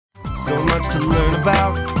so much to learn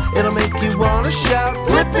about. It'll make you want to shout,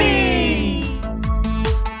 Blippi!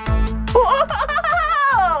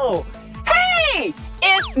 Whoa! Hey,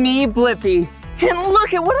 it's me, Blippi. And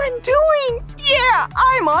look at what I'm doing. Yeah,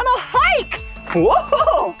 I'm on a hike.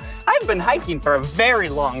 Whoa! I've been hiking for a very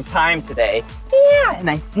long time today. Yeah, and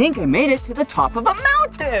I think I made it to the top of a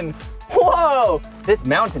mountain. Whoa! This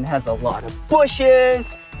mountain has a lot of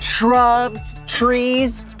bushes, shrubs,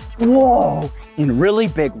 trees. Whoa! And really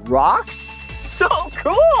big rocks. So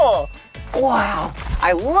cool! Wow!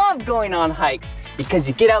 I love going on hikes because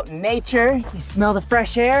you get out in nature, you smell the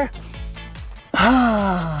fresh air.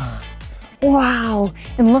 Ah! Wow!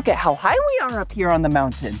 And look at how high we are up here on the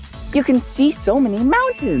mountain. You can see so many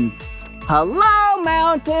mountains. Hello,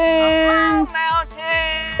 mountains! Hello,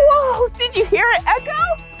 mountains! Whoa! Did you hear it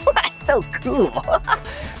echo? That's so cool.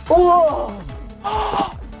 Whoa!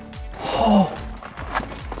 Oh,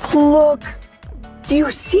 look! Do you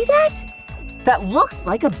see that? That looks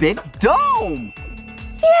like a big dome.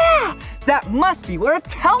 Yeah! That must be where a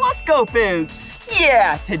telescope is.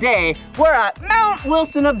 Yeah, today we're at Mount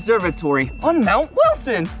Wilson Observatory on Mount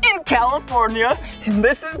Wilson in California. And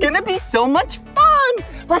this is gonna be so much fun.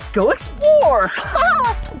 Let's go explore.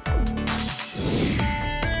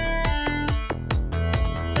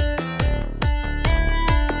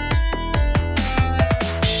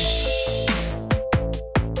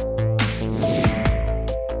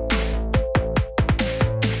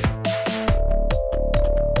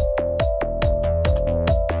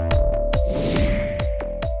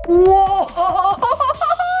 Whoa!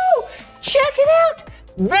 Check it out!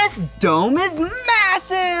 This dome is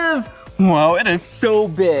massive! Whoa, it is so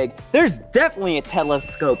big. There's definitely a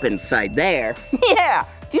telescope inside there. Yeah,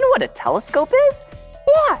 do you know what a telescope is?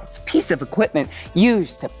 Yeah, it's a piece of equipment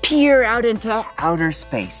used to peer out into outer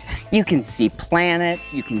space. You can see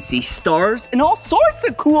planets, you can see stars, and all sorts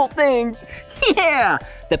of cool things. Yeah,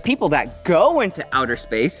 the people that go into outer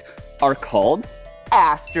space are called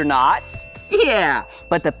astronauts. Yeah,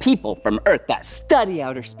 but the people from Earth that study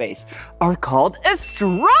outer space are called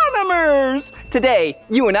astronomers. Today,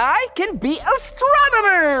 you and I can be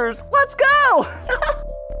astronomers. Let's go.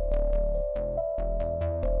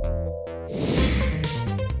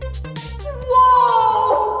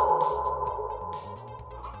 Whoa!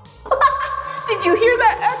 Did you hear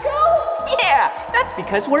that echo? Yeah, that's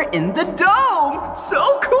because we're in the dome.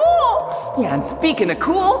 So cool. Yeah, and speaking of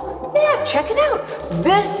cool, yeah, check it out.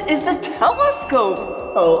 This is the telescope.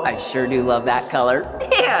 Oh, I sure do love that color.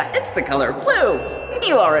 Yeah, it's the color blue.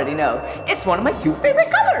 You already know. It's one of my 2 favorite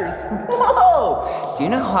colors. Whoa! Do you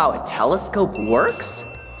know how a telescope works?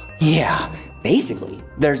 Yeah, basically,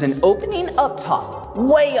 there's an opening up top,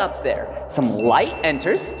 way up there. Some light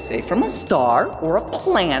enters, say from a star or a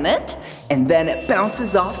planet, and then it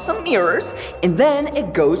bounces off some mirrors, and then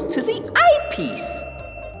it goes to the eyepiece.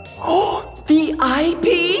 Oh, the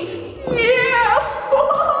eyepiece? Yeah!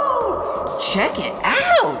 Whoa! Check it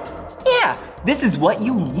out! Yeah, this is what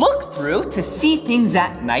you look through to see things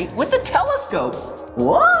at night with a telescope.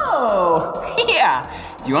 Whoa! Yeah,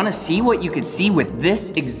 do you want to see what you could see with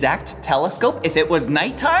this exact telescope if it was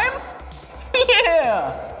nighttime?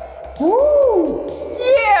 Yeah! Woo!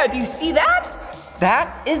 Yeah, do you see that?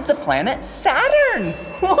 That is the planet Saturn.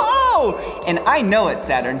 Whoa! And I know it's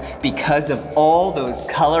Saturn because of all those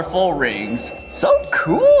colorful rings. So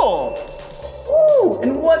cool! Ooh,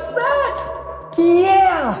 and what's that?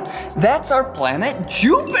 Yeah, that's our planet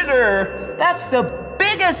Jupiter. That's the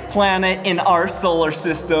biggest planet in our solar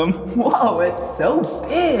system. Whoa, it's so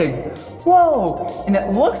big. Whoa, and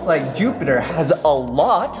it looks like Jupiter has a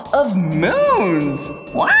lot of moons.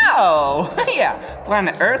 Wow, yeah,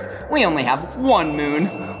 planet Earth, we only have 1 moon.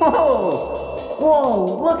 Whoa,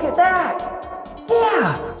 whoa, look at that.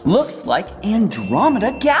 Yeah, looks like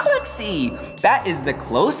Andromeda Galaxy. That is the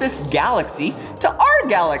closest galaxy to our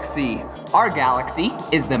galaxy. Our galaxy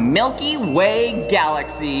is the Milky Way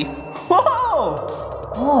galaxy. Whoa!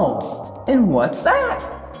 Whoa, and what's that?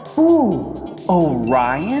 Ooh,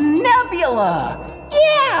 Orion Nebula.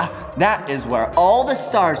 Yeah, that is where all the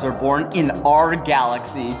stars are born in our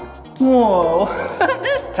galaxy. Whoa,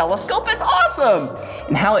 this telescope is awesome.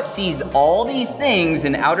 And how it sees all these things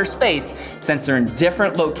in outer space, since they're in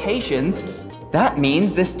different locations, that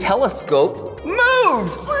means this telescope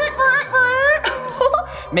moves.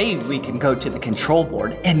 Maybe we can go to the control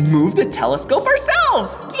board and move the telescope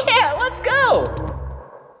ourselves. Yeah, let's go.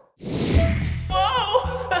 Whoa.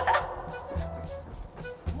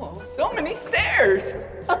 Whoa, so many stairs.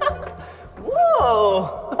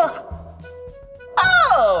 Whoa.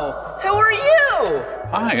 Oh, who are you?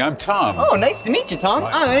 Hi, I'm Tom. Oh, nice to meet you, Tom.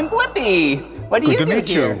 I'm Blippi. What do you do Good to meet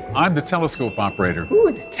here? you. I'm the telescope operator. Ooh,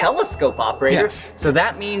 the telescope operator? Yes. So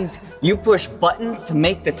that means you push buttons to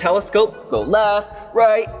make the telescope go left,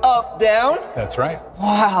 right, up, down? That's right.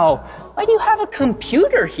 Wow. Why do you have a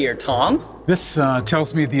computer here, Tom? This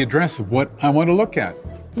tells me the address of what I want to look at.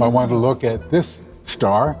 If I want to look at this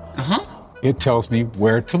star, it tells me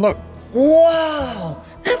where to look. Wow,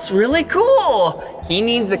 that's really cool. He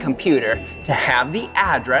needs a computer to have the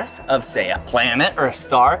address of, say, a planet or a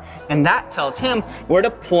star, and that tells him where to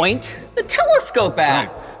point the telescope at.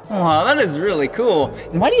 Right. Wow, that is really cool.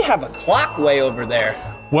 And why do you have a clock way over there?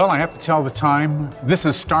 Well, I have to tell the time. This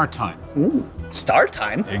is star time. Ooh, star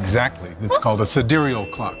time? Exactly. It's called a sidereal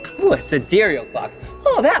clock. Ooh, a sidereal clock.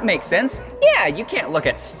 Oh, that makes sense. Yeah, you can't look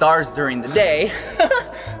at stars during the day.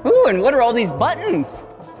 Ooh, and what are all these buttons?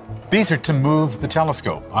 These are to move the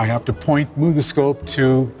telescope. I have to move the scope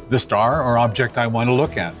to the star or object I want to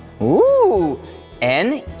look at. Ooh,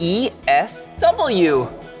 N-E-S-W.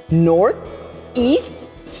 North, east,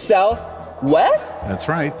 south, west? That's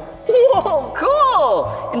right. Whoa,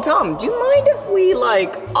 cool! And Tom, do you mind if we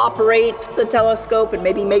operate the telescope and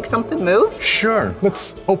maybe make something move? Sure.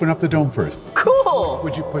 Let's open up the dome first. Cool!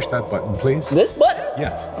 Would you push that button, please? This button?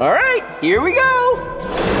 Yes. All right, here we go.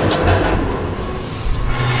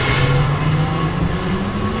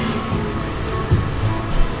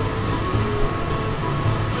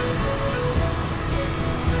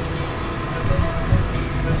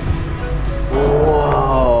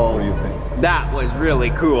 Whoa. What do you think? That was really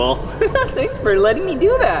cool. Thanks for letting me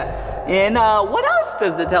do that. And what else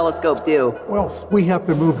does the telescope do? Well, we have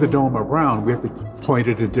to move the dome around. We have to point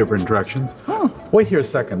it in different directions. Wait here a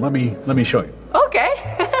second. Let me show you.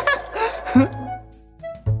 Okay.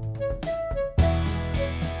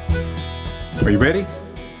 Are you ready?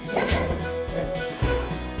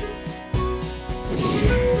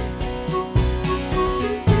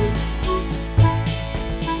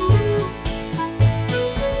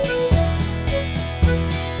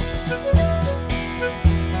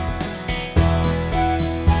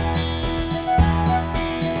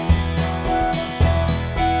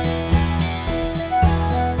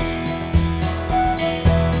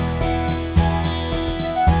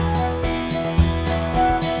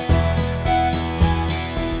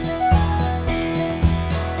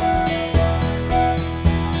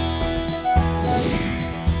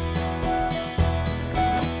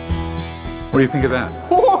 What do you think of that?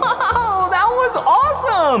 Wow, that was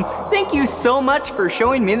awesome! Thank you so much for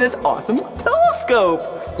showing me this awesome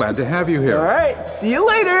telescope. Glad to have you here. All right, see you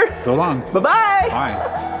later. So long. Bye-bye. Bye.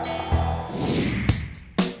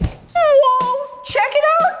 Whoa, check it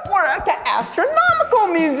out. We're at the Astronomical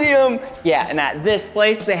Museum. Yeah, and at this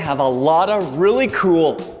place, they have a lot of really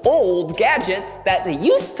cool old gadgets that they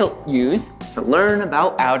used to use to learn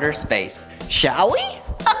about outer space. Shall we?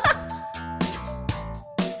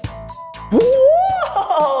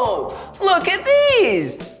 Whoa! Look at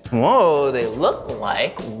these! Whoa, they look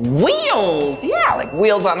like wheels! Yeah, like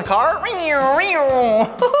wheels on a car.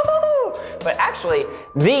 But actually,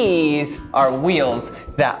 these are wheels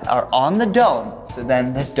that are on the dome, so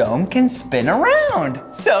then the dome can spin around.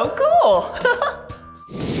 So cool!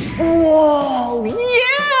 Whoa,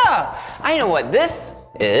 yeah! I know what this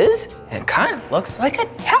is. It kind of looks like a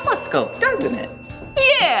telescope, doesn't it?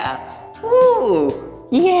 Yeah! Ooh!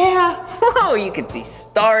 Yeah, whoa, you can see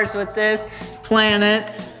stars with this,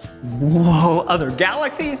 planets, whoa, other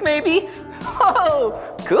galaxies maybe.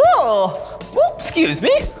 Whoa, cool. Whoa, excuse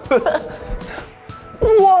me.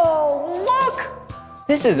 Whoa, look.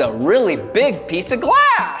 This is a really big piece of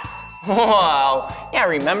glass. Wow, yeah,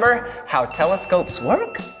 remember how telescopes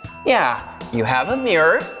work? Yeah, you have a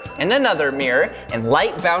mirror and another mirror, and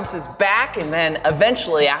light bounces back, and then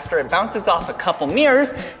eventually after it bounces off a couple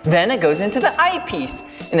mirrors, then it goes into the eyepiece.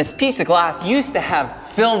 And this piece of glass used to have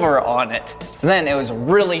silver on it, so then it was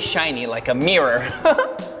really shiny like a mirror.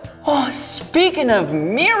 Oh, speaking of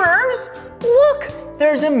mirrors, look,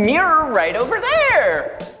 there's a mirror right over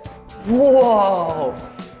there. Whoa,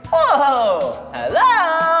 whoa,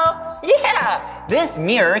 hello. Yeah, this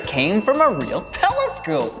mirror came from a real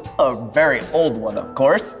telescope. A very old one, of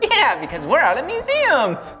course. Yeah, because we're at a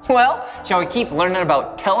museum. Well, shall we keep learning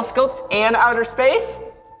about telescopes and outer space?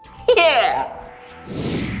 Yeah.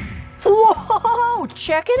 Whoa,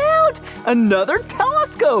 check it out, another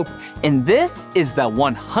telescope. And this is the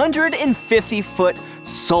 150-foot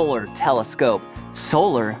solar telescope.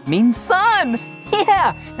 Solar means sun.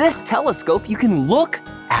 Yeah, this telescope, you can look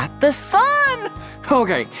at the sun.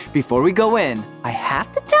 Okay, before we go in, I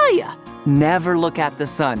have to tell you, never look at the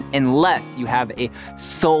sun unless you have a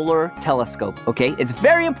solar telescope, okay? It's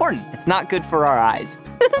very important. It's not good for our eyes.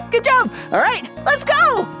 Good job. All right, let's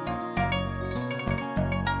go.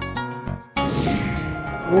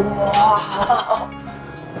 Wow!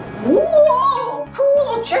 Whoa!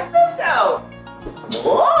 Cool! Check this out!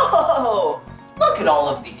 Whoa! Look at all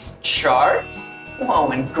of these charts.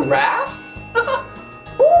 Whoa, and graphs.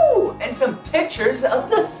 Ooh, and some pictures of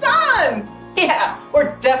the sun. Yeah,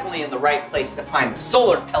 we're definitely in the right place to find the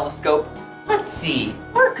solar telescope. Let's see,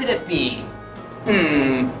 where could it be?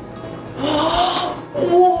 Whoa!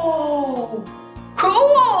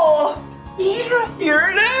 Cool! Yeah,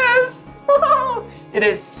 here it is. It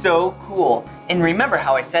is so cool. And remember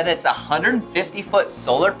how I said it's a 150-foot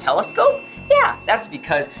solar telescope? Yeah, that's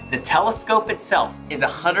because the telescope itself is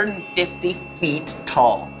 150 feet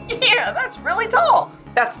tall. Yeah, that's really tall.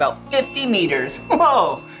 That's about 50 meters.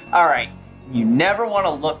 Whoa! All right, you never want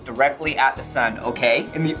to look directly at the sun, okay?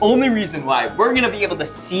 And the only reason why we're gonna be able to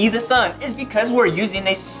see the sun is because we're using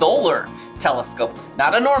a solar telescope.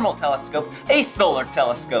 Not a normal telescope, a solar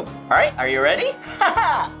telescope. All right, are you ready?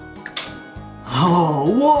 Oh,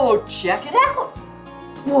 whoa, check it out.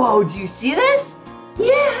 Whoa, do you see this?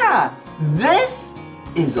 Yeah, this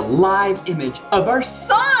is a live image of our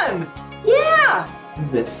sun. Yeah,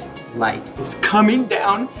 this light is coming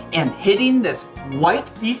down and hitting this white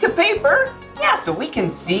piece of paper. Yeah, so we can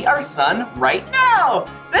see our sun right now.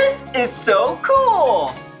 This is so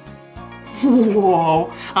cool. Whoa,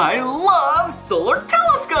 I love solar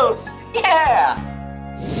telescopes. Yeah.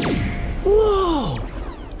 Whoa,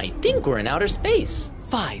 I think we're in outer space.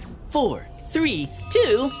 5, 4, 3,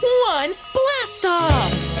 2, 1, blast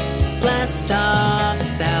off! Blast off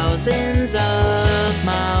thousands of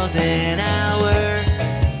miles an hour,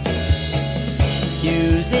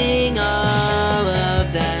 using all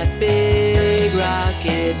of that big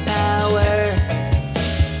rocket power.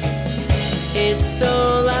 It's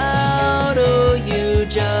so loud, oh, you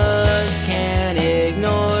just can't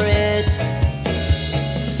ignore it.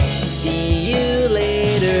 See you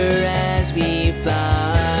later as we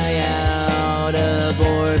fly out of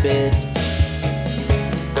orbit.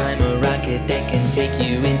 I'm a rocket that can take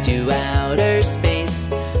you into outer space.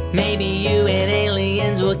 Maybe you and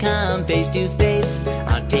aliens will come face to face.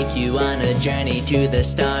 I'll take you on a journey to the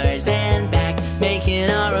stars and back, making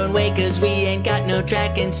our own way, cause we ain't got no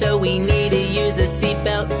track, and so we need to use a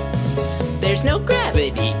seatbelt. There's no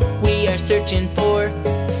gravity, we are searching for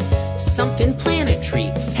something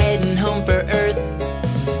planetary, heading home for Earth.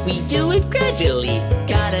 We do it gradually,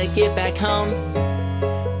 gotta get back home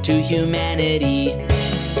to humanity.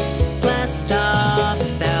 Blast off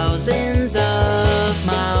thousands of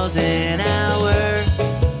miles an hour,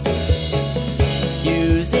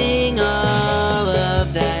 using all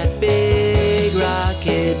of that big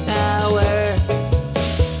rocket power.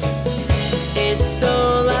 It's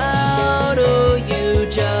so loud, oh, you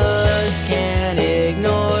just can't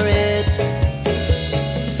ignore it.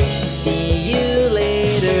 See you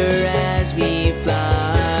later as we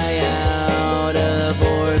fly out of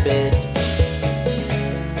orbit.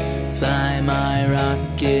 Fly my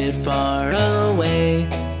rocket far away,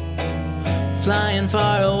 flying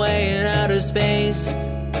far away in outer space.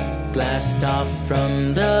 Blast off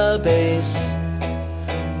from the base,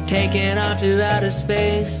 taking off to outer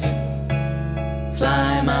space.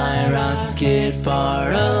 Fly my rocket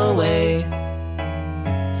far away,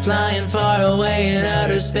 flying far away in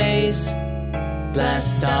outer space.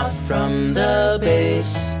 Blast off from the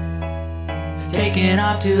base, taking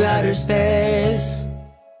off to outer space.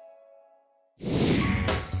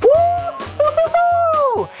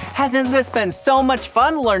 Woo-hoo-hoo! Hasn't this been so much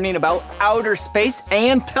fun learning about outer space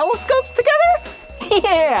and telescopes together?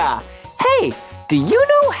 Yeah! Hey, do you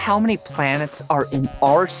know how many planets are in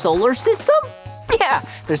our solar system? Yeah,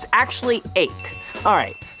 there's actually 8. All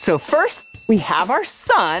right, so first we have our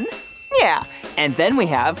sun. Yeah, and then we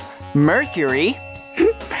have Mercury,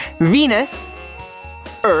 Venus,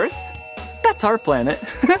 Earth, that's our planet,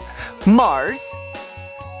 Mars,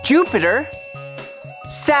 Jupiter,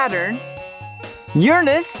 Saturn,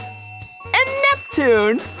 Uranus, and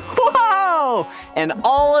Neptune. Whoa! And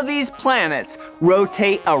all of these planets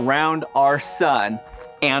rotate around our sun.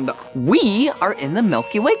 And we are in the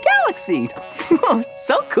Milky Way galaxy.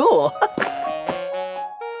 So cool.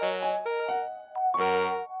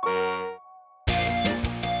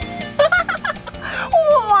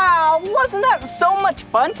 Wow, wasn't that so much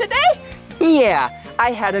fun today? Yeah,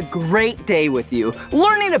 I had a great day with you,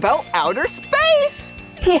 learning about outer space.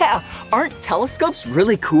 Yeah, aren't telescopes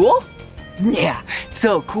really cool? Yeah, it's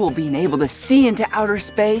so cool being able to see into outer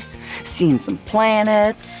space, seeing some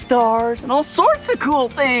planets, stars, and all sorts of cool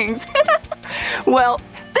things. Well,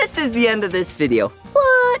 this is the end of this video.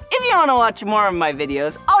 But if you want to watch more of my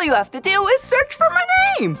videos, all you have to do is search for my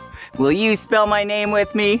name. Will you spell my name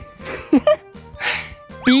with me?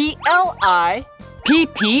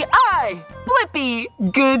 PPI, Blippi,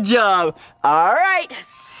 good job. All right,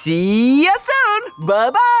 see ya soon.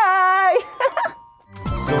 Bye-bye.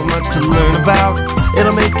 So much to learn about,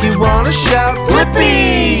 it'll make you want to shout,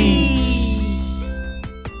 Blippi!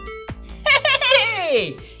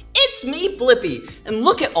 Hey, it's me, Blippi, and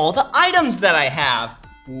look at all the items that I have.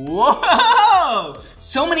 Whoa,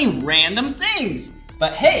 so many random things.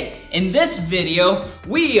 But hey, in this video,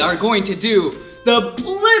 we are going to do the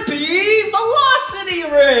Blippi Velocity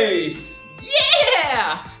Race.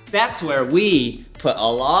 Yeah, that's where we put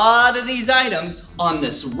a lot of these items on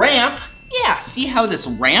this ramp. Yeah, see how this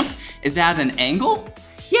ramp is at an angle?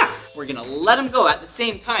 Yeah, we're gonna let them go at the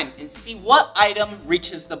same time and see what item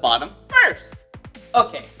reaches the bottom first.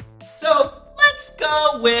 Okay, so let's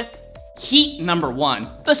go with heat number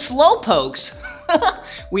 1, the Slowpokes.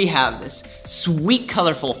 We have this sweet,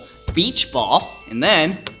 colorful beach ball, and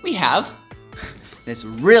then we have this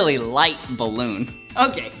really light balloon.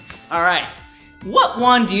 Okay, all right. What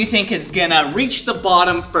one do you think is gonna reach the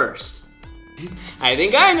bottom first? I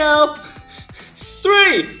think I know.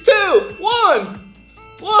 3, 2, 1.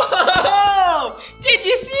 Whoa! Did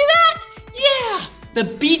you see that? Yeah, the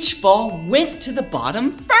beach ball went to the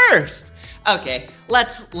bottom first. Okay,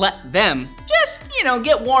 let's let them just,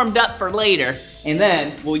 get warmed up for later. And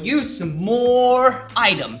then we'll use some more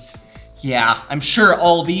items. Yeah, I'm sure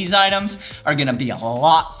all these items are gonna be a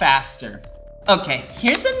lot faster. Okay,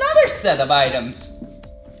 here's another set of items.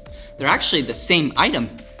 They're actually the same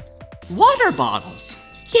item. Water bottles.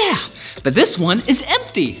 Yeah, but this one is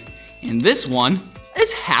empty, and this one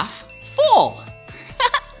is half full.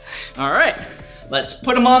 All right, let's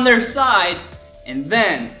put them on their side, and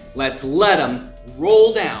then let's let them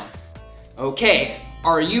roll down. Okay,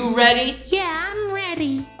 are you ready? Yeah, I'm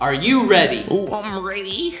ready. Are you ready? Oh, I'm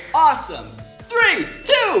ready. Awesome. 3,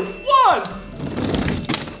 2, 1.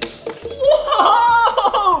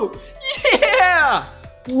 Whoa! Yeah!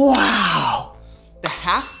 Wow! The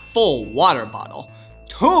half-full water bottle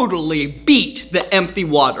totally beat the empty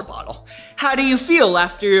water bottle. How do you feel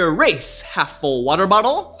after your race, half-full water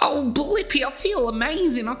bottle? Oh, Blippi, I feel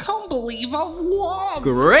amazing. I can't believe I've won.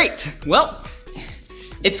 Great. Well,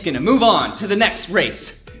 it's gonna move on to the next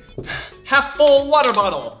race. Half-full water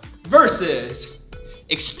bottle versus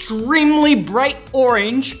extremely bright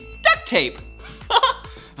orange duct tape.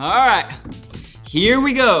 All right, here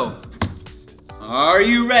we go. Are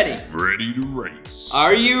you ready? Ready to race.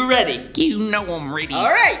 Are you ready? You know I'm ready. All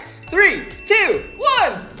right, 3, 2,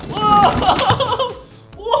 1. Whoa!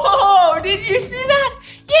 Whoa, did you see that?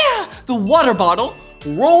 Yeah, the water bottle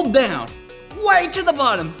rolled down way to the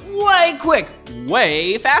bottom, way quick,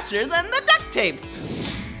 way faster than the duct tape.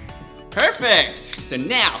 Perfect. So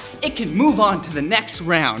now it can move on to the next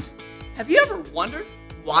round. Have you ever wondered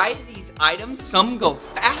why these items, some go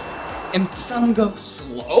fast and some go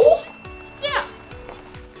slow? Yeah,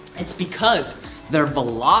 it's because their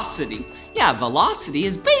velocity. Yeah, velocity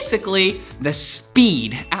is basically the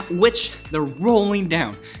speed at which they're rolling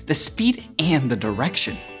down, the speed and the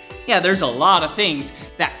direction. Yeah, there's a lot of things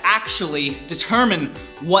that actually determine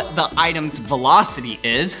what the item's velocity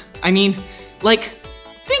is. I mean,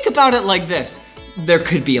 think about it like this. There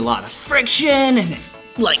could be a lot of friction and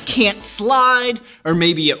it can't slide, or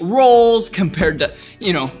maybe it rolls compared to,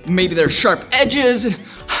 maybe there's sharp edges.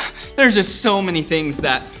 There's just so many things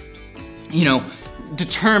that,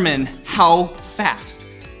 determine how fast,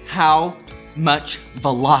 how much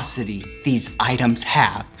velocity these items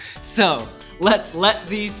have. So let's let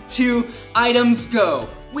these two items go.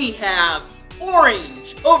 We have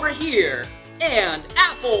orange over here and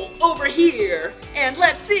apple over here. And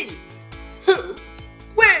let's see who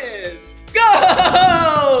wins.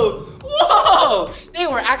 Go! Whoa! They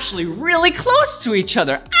were actually really close to each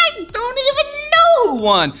other. I don't even know who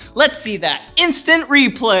won. Let's see that instant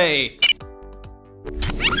replay.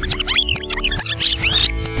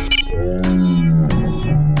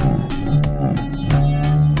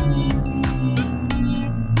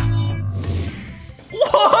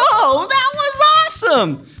 Whoa, that was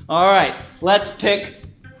awesome! All right, let's pick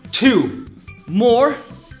 2 more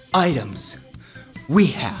items. We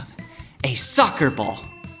have a soccer ball,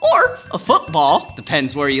 or a football,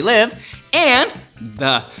 depends where you live, and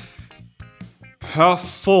the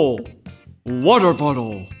half-full water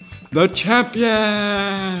bottle, the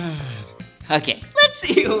champion. Okay, let's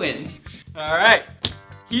see who wins. All right,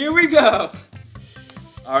 here we go.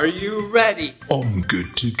 Are you ready? I'm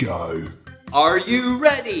good to go. Are you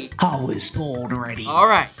ready? I was born ready. All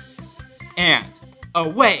right, and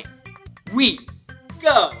away we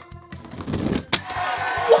go.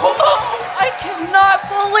 Whoa, I cannot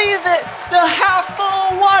believe it! The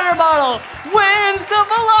half-full water bottle wins the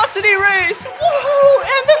velocity race! Woohoo!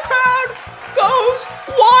 And the crowd goes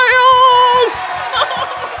wild!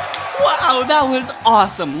 Wow, that was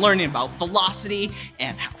awesome learning about velocity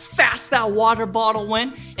and how fast that water bottle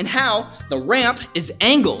went and how the ramp is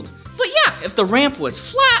angled. But yeah, if the ramp was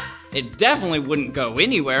flat, it definitely wouldn't go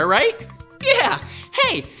anywhere, right? Yeah.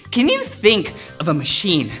 Hey, can you think of a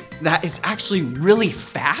machine that is actually really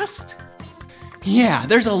fast? Yeah,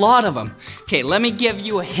 there's a lot of them. Okay, let me give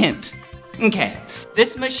you a hint. Okay,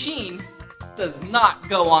 this machine does not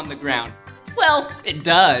go on the ground. Well, it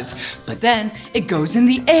does, but then it goes in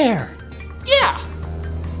the air. Yeah.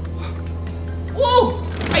 Whoa,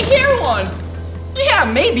 I hear one. Yeah,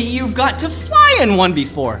 maybe you've got to fly in one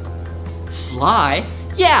before. Fly?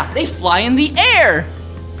 Yeah, they fly in the air.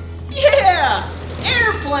 Yeah,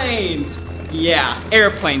 airplanes. Yeah,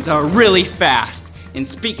 airplanes are really fast. And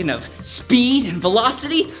speaking of speed and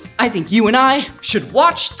velocity, I think you and I should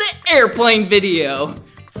watch the airplane video.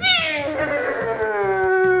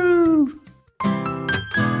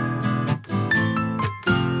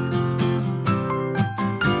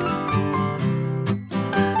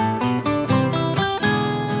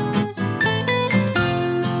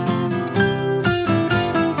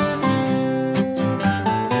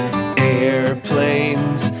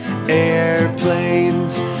 Airplanes,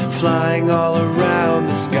 airplanes, flying all around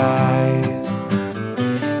the sky.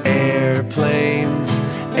 Airplanes,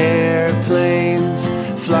 airplanes,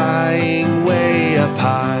 flying way up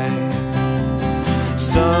high.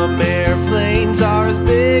 Some airplanes are as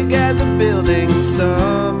big as a building,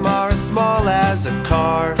 some are as small as a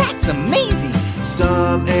car. That's amazing.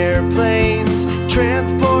 Some airplanes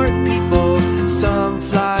transport people, some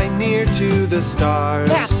fly near to the stars.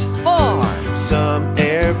 That's far. Some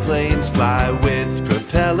airplanes fly with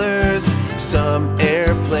propellers, some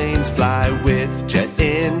airplanes fly with jet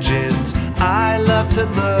engines. I love to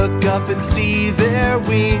look up and see their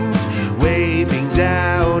wings waving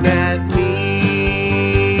down at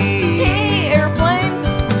me. Hey, airplane.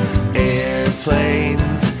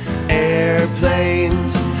 Airplanes,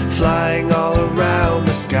 airplanes, flying all around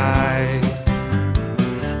the sky.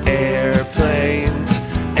 Airplanes,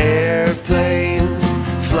 airplanes,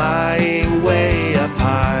 flying way up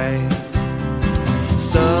high.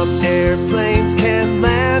 Some airplanes can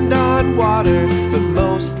land on water, but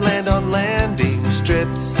most land on landing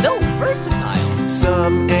strips. So versatile.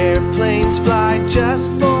 Some airplanes fly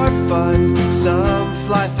just for fun, some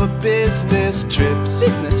fly for business trips.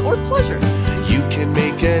 Business or pleasure. You can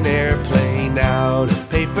make an airplane out of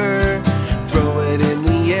paper, throw it in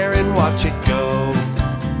the air and watch it go.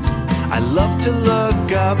 I love to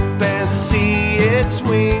look up and see its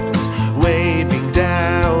wings waving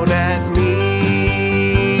down at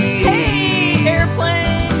me. Hey,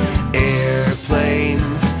 airplane!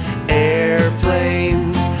 Airplanes,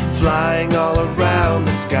 airplanes, flying all around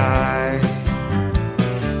the sky.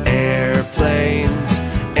 Airplanes,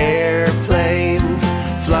 airplanes,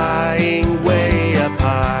 flying way up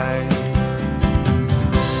high.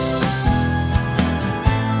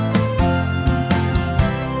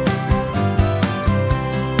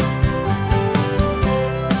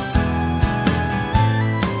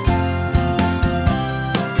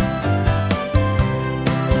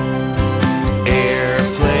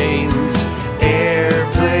 Airplanes,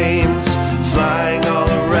 airplanes, flying all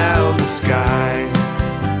around the sky.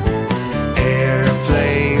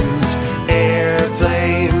 Airplanes,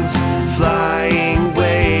 airplanes, flying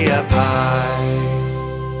way up high.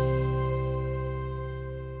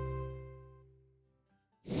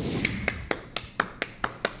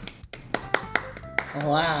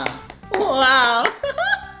 Wow. Wow.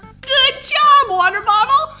 Good job, water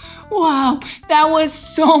bottle. Wow, that was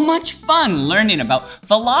so much fun learning about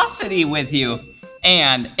velocity with you.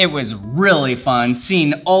 And it was really fun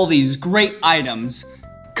seeing all these great items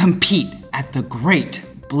compete at the great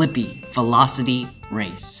Blippi Velocity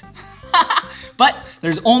Race. But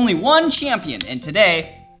there's only one champion, and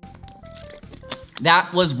today,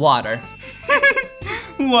 that was water.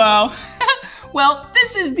 Wow. Well,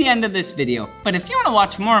 this is the end of this video, but if you want to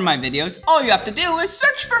watch more of my videos, all you have to do is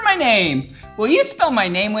search for my name. Will you spell my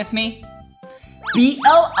name with me?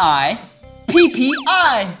 B-L-I-P-P-I,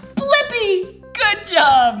 Blippi. Good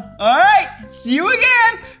job. All right, see you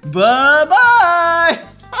again. Bye-bye.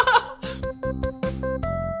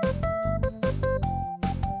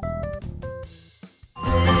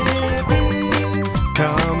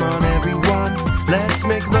 Come on everyone, let's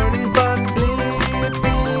make learning fun.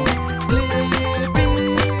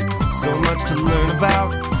 So much to learn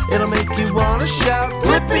about, it'll make you wanna shout,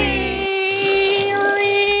 Blippi!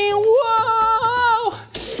 Whoa!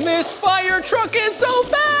 This fire truck is so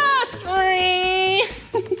fast! Hey,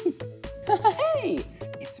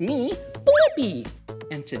 it's me, Blippi.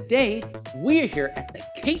 And today, we're here at the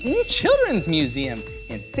Cayton Children's Museum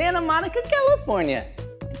in Santa Monica, California.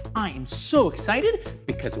 And I am so excited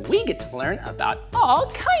because we get to learn about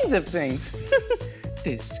all kinds of things.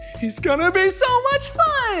 This is gonna be so much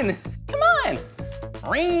fun! Come on!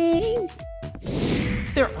 Ring!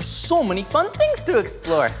 There are so many fun things to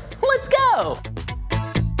explore. Let's go!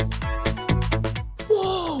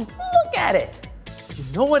 Whoa, look at it! You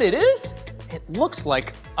know what it is? It looks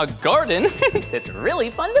like a garden that's really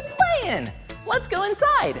fun to play in. Let's go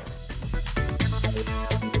inside.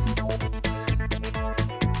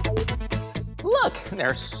 Look, there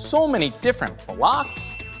are so many different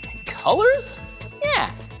blocks and colors.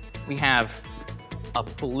 Yeah, we have a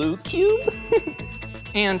blue cube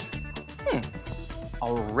and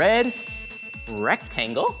a red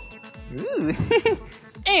rectangle. Ooh.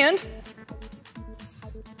 And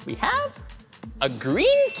we have a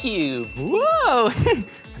green cube. Whoa! And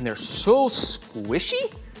they're so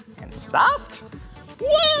squishy and soft.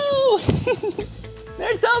 Whoa!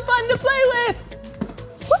 They're so fun to play with.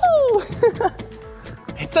 Woo!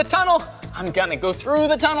 It's a tunnel. I'm gonna go through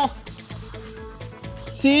the tunnel.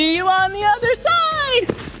 See you on the other side.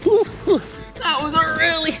 That was a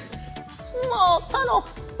really small tunnel.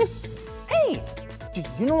 Hey, do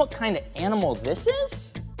you know what kind of animal this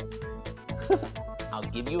is? I'll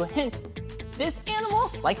give you a hint. This animal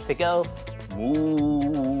likes to go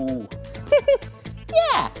moo.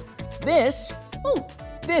 Yeah, this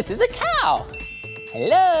is a cow.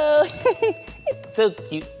 Hello, it's so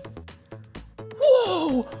cute.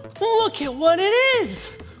 Whoa, look at what it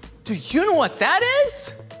is. Do you know what that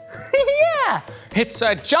is? Yeah, it's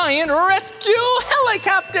a giant rescue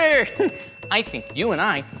helicopter. I think you and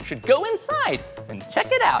I should go inside and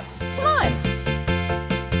check it out. Come on.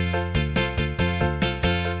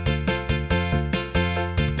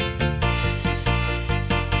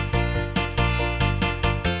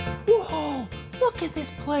 Whoa, look at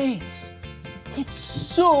this place. It's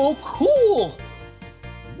so cool.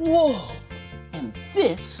 Whoa, and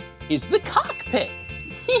this is the cockpit.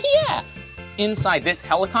 Yeah, inside this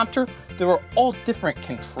helicopter, there are all different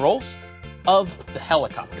controls of the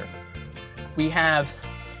helicopter. We have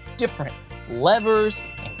different levers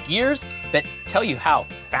and gears that tell you how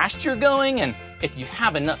fast you're going and if you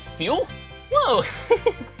have enough fuel. Whoa,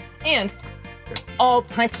 and there's all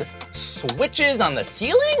types of switches on the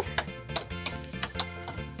ceiling.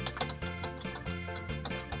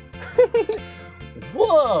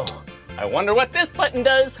 Whoa, I wonder what this button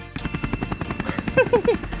does.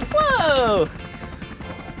 Whoa!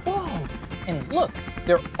 Whoa! And look,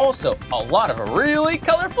 there are also a lot of really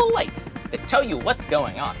colorful lights that tell you what's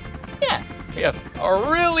going on. Yeah, we have a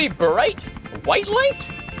really bright white light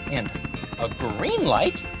and a green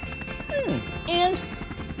light and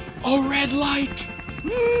a red light.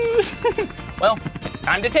 Well, it's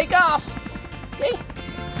time to take off. Okay.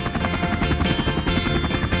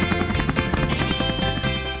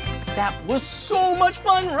 That was so much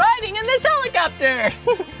fun riding in this helicopter.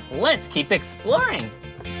 Let's keep exploring.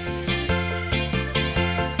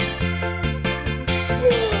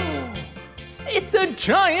 Whoa, it's a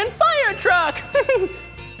giant fire truck.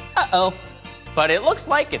 Uh-oh, but it looks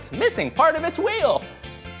like it's missing part of its wheel.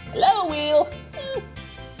 Hello, wheel.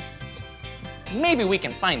 Maybe we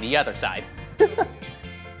can find the other side.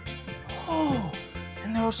 Oh,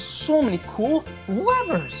 and there are so many cool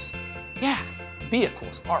levers. Yeah.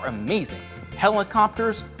 Vehicles are amazing.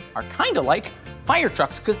 Helicopters are kind of like fire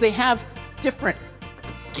trucks because they have different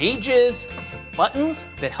gauges, buttons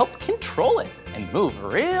that help control it and move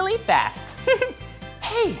really fast.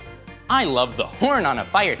 Hey, I love the horn on a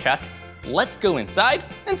fire truck. Let's go inside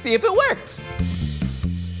and see if it works.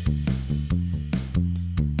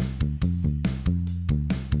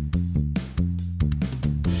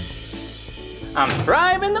 I'm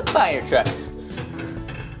driving the fire truck.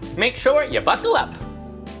 Make sure you buckle up.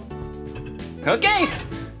 Okay,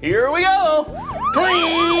 here we go.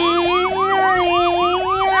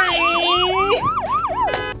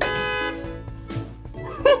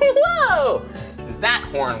 Whoa, that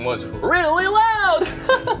horn was really loud.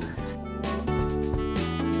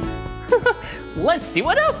 Let's see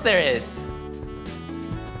what else there is.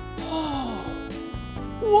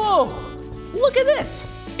 Whoa, look at this.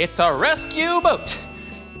 It's a rescue boat.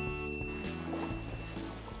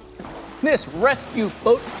 This rescue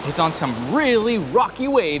boat is on some really rocky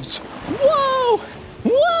waves. Whoa!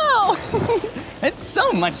 Whoa! It's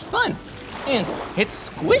so much fun. And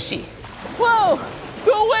it's squishy. Whoa!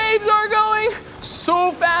 The waves are going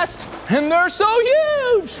so fast and they're so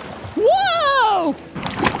huge. Whoa!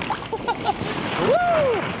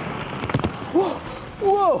 Whoa,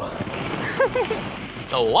 whoa.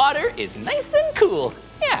 The water is nice and cool.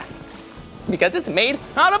 Yeah, because it's made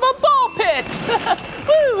out of a ball pit.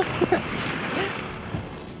 Woo.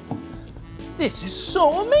 This is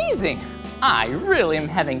so amazing. I really am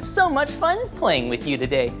having so much fun playing with you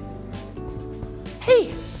today.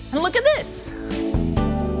 Hey, and look at this.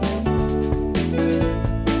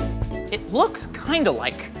 It looks kind of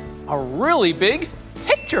like a really big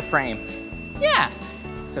picture frame. Yeah,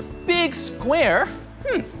 it's a big square,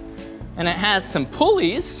 and it has some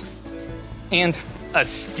pulleys and a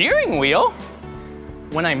steering wheel.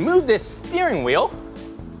 When I move this steering wheel,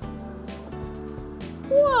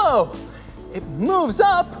 whoa, it moves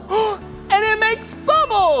up and it makes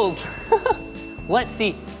bubbles. Let's see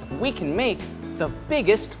if we can make the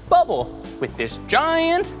biggest bubble with this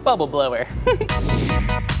giant bubble blower.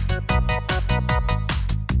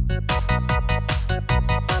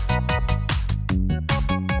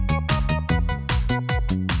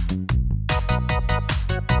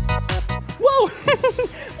 Whoa,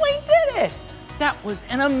 we did it! That was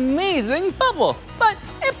an amazing bubble, but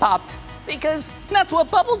it popped because that's what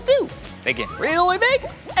bubbles do. They get really big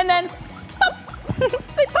and then pop,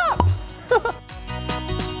 they pop.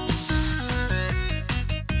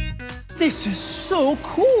 This is so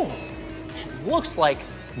cool. It looks like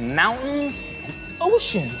mountains and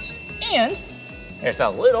oceans, and there's a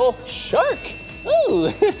little shark.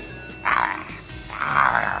 Ooh.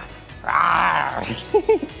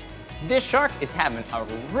 This shark is having a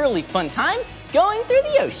really fun time going through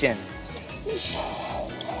the ocean.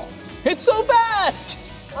 It's so fast.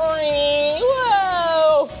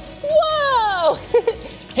 Whoa, whoa.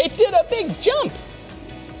 It did a big jump.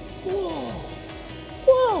 Whoa,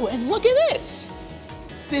 whoa, and look at this.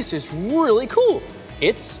 This is really cool.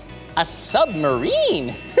 It's a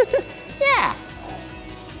submarine. Yeah.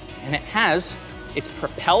 And it has its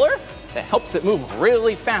propeller that helps it move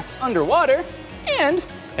really fast underwater, and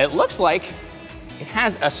it looks like it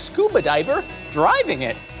has a scuba diver driving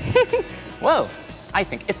it. Whoa, I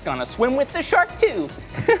think it's gonna swim with the shark too.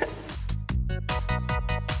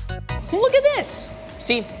 Look at this.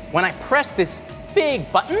 See, when I press this big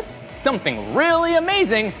button, something really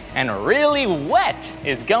amazing and really wet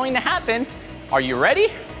is going to happen. Are you ready?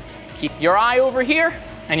 Keep your eye over here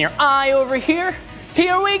and your eye over here.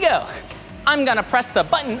 Here we go. I'm gonna press the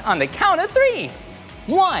button on the count of 3.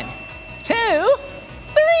 1, 2,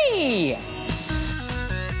 3.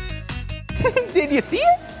 Did you see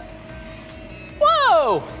it?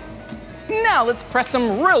 Whoa! Now let's press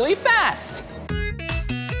them really fast.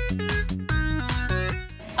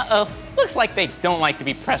 Uh-oh, looks like they don't like to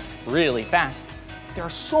be pressed really fast. There are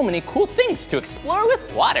so many cool things to explore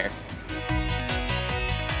with water.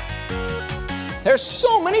 There's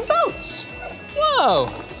so many boats. Whoa,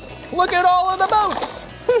 look at all of the boats.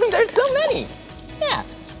 There's so many. Yeah,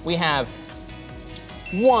 we have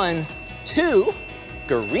 1, 2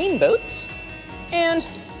 green boats, and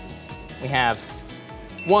we have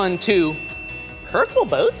 1, 2 purple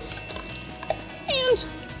boats, and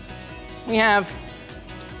we have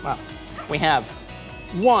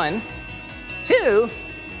 1, 2,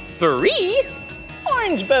 3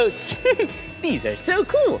 orange boats. These are so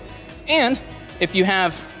cool. And if you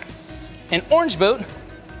have an orange boat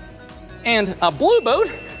and a blue boat,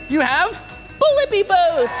 you have Blippi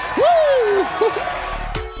boats. Woo!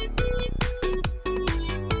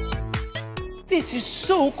 This is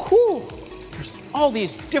so cool. There's all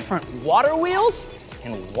these different water wheels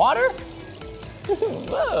and water.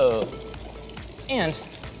 Whoa. And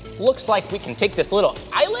looks like we can take this little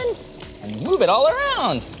island and move it all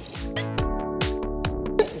around.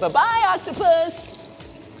 Bye-bye, octopus.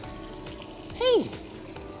 Hey,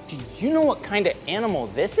 do you know what kind of animal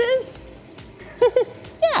this is?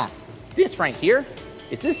 Yeah, this right here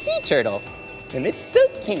is a sea turtle, and it's so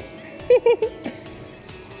cute.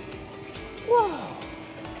 Whoa.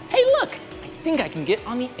 Hey, look, I think I can get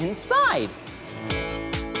on the inside.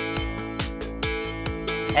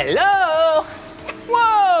 Hello.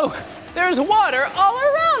 Whoa, there's water all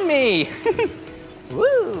around me.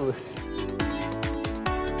 Woo.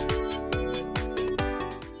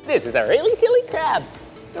 This is a really silly crab.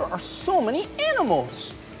 There are so many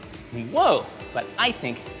animals. Whoa, but I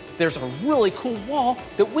think there's a really cool wall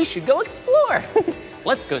that we should go explore.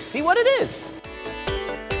 Let's go see what it is.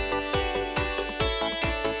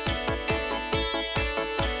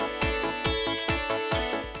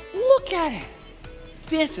 Look at it.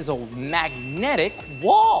 This is a magnetic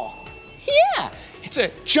wall. Yeah, it's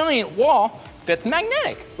a giant wall that's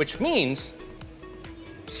magnetic, which means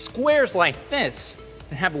squares like this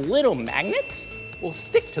that have little magnets will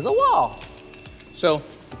stick to the wall. So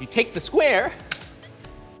if you take the square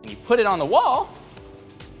and you put it on the wall,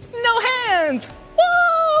 no hands,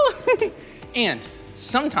 whoa! And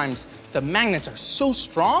sometimes the magnets are so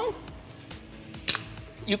strong,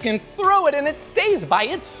 you can throw it and it stays by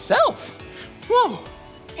itself. Whoa,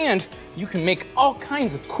 and you can make all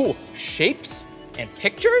kinds of cool shapes and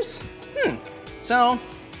pictures. So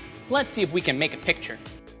let's see if we can make a picture.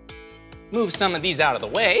 Move some of these out of the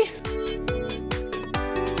way.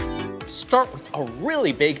 Start with a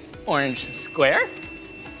really big orange square.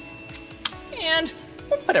 And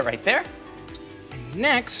we'll put it right there. And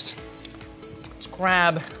next, let's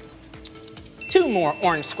grab 2 more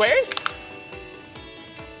orange squares.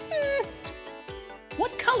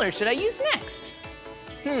 What color should I use next?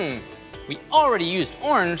 We already used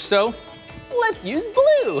orange, so let's use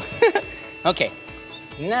blue. Okay,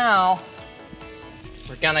 now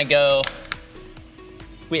we're gonna go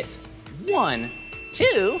with 1,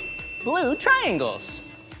 2 blue triangles.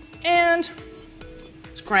 And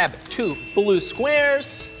let's grab 2 blue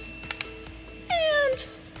squares.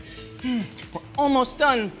 And we're almost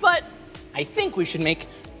done, but I think we should make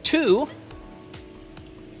 2.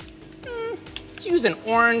 Let's use an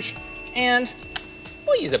orange, and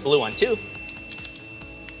we'll use a blue one too.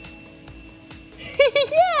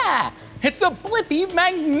 Yeah, it's a Blippi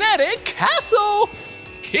magnetic castle.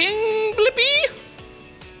 King Blippi.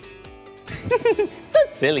 So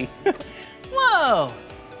silly. Whoa,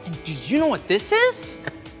 and do you know what this is?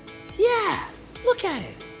 Yeah, look at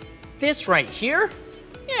it. This right here,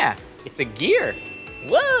 yeah, it's a gear.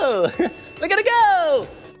 Whoa, look at it go.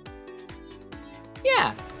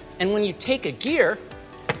 Yeah, and when you take a gear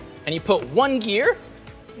and you put one gear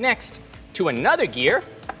next to another gear,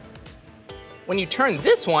 when you turn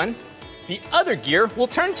this one, the other gear will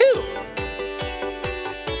turn too.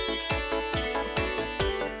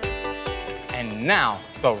 And now,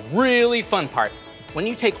 the really fun part. When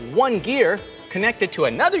you take one gear, connect it to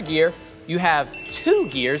another gear, you have 2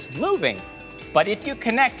 gears moving. But if you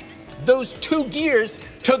connect those 2 gears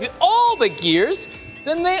to all the gears,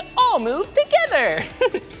 then they all move together.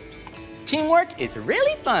 Teamwork is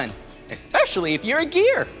really fun, especially if you're a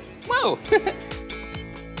gear. Whoa.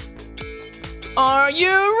 Are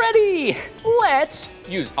you ready? Let's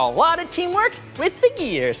use a lot of teamwork with the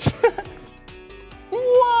gears.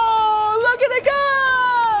 Whoa, look at it go!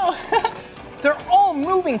 They're all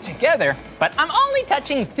moving together, but I'm only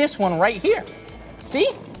touching this one right here.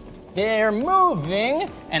 See? They're moving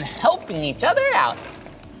and helping each other out.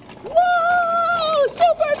 Whoa,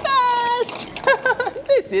 super fast!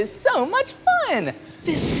 This is so much fun.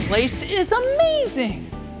 This place is amazing.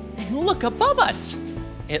 And look above us.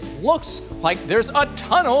 It looks like there's a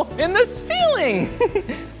tunnel in the ceiling.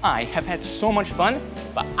 I have had so much fun,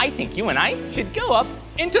 but I think you and I should go up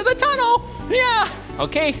into the tunnel. Yeah,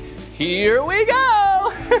 okay, here we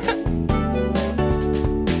go.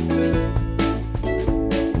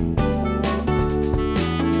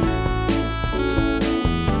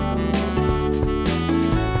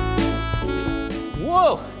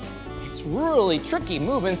 Whoa, it's really tricky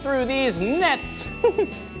moving through these nets.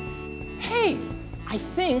 Hey, I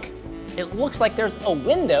think it looks like there's a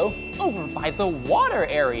window over by the water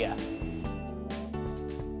area.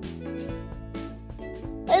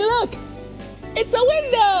 Hey, look, it's a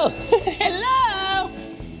window. Hello.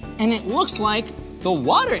 And it looks like the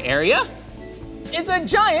water area is a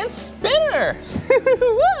giant spinner.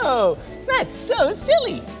 Whoa, that's so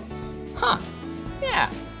silly. Huh, yeah,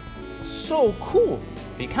 it's so cool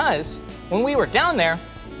because when we were down there,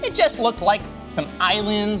 it just looked like some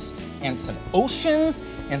islands and some oceans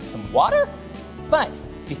and some water. But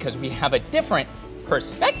because we have a different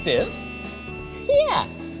perspective, yeah,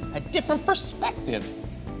 a different perspective.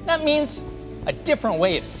 That means a different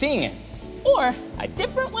way of seeing it or a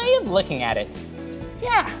different way of looking at it.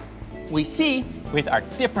 Yeah, we see with our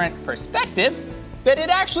different perspective that it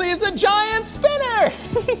actually is a giant spinner.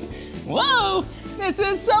 Whoa, this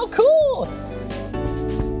is so cool.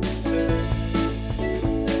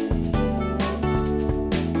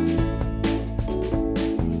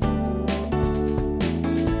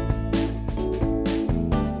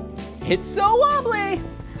 It's so wobbly.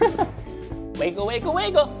 Wiggle, wiggle,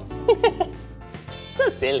 wiggle. So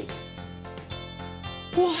silly.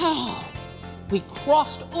 Wow, we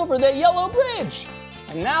crossed over the yellow bridge.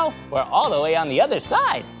 And now we're all the way on the other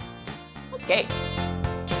side. Okay.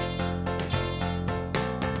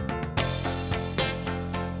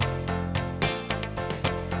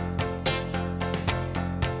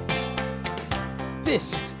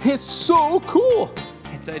 This is so cool.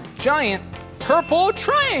 It's a giant purple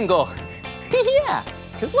triangle. Yeah,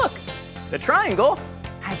 because look, the triangle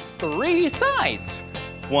has 3 sides.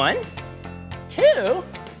 1, 2,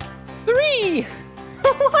 3.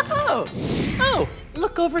 Whoa! Oh,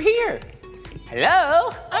 look over here. Hello,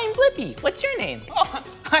 I'm Blippi. What's your name? Oh,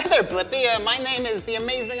 hi there, Blippi. My name is the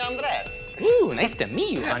amazing Andres. Ooh, nice to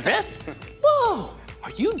meet you, Andres. Whoa,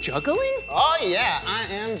 are you juggling? Oh, yeah, I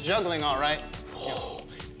am juggling, all right.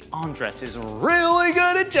 Andres is really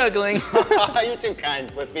good at juggling. You're too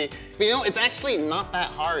kind, Blippi. But you know, it's actually not that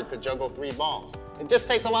hard to juggle 3 balls. It just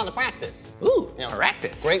takes a lot of practice. Ooh, you know,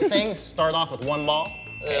 practice. Great things start off with 1 ball,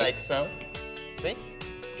 like so. See?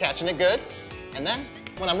 Catching it good. And then,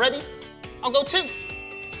 when I'm ready, I'll go 2.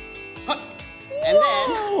 Huh. And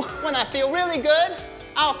then, when I feel really good,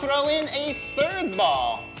 I'll throw in a 3rd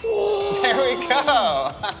ball. Whoa. There we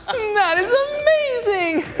go. That is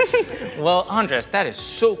amazing. Well, Andres, that is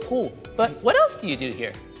so cool. But what else do you do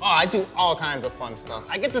here? Oh, I do all kinds of fun stuff.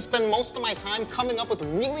 I get to spend most of my time coming up with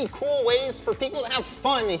really cool ways for people to have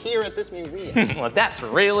fun here at this museum. Well, that's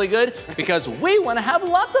really good because we want to have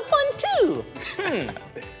lots of fun too.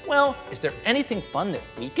 Well, is there anything fun that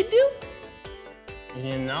we could do?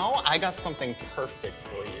 You know, I got something perfect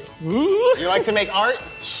for you. You like to make art?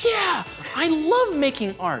 Yeah, I love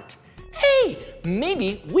making art. Hey,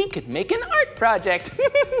 maybe we could make an art project.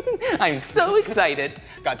 I'm so excited.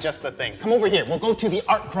 Got just the thing. Come over here. We'll go to the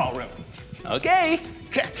art crawl room. Okay.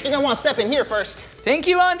 You're gonna want to step in here first. Thank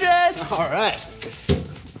you, Andres. All right.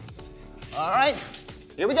 All right,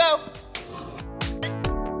 here we go.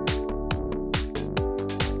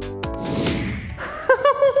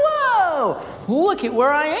 Whoa, look at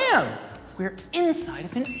where I am. We're inside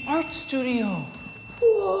of an art studio.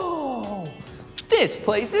 Whoa, this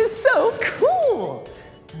place is so cool.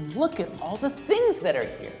 And look at all the things that are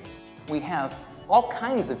here. We have all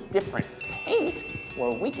kinds of different paint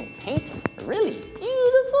where we can paint really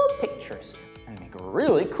beautiful pictures and make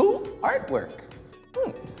really cool artwork.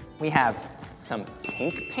 We have some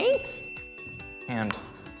pink paint and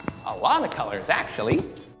a lot of colors actually.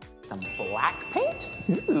 Some black paint.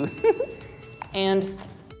 Ooh. And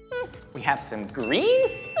we have some green.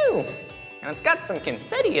 Ooh. And it's got some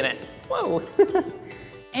confetti in it. Whoa.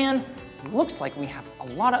 And it looks like we have a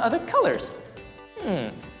lot of other colors.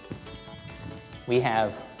 We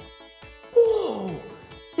have, whoa,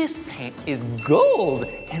 this paint is gold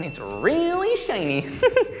and it's really shiny.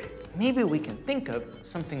 Maybe we can think of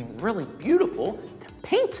something really beautiful to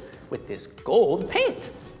paint with this gold paint.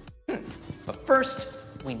 But first,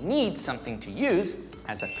 we need something to use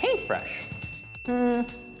as a paintbrush. Oh,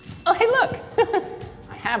 hey, look.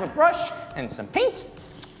 I have a brush and some paint,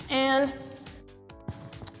 and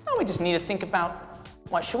now we just need to think about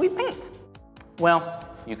what should we paint? Well,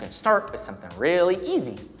 you can start with something really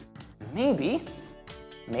easy. Maybe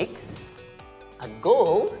make a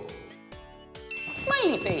gold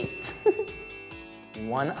smiley face.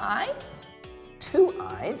 1 eye, 2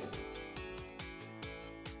 eyes,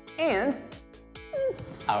 and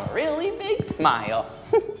a really big smile.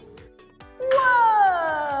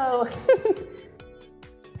 Whoa!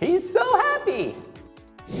 He's so happy.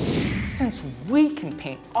 Since we can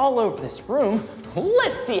paint all over this room,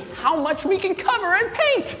 let's see how much we can cover in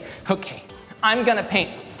paint. Okay, I'm gonna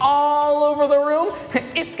paint all over the room.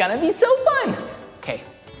 It's gonna be so fun. Okay,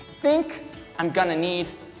 I think I'm gonna need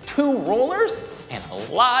 2 rollers and a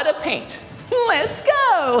lot of paint. Let's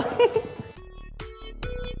go!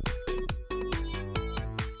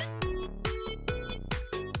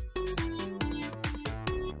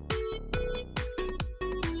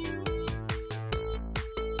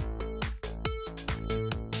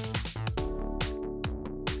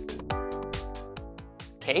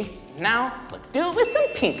 Okay, now let's do it with some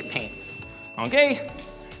pink paint. Okay?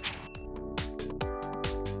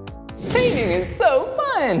 Painting is so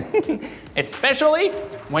fun, especially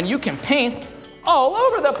when you can paint all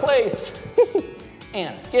over the place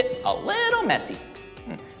and get a little messy.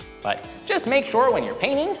 But just make sure when you're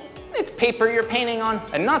painting, it's paper you're painting on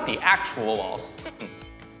and not the actual walls.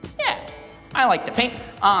 Yeah, I like to paint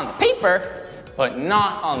on the paper, but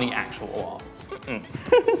not on the actual wall.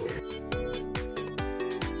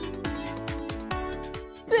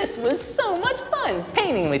 This was so much fun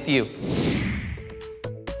painting with you.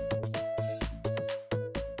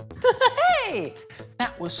 Hey,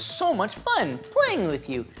 that was so much fun playing with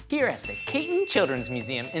you here at the Cayton Children's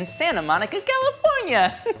Museum in Santa Monica,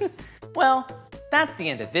 California. Well, that's the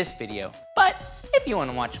end of this video. But if you want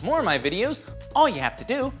to watch more of my videos, all you have to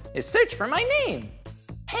do is search for my name.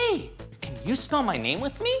 Hey, can you spell my name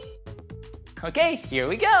with me? Okay, here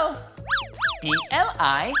we go.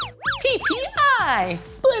 B-L-I-P-P-I,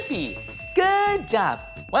 Blippi. Good job.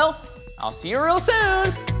 Well, I'll see you real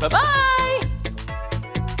soon. Bye-bye.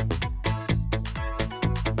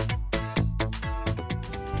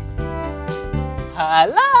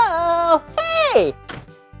 Hello. Hey,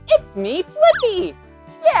 it's me, Blippi.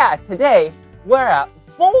 Yeah, today we're at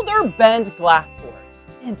Boulder Bend Glassworks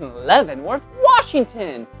in Leavenworth,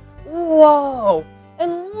 Washington. Whoa,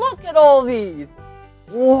 and look at all these.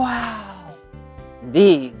 Wow,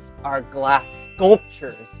 these are glass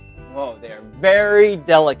sculptures. Whoa, they're very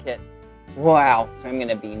delicate. Wow, so I'm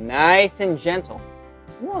gonna be nice and gentle.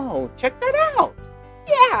 Whoa, check that out.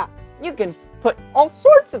 Yeah, you can put all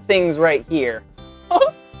sorts of things right here.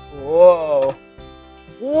 Whoa.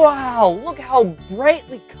 Wow, look how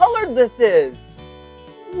brightly colored this is.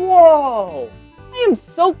 Whoa, I am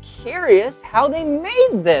so curious how they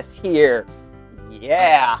made this here.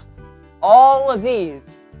 Yeah, all of these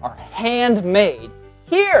are handmade.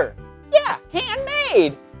 Here, yeah,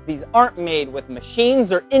 handmade. These aren't made with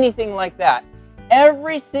machines or anything like that.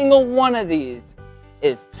 Every single one of these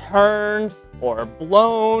is turned or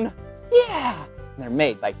blown. Yeah, they're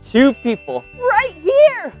made by 2 people right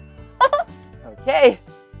here. Okay,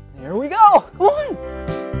 here we go. Come on.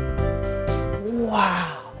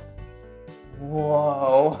 Wow.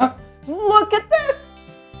 Whoa. Look at this.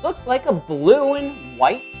 Looks like a blue and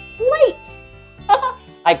white plate.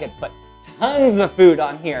 I could put tons of food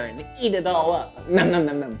on here and eat it all up. Nom, nom,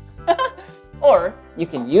 nom, nom. Or you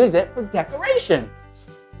can use it for decoration.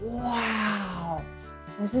 Wow.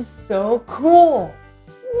 This is so cool.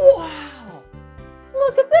 Wow.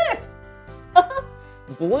 Look at this.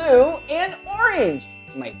 Blue and orange,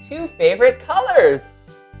 my 2 favorite colors.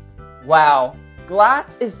 Wow,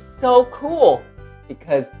 glass is so cool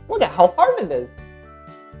because look at how hard it is.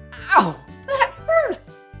 Ow, that hurt.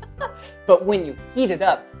 But when you heat it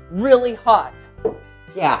up really hot,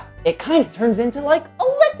 yeah, it kind of turns into like a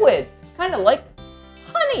liquid, kind of like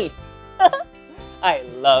honey. I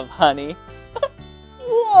love honey.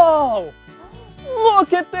 Whoa,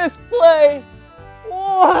 look at this place.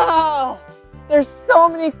 Wow. There's so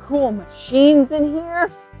many cool machines in here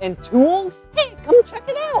and tools. Hey, come check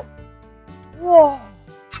it out. Whoa,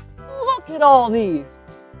 look at all these.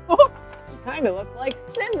 They kind of look like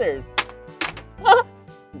scissors,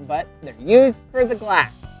 but they're used for the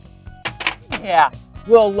glass. Yeah,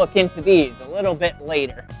 we'll look into these a little bit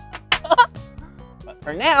later. But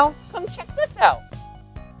for now, come check this out.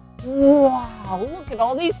 Wow, look at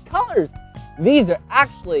all these colors. These are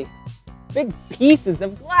actually big pieces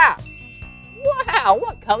of glass. Wow,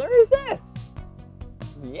 what color is this?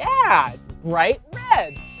 Yeah, it's bright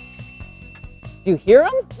red. Do you hear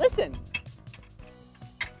them? Listen.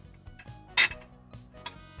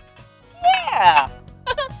 Yeah.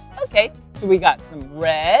 Okay, so we got some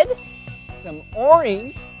red, some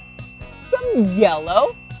orange, some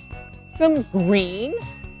yellow, some green,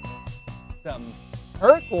 some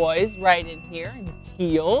turquoise right in here, and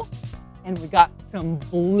teal, and we got some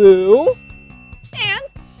blue, and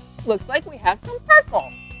looks like we have some purple.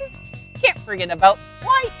 Can't forget about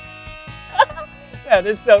white. That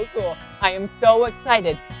is so cool. I am so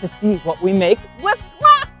excited to see what we make with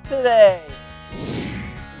glass today.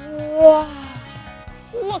 Wow.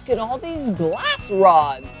 Look at all these glass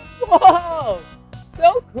rods. Whoa,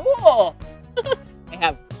 so cool. They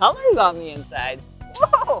have colors on the inside.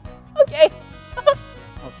 Whoa, okay.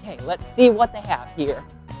 Okay, let's see what they have here.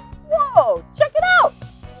 Whoa, check it out.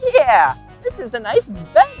 Yeah, this is a nice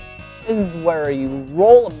bench. This is where you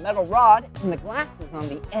roll a metal rod and the glass is on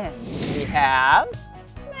the end. We have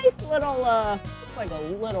a nice little, looks like a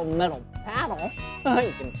little metal paddle.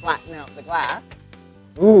 You can flatten out the glass.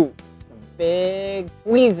 Ooh, some big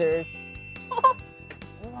tweezers.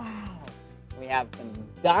 Wow. We have some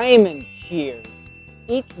diamond shears.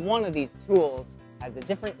 Each one of these tools has a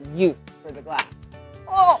different use for the glass.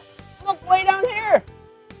 Oh, look way down here.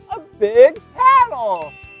 A big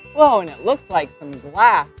paddle. Whoa, and it looks like some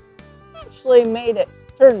glass actually made it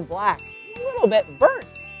turn black, a little bit burnt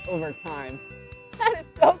over time. That is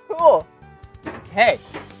so cool. Okay,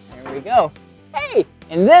 there we go. Hey,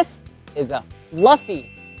 and this is a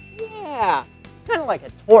fluffy. Yeah, it's kind of like a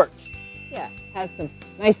torch. Yeah, it has some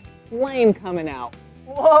nice flame coming out.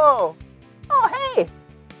 Whoa. Oh, hey,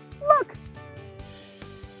 look.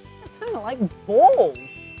 They're kind of like bowls.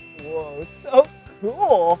 Whoa, so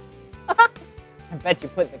cool. I bet you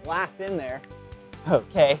put the glass in there.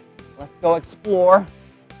 Okay, let's go explore.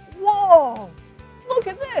 Whoa, look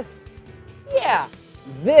at this. Yeah,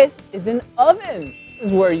 this is an oven. This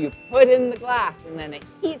is where you put in the glass and then it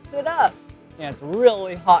heats it up. Yeah, it's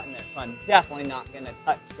really hot in there, so I'm definitely not gonna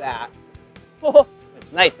touch that. Oh,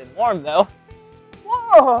 it's nice and warm though.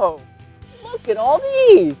 Whoa, look at all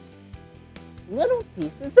these little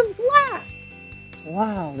pieces of glass.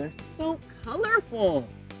 Wow, they're so colorful.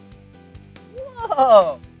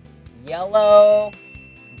 Whoa, yellow,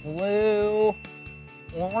 blue,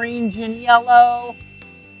 orange and yellow,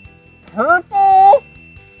 purple.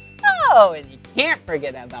 Oh, and you can't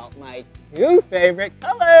forget about my two favorite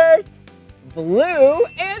colors, blue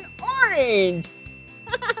and orange.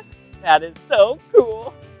 That is so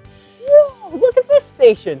cool. Whoa, look at this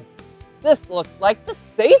station. This looks like the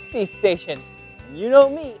safety station. And you know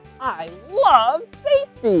me, I love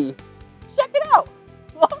safety. Check it out.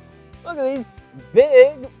 Look at these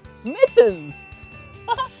big mittens.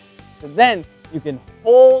 So then you can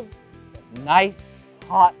hold the nice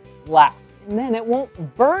hot glass and then it won't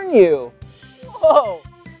burn you. Whoa.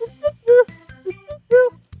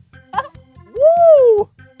 Woo.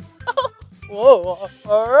 Whoa,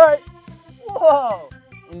 all right. Whoa.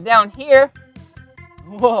 And down here,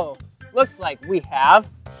 whoa, looks like we have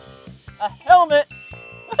a helmet.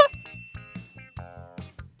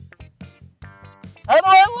 How do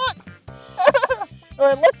I look? Do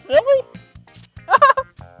I look silly?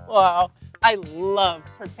 Wow, I love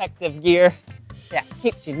protective gear. That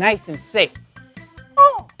keeps you nice and safe.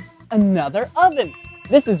 Oh, another oven.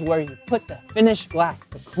 This is where you put the finished glass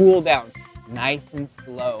to cool down nice and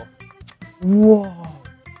slow. Whoa,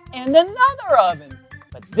 and another oven.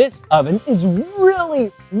 But this oven is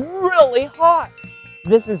really, really hot.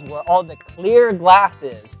 This is where all the clear glass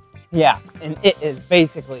is. Yeah, and it is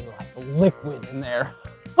basically like liquid in there.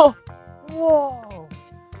 Whoa,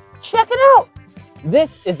 check it out.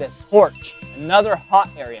 This is a torch, another hot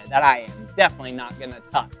area that I am definitely not gonna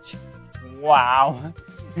touch. Wow,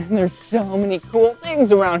 there's so many cool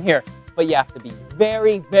things around here, but you have to be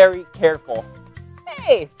very, very careful.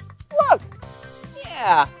 Hey, look,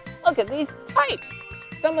 yeah, look at these pipes.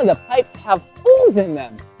 Some of the pipes have holes in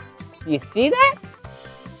them. Do you see that?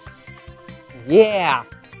 Yeah,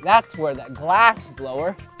 that's where the glass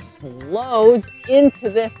blower blows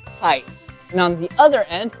into this pipe. And on the other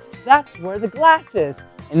end, that's where the glass is.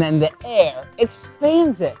 And then the air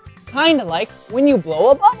expands it, kind of like when you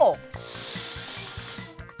blow a bubble.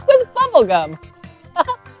 With bubble gum.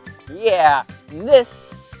 Yeah, this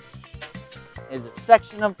is a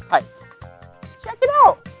section of pipes. Check it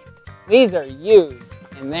out. These are used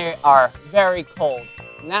and they are very cold.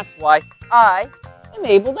 And that's why I am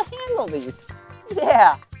able to handle these.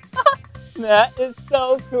 Yeah, that is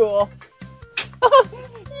so cool.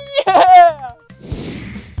 Yeah.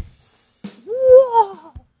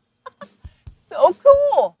 Whoa, so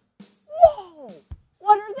cool. Whoa,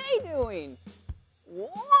 what are they doing?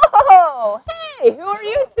 Whoa, hey, who are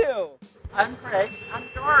you two? I'm Craig. I'm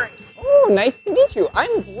Jory. Oh, nice to meet you.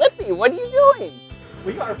 I'm Blippi. What are you doing?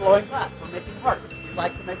 We are blowing glass. We're making hearts. We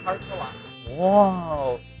like to make hearts a lot.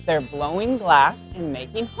 Whoa, they're blowing glass and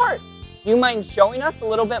making hearts. Do you mind showing us a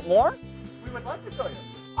little bit more? We would love to show you.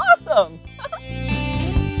 Awesome.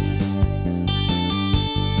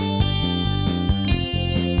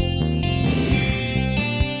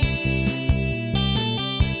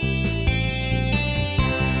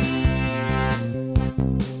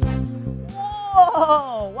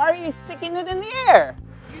 Whoa, why are you sticking it in the air?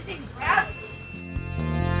 Using gravity.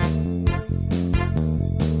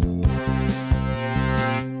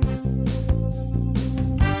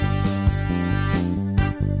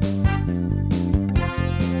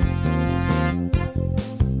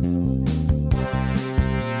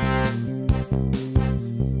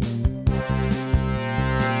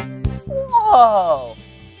 Whoa,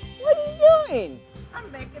 what are you doing?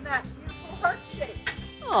 I'm making that beautiful heart shape.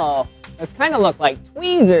 Oh, those kind of look like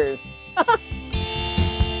tweezers.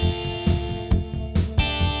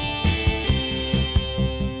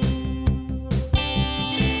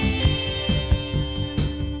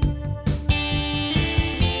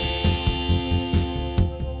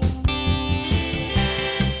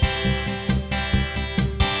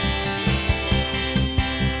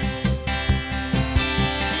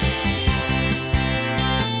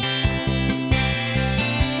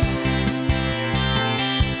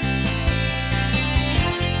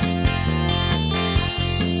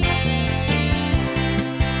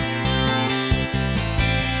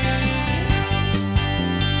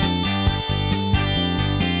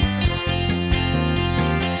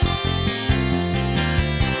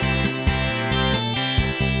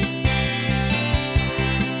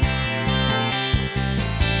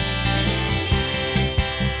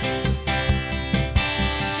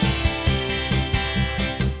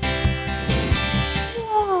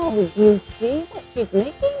 Do you see what she's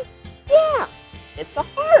making? Yeah, it's a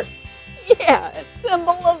heart. Yeah, a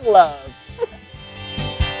symbol of love.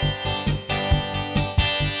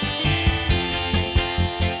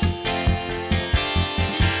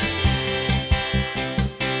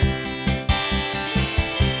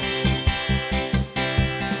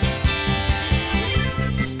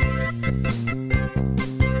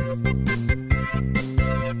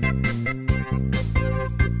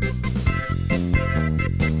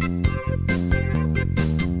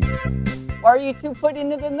 are you two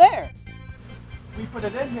putting it in there? We put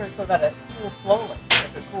it in here so that it cools slowly.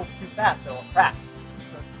 If it cools too fast, it'll crack.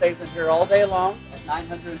 So it stays in here all day long at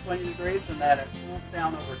 920 degrees, and then it cools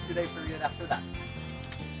down over a 2-day period after that.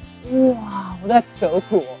 Wow, that's so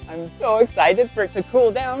cool. I'm so excited for it to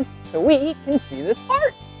cool down so we can see this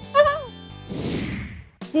heart.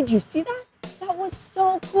 Did you see that? That was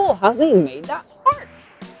so cool how they made that heart.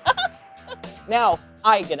 Now,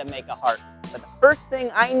 I get to make a heart, but the first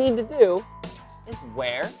thing I need to do is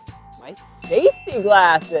wear my safety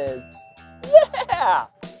glasses. Yeah!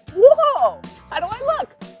 Whoa! How do I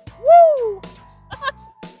look? Woo!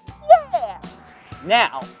 Yeah!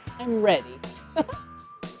 Now, I'm ready.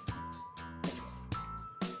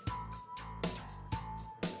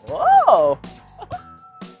 Whoa!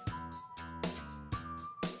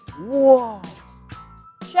 Whoa!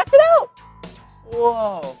 Check it out!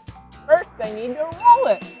 Whoa! First, I need to roll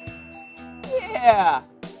it. Yeah!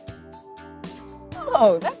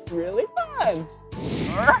 Oh, that's really fun.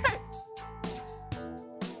 All right.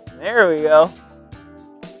 There we go.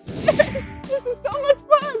 This is so much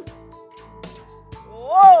fun.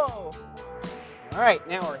 Whoa! All right,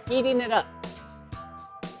 now we're heating it up.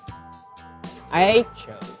 I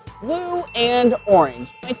chose blue and orange,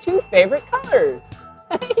 my two favorite colors.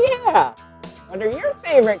 Yeah. What are your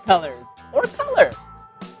favorite colors or color?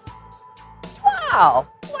 Wow,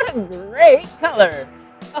 what a great color.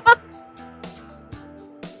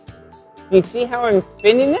 You see how I'm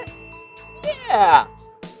spinning it? Yeah.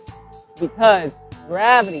 It's because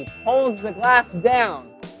gravity pulls the glass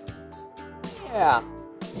down. Yeah.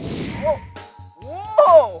 Whoa.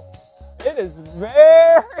 Whoa. It is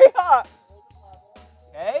very hot.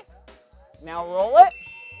 Okay. Now roll it.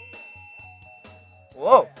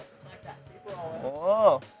 Whoa.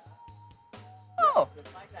 Whoa. Oh.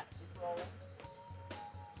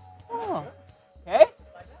 Oh. Okay.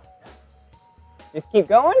 Just keep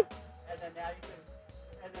going. And then now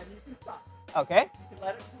you can stop. Okay. You can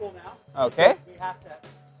let it cool now. Okay. We have to,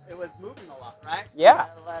 it was moving a lot, right? Yeah. We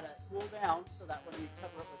have to let it cool down so that when we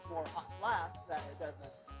cover it with more hot glass, that it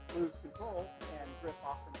doesn't lose control and drip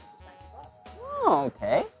off into the tank above. Oh,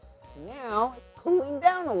 okay. Now it's cooling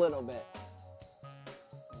down a little bit.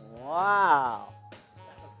 Wow.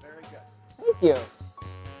 That was very good. Thank you.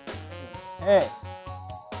 Okay.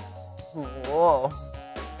 Whoa.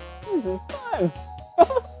 This is fun.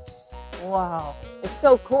 Wow. It's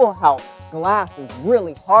so cool how glass is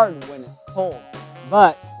really hard when it's cold.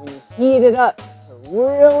 But when you heat it up to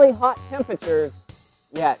really hot temperatures,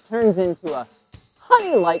 yeah, it turns into a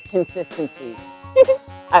honey-like consistency.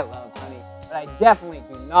 I love honey, but I definitely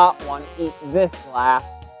do not want to eat this glass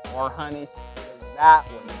or honey, because that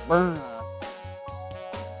would burn us.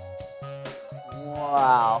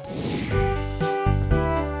 Wow.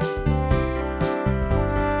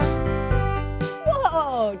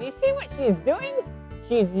 Whoa, do you see what she's doing?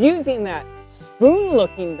 She's using that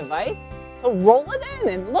spoon-looking device to roll it in,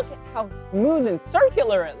 and look at how smooth and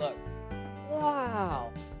circular it looks.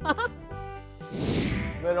 Wow.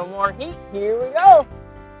 Little more heat, here we go.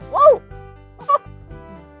 Whoa.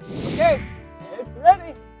 Okay, it's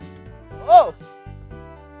ready. Whoa.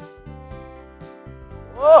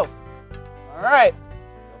 Whoa. All right,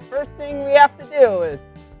 so first thing we have to do is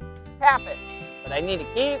tap it, but I need to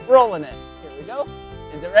keep rolling it. Here we go.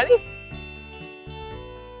 Is it ready?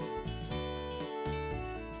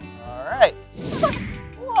 All right.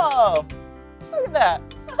 Whoa, look at that.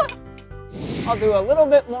 I'll do a little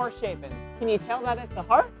bit more shaping. Can you tell that it's a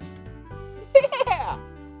heart? Yeah.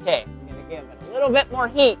 Okay, I'm gonna give it a little bit more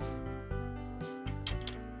heat.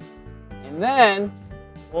 And then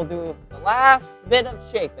we'll do the last bit of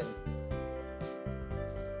shaping.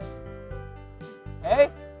 Okay?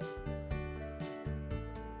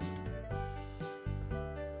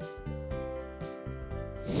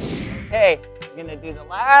 Okay, I'm gonna do the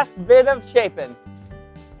last bit of shaping.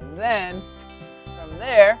 And then from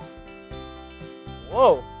there,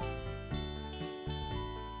 whoa.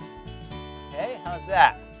 Okay, how's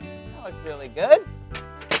that? That looks really good.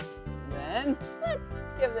 And then let's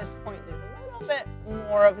give this point just a little bit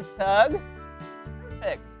more of a tug.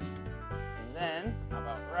 Perfect. And then, how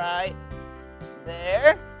about right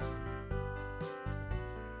there?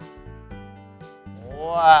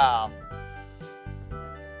 Wow.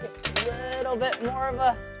 Get a little bit more of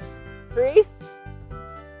a crease.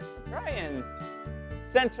 Try and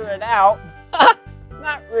center it out.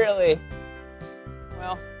 Not really.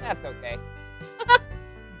 Well, that's okay.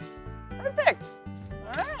 Perfect.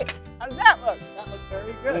 All right. How does that look? That looks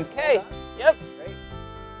very good. Okay. Well done. Yep. Great.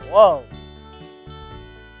 Whoa.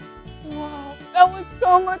 Wow, that was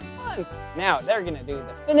so much fun. Now they're gonna do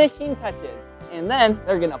the finishing touches, and then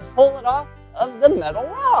they're gonna pull it off of the metal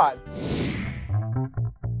rod.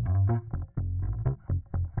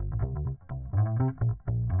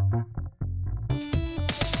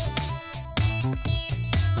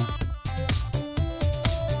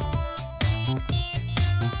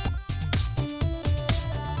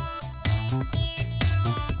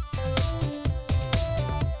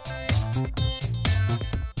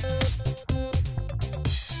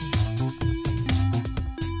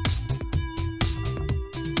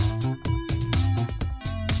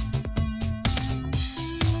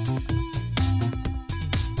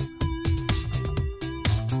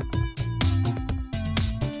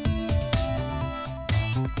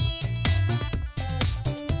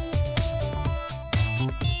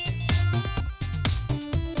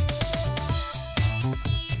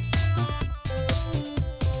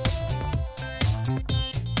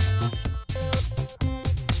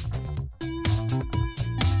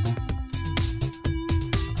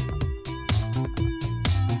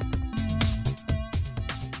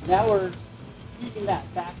 Now we're heating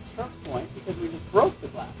that back choke point because we just broke the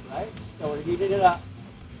glass, right? So we're heating it up,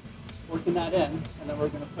 working that in, and then we're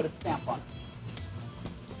going to put a stamp on it.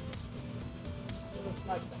 Just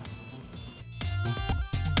like that.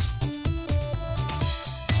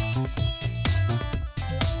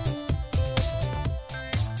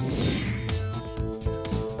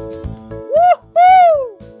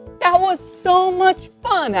 Woohoo! That was so much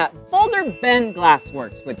fun at Boulder Bend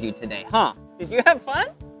Glassworks with you today, huh? Did you have fun?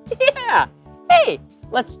 Yeah. Hey,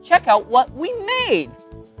 let's check out what we made.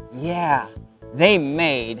 Yeah, they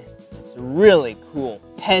made this really cool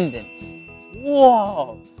pendant.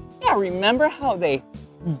 Whoa. Yeah, remember how they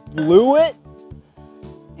blew it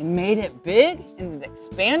and made it big and it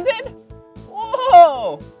expanded?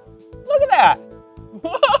 Whoa. Look at that.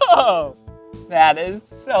 Whoa. That is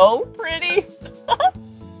so pretty.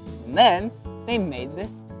 And then they made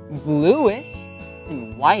this bluish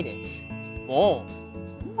and whitish bowl.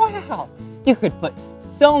 Wow, you could put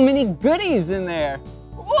so many goodies in there.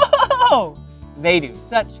 Whoa, they do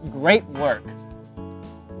such great work.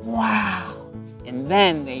 Wow, and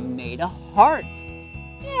then they made a heart.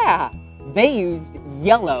 Yeah, they used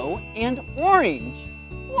yellow and orange.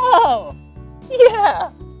 Whoa, yeah,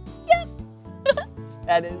 yep.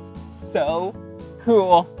 That is so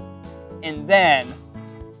cool. And then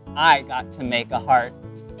I got to make a heart.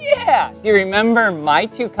 Yeah, do you remember my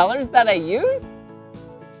two colors that I used?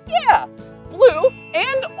 Yeah, blue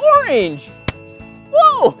and orange.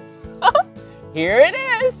 Whoa, here it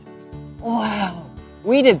is. Wow,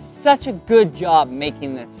 we did such a good job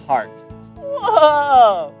making this heart.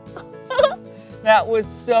 Whoa, that was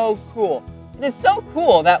so cool. It is so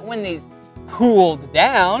cool that when these cooled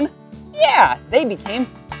down, yeah, they became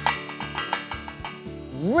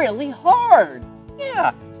really hard.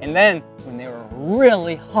 Yeah, and then when they were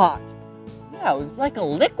really hot, yeah, it was like a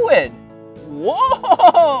liquid.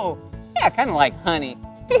 Whoa! Yeah, kind of like honey,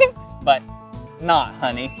 but not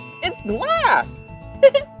honey. It's glass.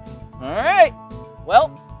 All right,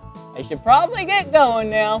 well, I should probably get going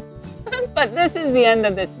now. But this is the end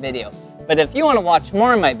of this video. But if you want to watch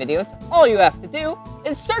more of my videos, all you have to do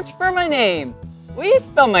is search for my name. Will you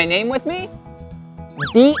spell my name with me?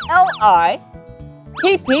 B-L-I-P-P-I.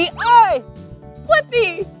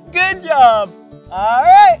 Blippi. Good job. All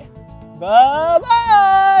right.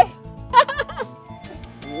 Bye-bye.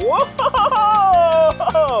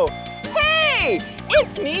 Whoa! Hey,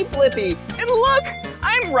 it's me, Blippi. And look,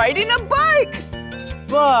 I'm riding a bike.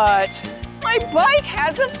 But my bike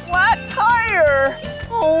has a flat tire.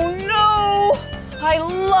 Oh no! I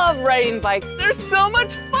love riding bikes. They're so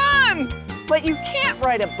much fun. But you can't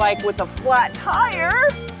ride a bike with a flat tire.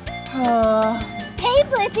 Hey,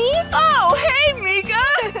 Blippi. Oh, hey,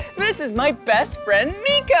 Mika. This is my best friend,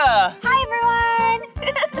 Mika. Hi, everyone.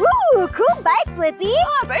 Ooh, cool bike, Blippi.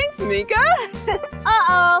 Oh, thanks, Mika.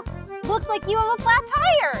 Uh-oh. Looks like you have a flat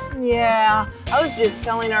tire. Yeah, I was just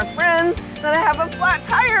telling our friends that I have a flat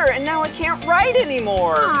tire and now I can't ride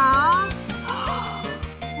anymore. Aww.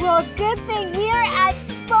 Well, good thing we are at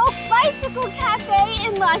Spoke Bicycle Cafe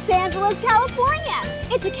in Los Angeles, California.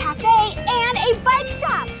 It's a cafe and a bike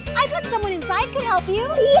shop. I bet someone inside could help you.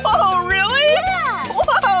 Whoa, really? Yeah.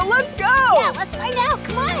 Whoa, let's go. Yeah, let's find out.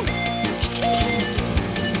 Come on.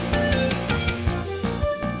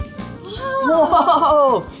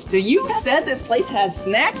 Whoa, so you said this place has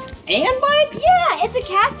snacks and bikes? Yeah, it's a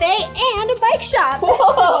cafe and a bike shop.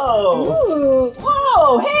 Whoa. Ooh.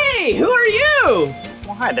 Whoa, hey, who are you?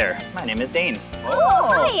 Well, hi there. My name is Dane. Oh,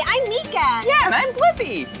 hi, I'm Mika. Yeah, and I'm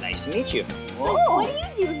Blippi. Nice to meet you. So, what do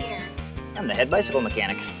you do here? I'm the head bicycle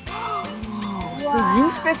mechanic. So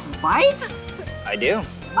you fix bikes? I do.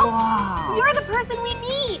 Oh, you're the person we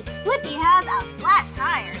need. Blippi has a flat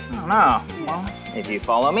tire. Oh, no. Well, if you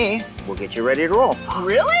follow me, we'll get you ready to roll.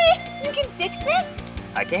 Really? You can fix it?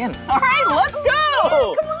 I can. All right, let's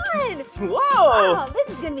go. Come on. Whoa. Wow, this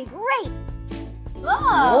is gonna be great.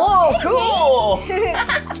 Whoa, cool.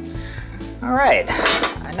 All right.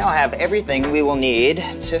 I now have everything we will need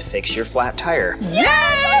to fix your flat tire. Yay!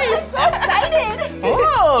 I'm so excited.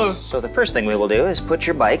 Whoa. So the first thing we will do is put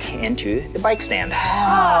your bike into the bike stand.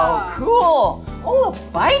 Oh, cool. Oh,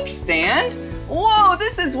 a bike stand? Whoa,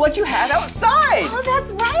 this is what you had outside. Oh,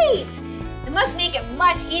 that's right. It must make it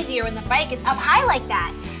much easier when the bike is up high like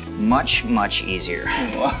that. Much, much easier.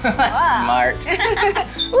 Smart.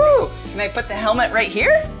 Ooh, can I put the helmet right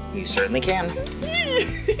here? You certainly can.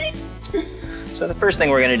 So the first thing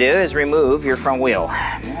we're gonna do is remove your front wheel.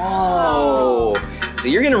 Whoa. So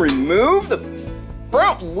you're gonna remove the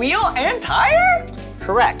front wheel and tire?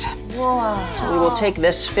 Correct. Whoa. So we will take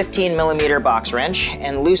this 15mm box wrench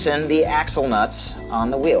and loosen the axle nuts on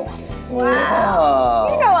the wheel. Wow.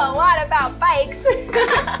 You know a lot about bikes.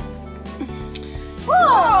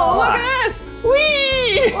 Whoa, look at this!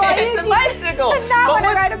 Whee! Well, it's a bicycle! I not want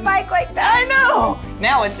to ride a bike like that. I know!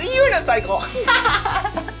 Now it's a unicycle!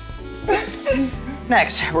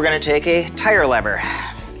 Next, we're gonna take a tire lever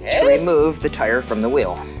to remove the tire from the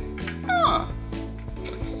wheel. Huh.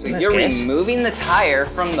 So In this you're case, removing the tire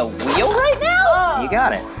from the wheel right now? you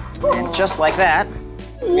got it. And just like that,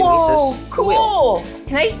 Whoa, releases the cool! wheel.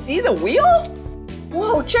 Can I see the wheel?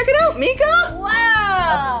 Whoa, check it out, Mika!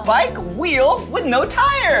 Wow. Bike wheel with no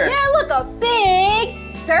tire! Yeah, look, a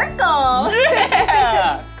big circle.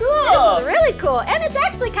 Yeah, cool! This is really cool, and it's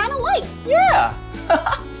actually kind of light. Yeah!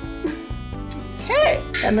 Okay.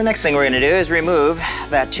 And the next thing we're gonna do is remove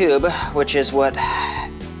that tube, which is what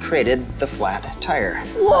created the flat tire.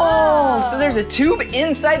 Whoa! So there's a tube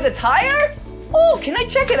inside the tire? Oh, can I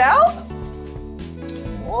check it out?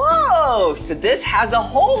 Whoa! So this has a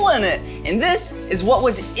hole in it, and this is what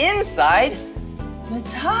was inside the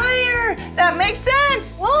tire. That makes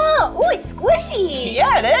sense. Whoa! Ooh, it's squishy.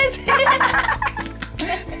 Yeah, it is.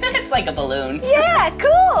 It's like a balloon. Yeah,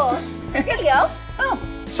 cool. Here you go. Oh.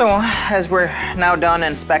 So, as we're now done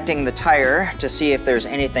inspecting the tire to see if there's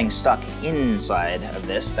anything stuck inside of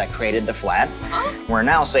this that created the flat, we're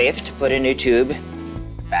now safe to put a new tube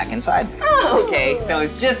back inside. Oh, okay, so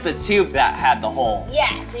it's just the tube that had the hole.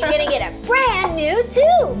 Yeah, so you're gonna get a brand new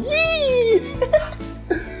tube. Yee!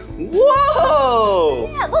 Whoa!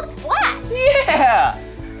 Yeah, it looks flat. Yeah!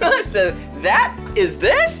 So that is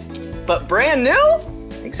this, but brand new?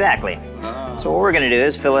 Exactly. So what we're gonna do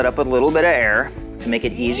is fill it up with a little bit of air to make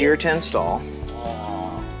it easier to install.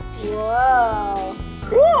 Whoa.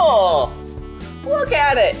 Cool! Look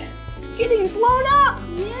at it! It's getting blown up!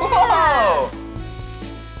 Yeah. Whoa!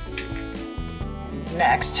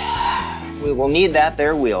 Next, we will need that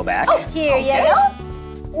there wheel back. Oh, here you go.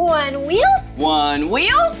 One wheel. One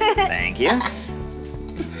wheel? Thank you.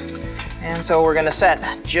 And so we're gonna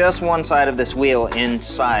set just one side of this wheel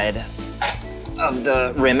inside of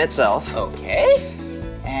the rim itself. Okay.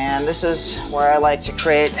 And this is where I like to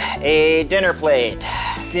create a dinner plate.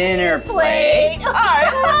 Dinner plate.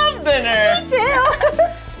 I love dinner. Me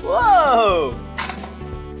too. Whoa.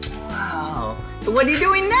 Wow. So what are you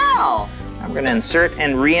doing now? I'm gonna insert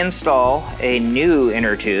and reinstall a new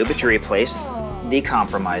inner tube to replace the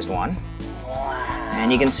compromised one.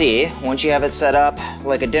 And you can see, once you have it set up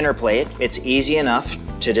like a dinner plate, it's easy enough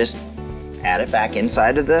to just add it back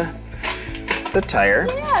inside of the tire.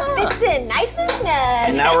 Yeah, fits in nice and snug.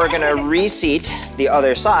 And now we're gonna reseat the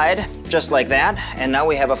other side, just like that. And now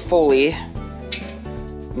we have a fully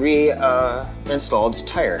reinstalled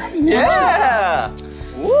tire. Yeah!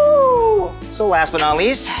 Woo! So last but not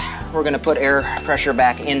least, we're gonna put air pressure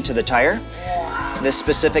back into the tire. This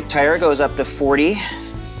specific tire goes up to 40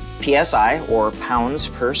 PSI, or pounds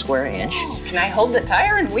per square inch. Can I hold the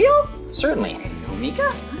tire and wheel? Certainly.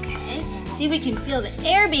 Mika? Okay, see if we can feel the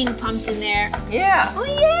air being pumped in there. Yeah. Oh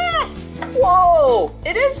yeah! Whoa!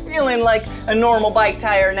 It is feeling like a normal bike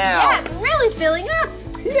tire now. Yeah, it's really filling up.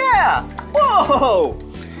 Yeah! Whoa!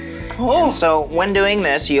 Oh. And so when doing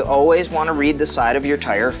this, you always want to read the side of your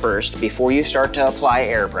tire first before you start to apply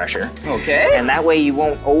air pressure. Okay. And that way you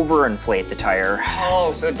won't overinflate the tire.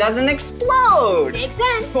 Oh, so it doesn't explode. Makes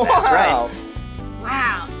sense. That's right.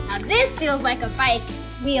 Wow, now this feels like a bike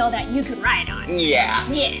wheel that you could ride on. Yeah.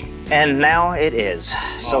 Yeah. And now it is.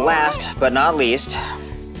 So last but not least,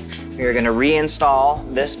 we're gonna reinstall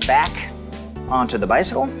this back onto the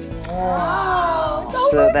bicycle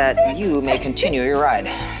so that you may continue your ride.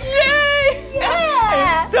 Yay!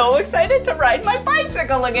 Yeah! I'm so excited to ride my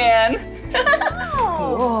bicycle again.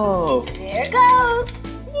 Oh. Whoa. There it goes.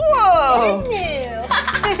 Whoa! It's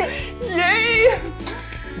new. Yay!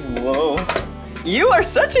 Whoa. You are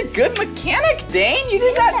such a good mechanic, Dane. You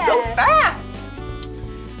did that so fast.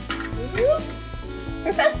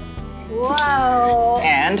 Whoa.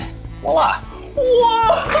 And voila.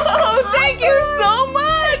 Whoa! Thank you so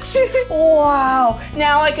much! Wow!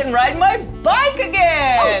 Now I can ride my bike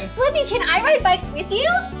again! Blippi, can I ride bikes with you?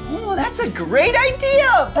 Oh, that's a great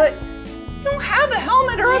idea, but you don't have a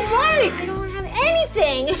helmet or a bike. I don't have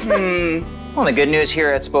anything. Well, the good news here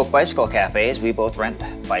at Spoke Bicycle Cafe is we both rent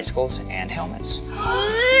bicycles and helmets.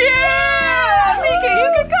 Yeah! Mika,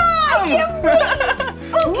 you can come!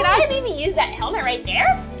 Oh, can I maybe use that helmet right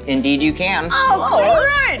there? Indeed you can. Oh, all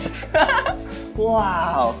right!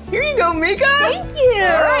 Wow. Here you go, Mika. Thank you.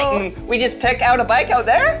 All right, and we just pick out a bike out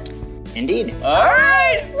there? Indeed. All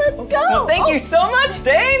right. Let's go. Well, thank you so much,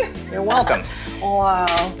 Dane. You're welcome. Wow.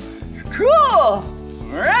 Cool. All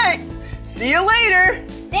right. See you later.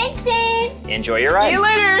 Thanks, Dane. Enjoy your ride. See you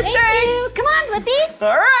later. Thank you. Come on, Blippi.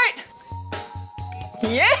 All right.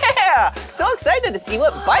 Yeah. So excited to see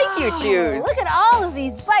what bike you choose. Look at all of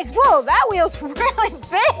these bikes. Whoa, that wheel's really big.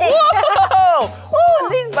 Whoa. Oh,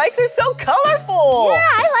 and these bikes are so colorful. Yeah,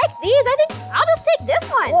 I like these. I think I'll just take this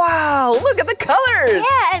one. Wow. Look at the colors.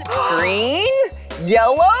 Yeah, and green,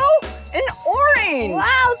 yellow, and orange.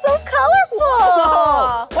 wow, so colorful.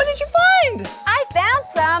 Whoa. What did you find? I found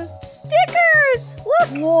some stickers. Look.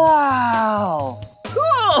 Wow.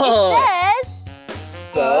 Cool. It says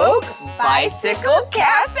Spoke Bicycle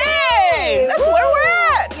Cafe. That's where we're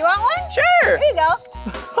at. Do you want one? Sure. Here you go.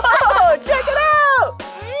 Oh, check it out.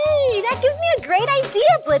 Hey, that gives me a great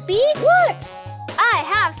idea, Blippi. What? I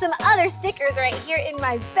have some other stickers right here in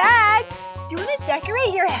my bag. Do you want to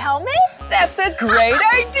decorate your helmet? That's a great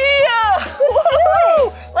idea.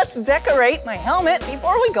 Woo! Let's decorate my helmet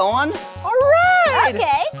before we go on our ride.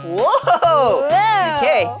 Okay. Whoa. Whoa.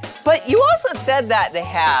 Okay, but you also said that they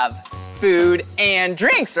have food and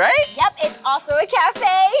drinks, right? Yep, it's also a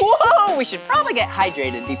cafe. Whoa, we should probably get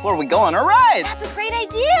hydrated before we go on a ride. That's a great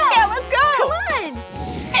idea. Yeah, let's go. Come on.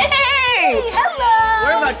 Hey! Hello.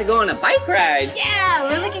 We're about to go on a bike ride. Yeah,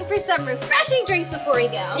 we're looking for some refreshing drinks before we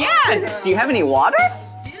go. Yeah. Do you have any water?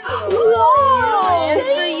 Whoa. And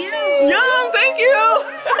for you. Yum, thank you.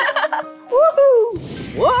 Woohoo.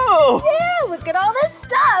 Whoa. Yeah, look at all this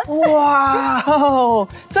stuff. Wow.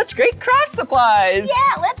 Such great craft supplies.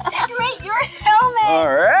 Yeah, let's decorate your helmet. All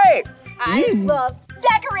right. I love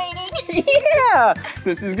decorating. Yeah.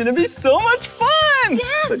 This is going to be so much fun. Yeah,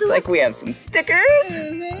 Looks so like we have some stickers.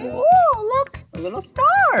 Whoa, look. A little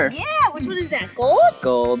star. Yeah, which one is that? Gold?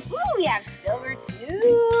 Gold. Ooh, we have silver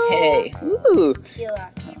too. Okay. Ooh. Peel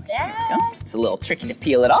off that. Oh, it's a little tricky to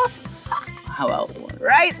peel it off. How about one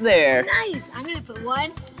right there? Nice. I'm gonna put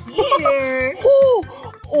one here. Ooh,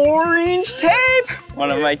 orange tape.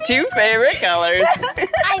 One of my two favorite colors.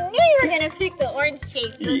 I knew you were gonna pick the orange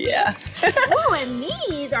tape. Yeah. Ooh, and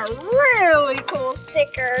these are really cool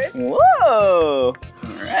stickers. Whoa.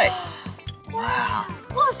 All right. Wow.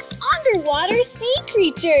 Look, underwater sea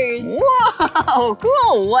creatures. Whoa,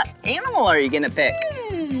 cool. What animal are you gonna pick?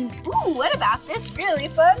 Ooh, what about this really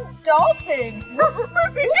fun dolphin?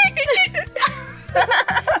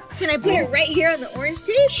 Can I put it right here on the orange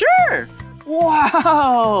tape? Sure.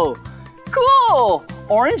 Wow. Cool.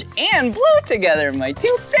 Orange and blue together, my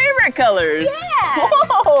two favorite colors. Yeah.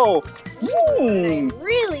 Whoa. I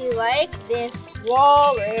really like this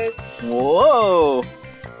walrus. Whoa.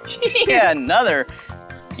 Yeah, another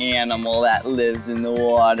animal that lives in the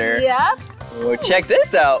water. Yep. Oh, check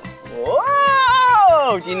this out.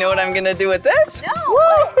 Whoa! Do you know what I'm gonna do with this? No.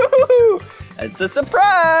 Woo! It's a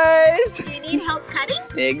surprise. Do you need help cutting?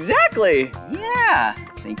 Exactly. Yeah.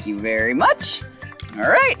 Thank you very much. All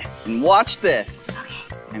right, and watch this.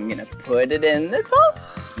 Okay. I'm gonna put it in this hole,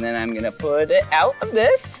 and then I'm gonna put it out of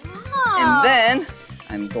this, Oh. and then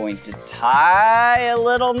I'm going to tie a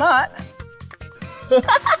little knot,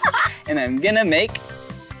 and I'm gonna make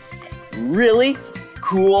really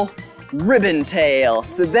cool ribbon tail.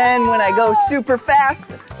 So then when I go super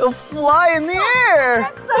fast, it'll fly in the air.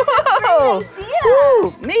 That's such a great idea.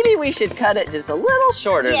 Woo. Maybe we should cut it just a little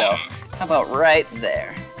shorter Yeah. though. How about right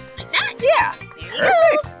there? Like that? Yeah. There you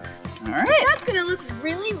Perfect. All right. That's gonna look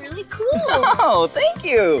really, really cool. Oh, thank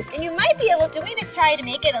you. And you might be able to, try to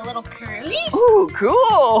make it a little curly. Ooh, cool.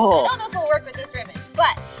 I don't know if it'll work with this ribbon,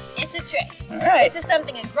 but it's a trick. All right. This is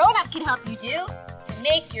something a grown-up can help you do to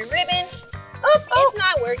make your ribbon. Oh, it's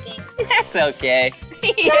not working. That's okay.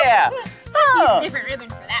 Yeah. Use Oh. a different ribbon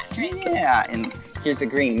for that trick. Yeah, and here's a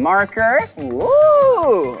green marker.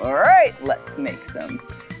 Woo! All right, let's make some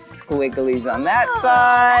squigglies on that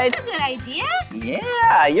side. That's a good idea.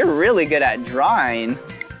 Yeah, you're really good at drawing.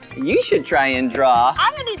 You should try and draw.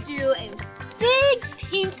 I'm gonna do a big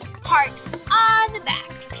pink heart on the back.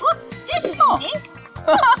 Oop, this is pink.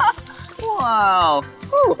 Wow.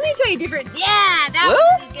 Let me try a different. Yeah, that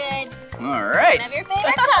would be good. All right. One of your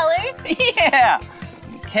favorite colors. Yeah.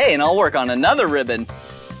 Okay, and I'll work on another ribbon.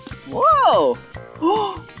 Whoa.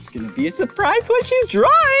 It's gonna be a surprise what she's drawing.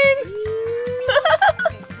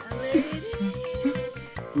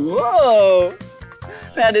 Whoa.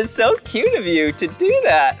 That is so cute of you to do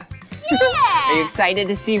that. Yeah. Are you excited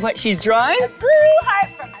to see what she's drawing? A blue heart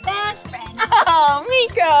from my best friend. Oh,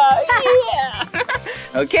 Mika.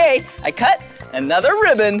 Yeah. Okay, I cut another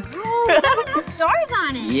ribbon. Ooh, look at those stars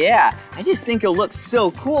on it. Yeah, I just think it'll look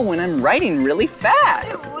so cool when I'm writing really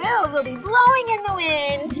fast. It will. They'll be blowing in the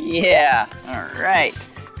wind. Yeah, all right.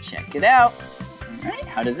 Check it out. All right,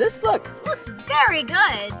 how does this look? Looks very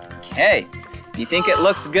good. Okay, do you think it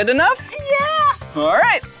looks good enough? Yeah. All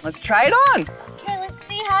right, let's try it on. Okay, let's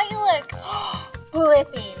see how you look.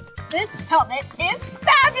 Blippi, this helmet is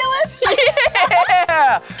fabulous.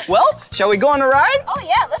 Yeah! Well, shall we go on a ride? Oh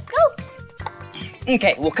yeah, let's go.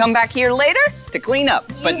 Okay, we'll come back here later to clean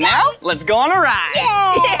up. But now, let's go on a ride.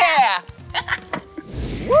 Yeah!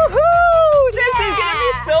 Woohoo! This is gonna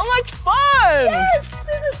be so much fun! Yes,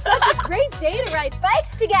 this is such a great day to ride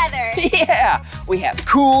bikes together. Yeah, we have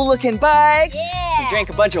cool looking bikes. Yeah. We drank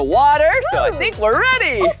a bunch of water, so I think we're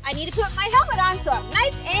ready. Oh, I need to put my helmet on so I'm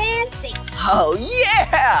nice and safe. Oh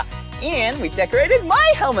yeah! And we decorated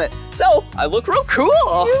my helmet, so I look real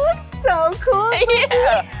cool. You look so cool.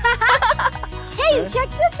 Yeah. Hey, check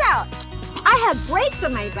this out. I have brakes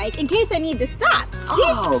on my bike in case I need to stop. See?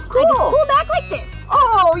 Oh, cool. I just pull back like this.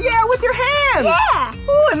 Oh, yeah, with your hands. Yeah.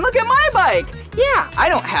 Oh, and look at my bike. Yeah, I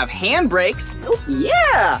don't have hand brakes.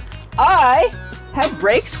 Yeah, I have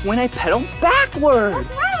brakes when I pedal backwards.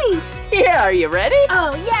 That's right. Yeah, are you ready?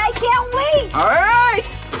 Oh, yeah, I can't wait. All right,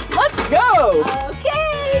 let's go.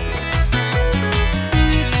 Okay.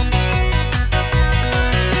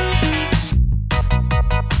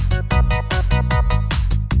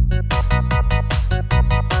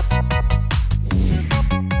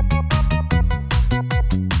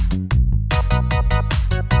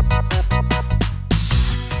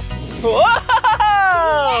 Whoa!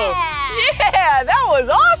 Yeah, that was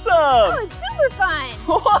awesome. That was super fun.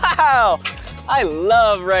 Wow, I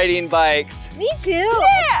love riding bikes. Me too.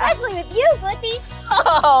 Yeah. Especially with you, Blippi.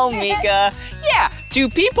 Oh, Mika. Yeah, 2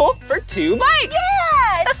 people for 2 bikes.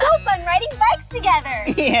 Yeah, it's so fun riding bikes together.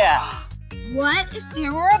 Yeah. What if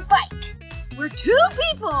there were a bike where 2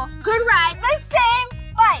 people could ride the same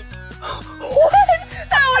bike? What?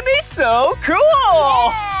 That would be so cool.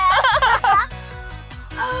 Yeah.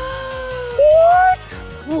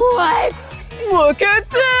 What? Look at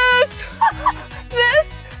this.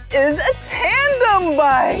 This is a tandem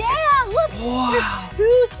bike. Yeah, look. Wow. There's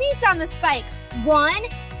 2 seats on this bike. 1,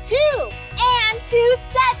 2, and 2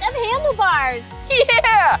 sets of handlebars.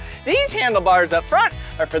 Yeah, these handlebars up front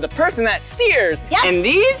are for the person that steers. Yep. And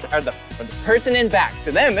these are for the person in back,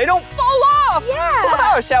 so then they don't fall off. Yeah.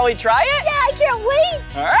 Wow, shall we try it? Yeah, I can't wait.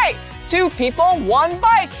 All right, 2 people, 1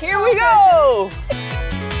 bike. Here we go.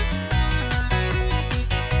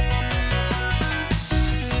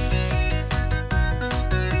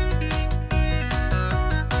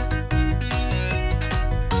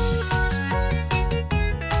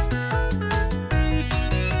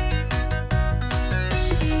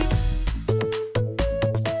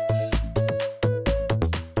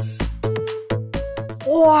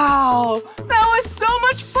 Wow, that was so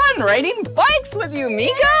much fun riding bikes with you,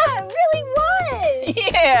 Mika. Yeah, it really was.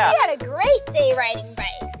 Yeah. We had a great day riding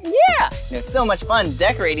bikes. Yeah, it was so much fun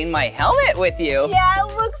decorating my helmet with you. Yeah,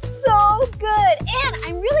 it looks so good. And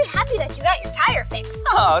I'm really happy that you got your tire fixed.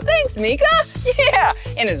 Oh, thanks, Mika. Yeah,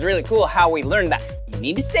 and it's really cool how we learned that you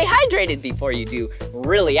need to stay hydrated before you do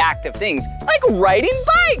really active things like riding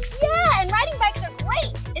bikes. Yeah, and riding bikes are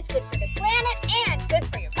great. It's good for the planet and good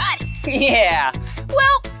for your body. Yeah,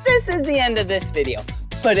 well, this is the end of this video.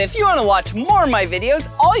 But if you want to watch more of my videos,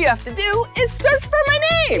 all you have to do is search for my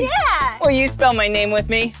name. Yeah. Will you spell my name with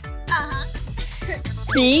me? Uh-huh.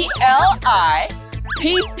 B-L-I-P-P-I.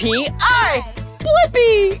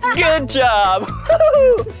 Blippi. Good job.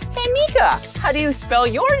 Hey, Mika, how do you spell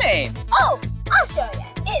your name? Oh, I'll show you.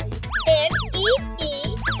 It's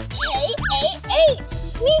M-E-E-K-A-H.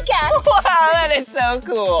 Mika. Wow, that is so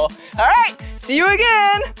cool. All right, see you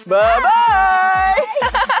again. Bye-bye.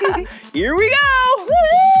 Here we go.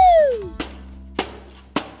 Woo!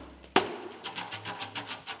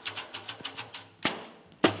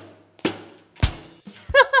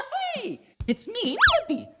 Hey, it's me,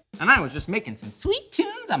 Blippi. And I was just making some sweet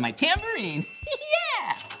tunes on my tambourine.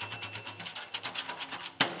 Yeah!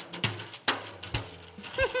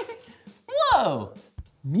 Whoa!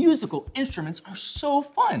 Musical instruments are so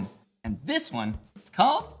fun. And this one is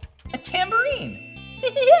called a tambourine.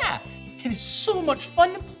 Yeah, it is so much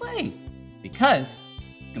fun to play because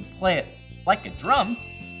you can play it like a drum.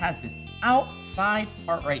 It has this outside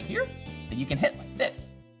part right here that you can hit like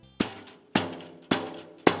this.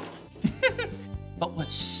 But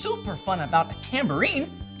what's super fun about a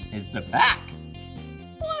tambourine is the back.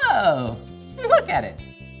 Whoa, look at it.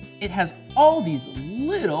 It has all these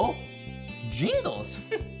little jingles.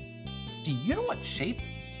 Do you know what shape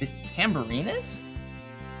this tambourine is?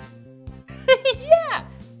 Yeah,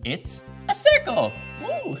 it's a circle.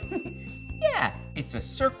 Ooh. Yeah, it's a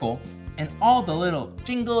circle, and all the little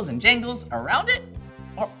jingles and jangles around it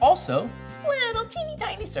are also little teeny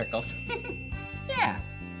tiny circles. Yeah,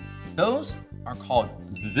 those are called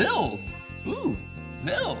zills. Ooh,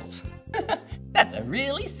 zills. That's a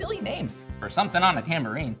really silly name for something on a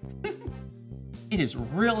tambourine. It is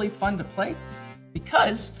really fun to play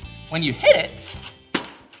because when you hit it,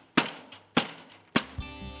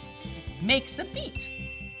 it makes a beat.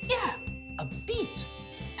 Yeah, a beat.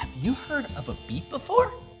 Have you heard of a beat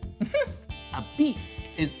before? A beat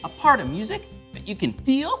is a part of music that you can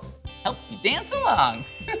feel, helps you dance along.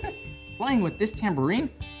 Playing with this tambourine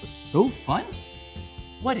was so fun.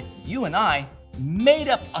 What if you and I made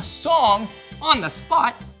up a song on the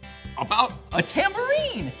spot about a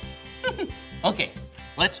tambourine? Okay,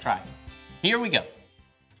 let's try. Here we go.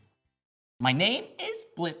 My name is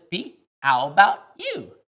Blippi. How about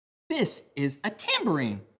you? This is a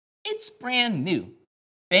tambourine. It's brand new.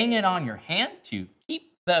 Bang it on your hand to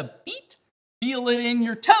keep the beat. Feel it in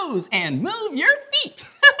your toes and move your feet.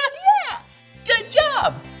 Yeah, good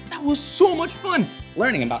job. That was so much fun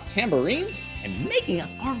learning about tambourines and making up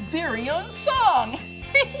our very own song.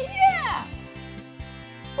 Yeah.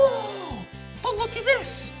 Oh, but look at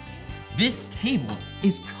this. This table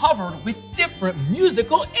is covered with different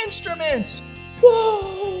musical instruments.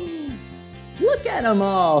 Whoa, look at them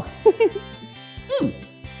all.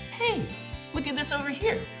 Hey, look at this over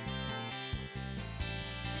here.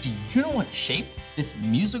 Do you know what shape this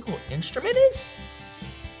musical instrument is?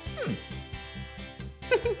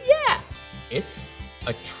 Yeah, it's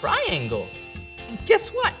a triangle. And guess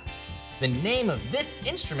what? The name of this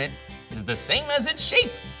instrument is the same as its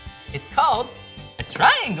shape. It's called a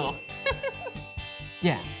triangle.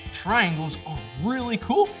 Yeah, triangles are really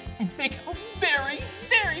cool and make a very,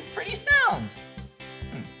 very pretty sound.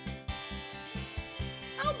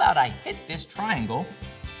 How about I hit this triangle,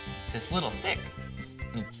 this little stick,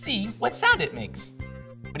 and see what sound it makes?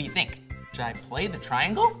 What do you think? Should I play the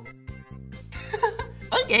triangle?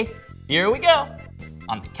 Okay, here we go.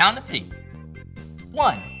 On the count of 3.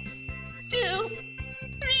 1, 2,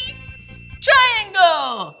 3,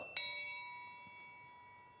 triangle!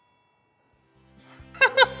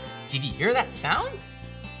 Did you hear that sound?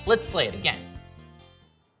 Let's play it again.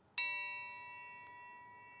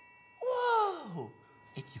 Whoa!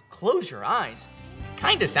 If you close your eyes, it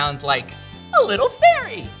kind of sounds like a little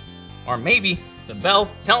fairy. Or maybe the bell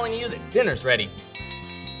telling you that dinner's ready.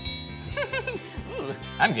 Ooh,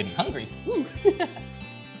 I'm getting hungry. Ooh.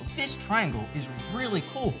 This triangle is really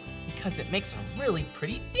cool because it makes a really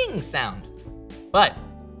pretty ding sound. But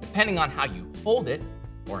depending on how you hold it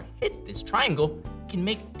or hit this triangle, it can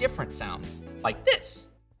make different sounds, like this.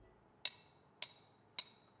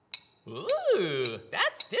 Ooh,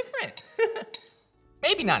 that's different.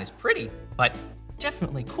 Maybe not as pretty, but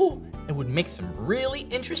definitely cool and would make some really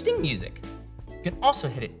interesting music. You can also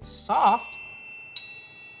hit it soft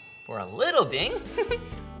for a little ding,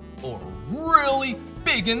 or really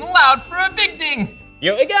big and loud for a big ding.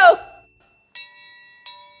 Here we go.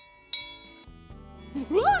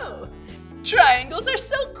 Whoa, triangles are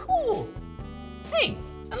so cool. Hey,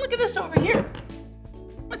 and look at this over here.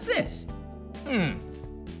 What's this?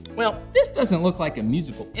 Well, this doesn't look like a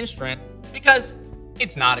musical instrument because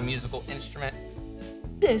it's not a musical instrument.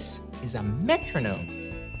 This is a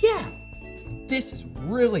metronome. Yeah, this is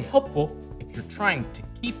really helpful if you're trying to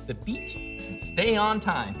keep the beat and stay on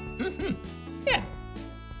time. Yeah,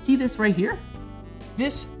 see this right here?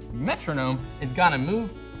 This metronome is gonna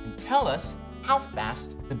move and tell us how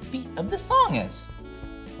fast the beat of the song is.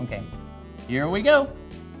 Okay, here we go.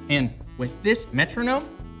 And with this metronome,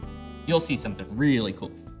 you'll see something really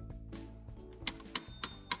cool.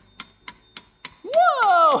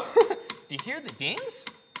 Whoa! Do you hear the dings?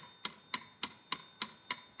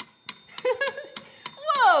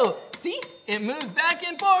 Whoa! See? It moves back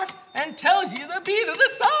and forth and tells you the beat of the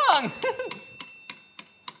song.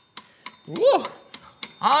 Whoa!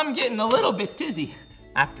 I'm getting a little bit dizzy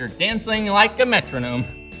after dancing like a metronome.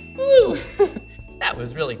 Woo! That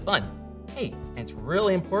was really fun. Hey, and it's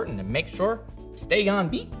really important to make sure you stay on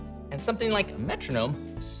beat, and something like a metronome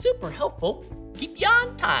is super helpful to keep you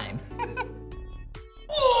on time.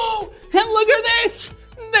 Whoa, and look at this!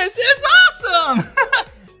 This is awesome!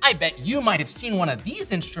 I bet you might have seen one of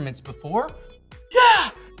these instruments before.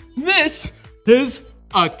 Yeah, this is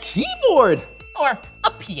a keyboard, or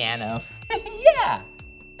a piano. Yeah,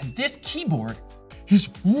 and this keyboard is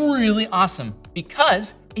really awesome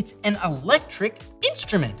because it's an electric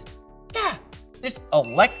instrument. Yeah, this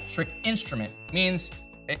electric instrument means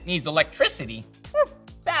it needs electricity or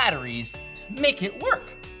batteries to make it work.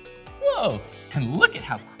 Whoa, and look at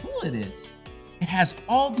how cool it is. It has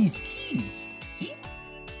all these keys, see?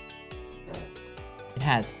 It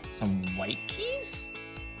has some white keys.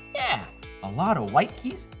 Yeah, a lot of white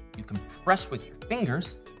keys you can press with your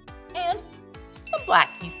fingers, and some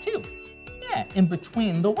black keys too. Yeah, in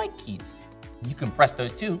between the white keys. You can press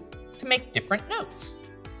those too to make different notes.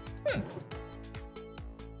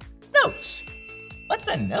 Notes. What's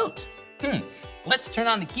a note? Let's turn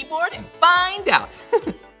on the keyboard and find out.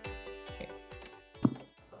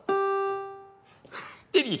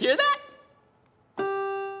 Did you hear that?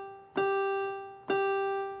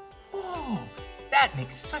 Whoa, that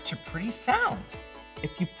makes such a pretty sound.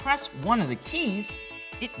 If you press one of the keys,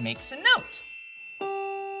 it makes a note.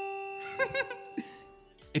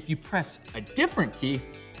 If you press a different key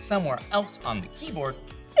somewhere else on the keyboard,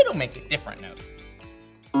 it'll make a different note.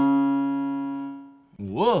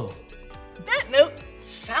 Whoa, that note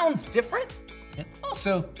sounds different and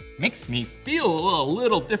also makes me feel a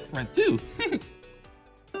little different too.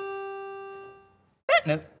 That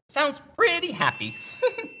note sounds pretty happy.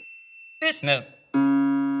 This note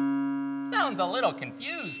sounds a little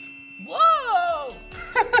confused. Whoa!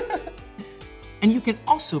 And you can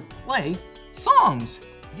also play songs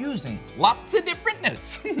using lots of different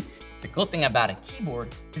notes. The cool thing about a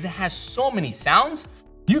keyboard is it has so many sounds,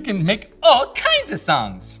 you can make all kinds of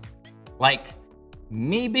songs. Like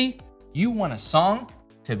maybe you want a song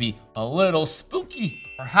to be a little spooky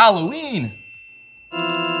for Halloween.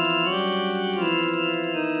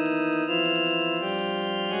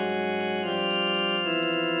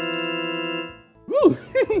 Woo!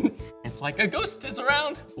 It's like a ghost is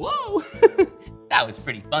around. Whoa! That was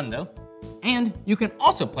pretty fun though. And you can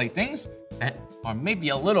also play things that are maybe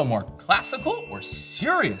a little more classical or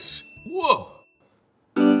serious. Whoa!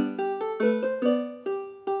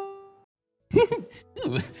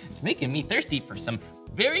 Ooh, it's making me thirsty for some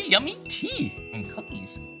very yummy tea and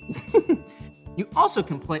cookies. You also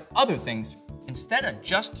can play other things instead of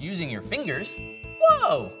just using your fingers.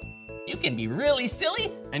 Whoa! You can be really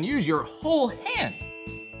silly and use your whole hand.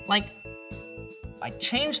 Like, if I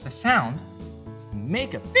change the sound,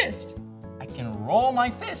 make a fist, I can roll my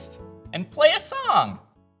fist and play a song.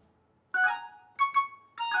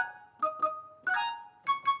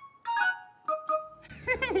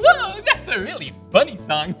 Whoa, that's a really funny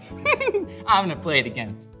song. I'm gonna play it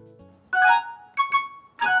again.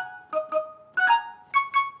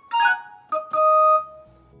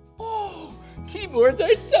 Oh, keyboards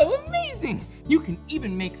are so amazing. You can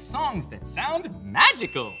even make songs that sound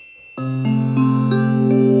magical.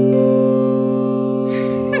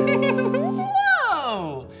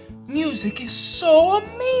 Whoa, music is so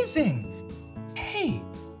amazing. Hey,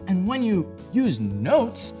 and when you use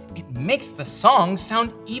notes, it makes the song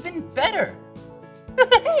sound even better.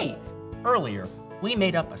 Hey, earlier we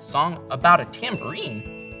made up a song about a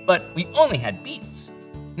tambourine, but we only had beats.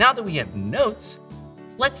 Now that we have notes,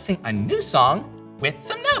 let's sing a new song with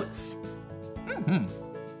some notes.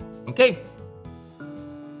 Okay.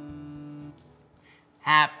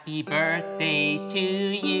 Happy birthday to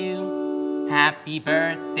you. Happy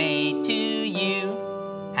birthday to you.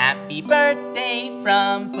 Happy birthday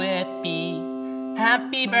from Blippi.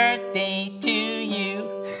 Happy birthday to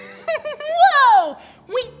you. Whoa,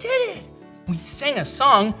 we did it. We sang a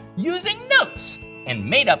song using notes and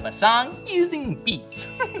made up a song using beats.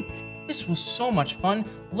 This was so much fun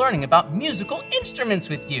learning about musical instruments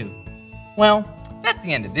with you. Well, that's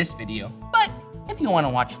the end of this video, but if you want to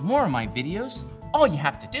watch more of my videos, all you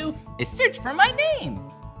have to do is search for my name.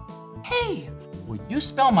 Hey, will you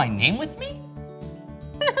spell my name with me?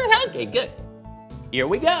 Okay, good. Here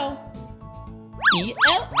we go.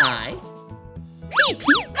 B-L-I-P-P-I,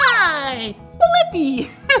 Blippi.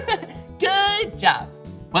 Good job.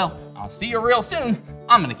 Well, I'll see you real soon.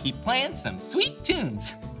 I'm gonna keep playing some sweet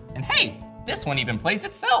tunes. And hey, this one even plays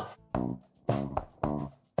itself.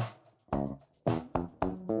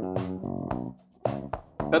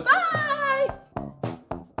 Bye-bye.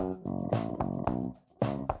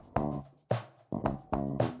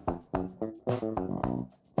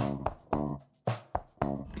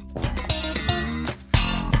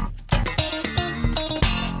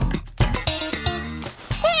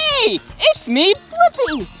 me,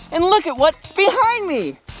 Blippi. And look at what's behind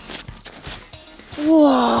me.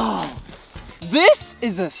 Whoa. This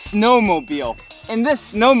is a snowmobile. And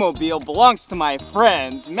this snowmobile belongs to my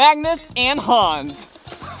friends, Magnus and Hans.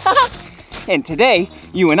 And today,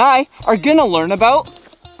 you and I are gonna learn about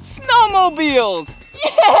snowmobiles.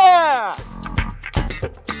 Yeah!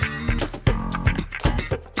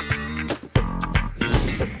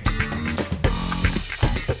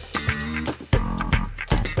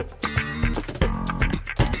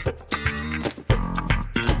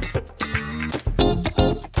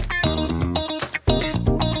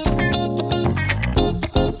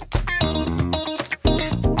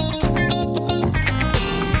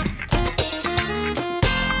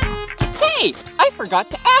 Hey, I forgot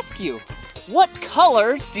to ask you, what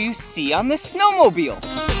colors do you see on the snowmobile?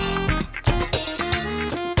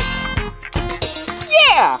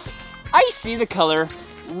 Yeah, I see the color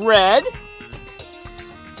red,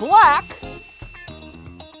 black,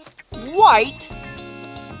 white,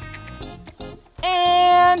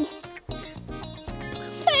 and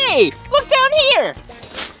hey, look down here.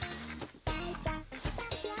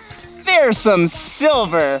 There's some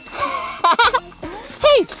silver.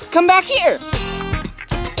 Hey, come back here.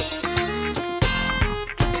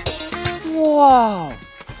 Wow,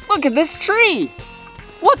 look at this tree.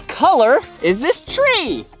 What color is this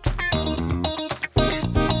tree?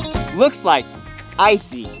 Looks like I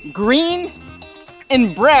see green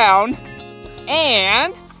and brown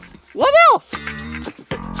and what else?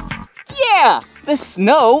 Yeah, the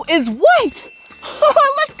snow is white.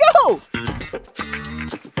 Let's go.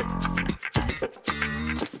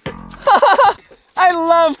 I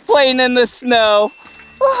love playing in the snow,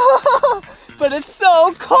 but it's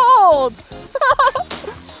so cold.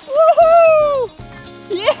 Woohoo!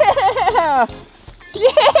 Yeah!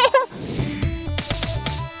 Yeah!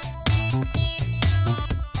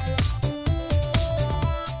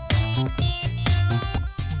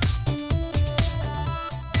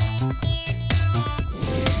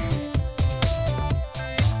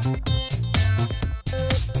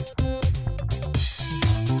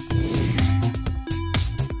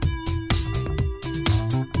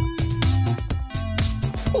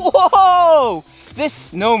 Whoa!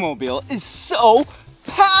 This snowmobile is so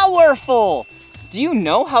powerful! Do you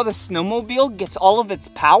know how the snowmobile gets all of its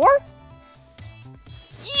power?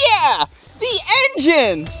 Yeah! The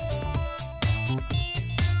engine!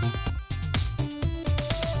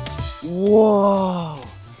 Whoa!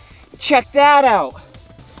 Check that out!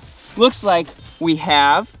 Looks like we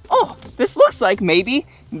have, oh, this looks like maybe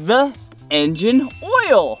the engine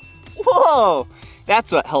oil. Whoa!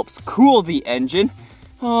 That's what helps cool the engine.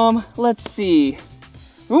 Let's see.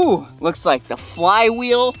 Ooh, looks like the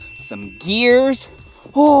flywheel, some gears.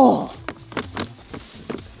 Oh.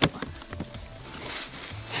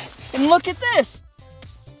 And look at this.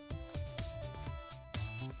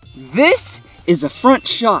 This is a front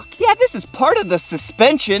shock. Yeah, this is part of the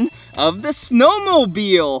suspension of the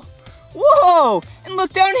snowmobile. Whoa, and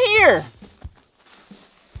look down here.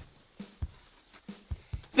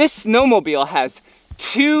 This snowmobile has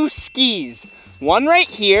 2 skis. One right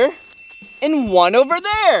here and one over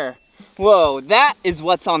there. Whoa, that is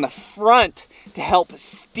what's on the front to help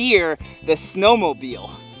steer the snowmobile.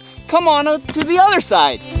 Come on to the other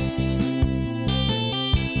side.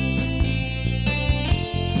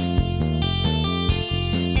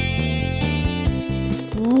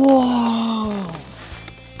 Whoa,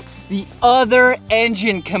 the other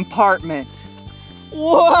engine compartment.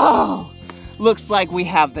 Whoa, looks like we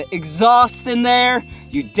have the exhaust in there.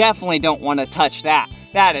 You definitely don't want to touch that.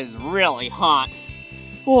 That is really hot.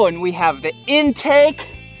 Oh, and we have the intake,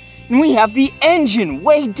 and we have the engine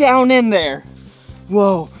way down in there.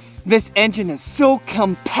 Whoa, this engine is so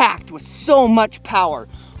compact with so much power,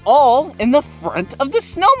 all in the front of the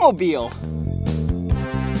snowmobile.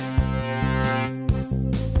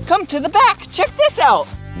 Come to the back, check this out.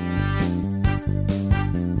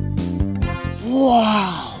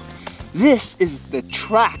 Wow, this is the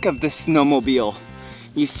track of the snowmobile.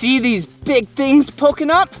 You see these big things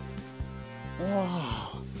poking up?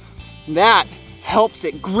 Wow. That helps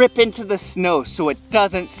it grip into the snow so it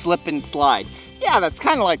doesn't slip and slide. Yeah, that's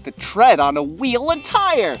kind of like the tread on a wheel and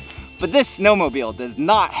tire. But this snowmobile does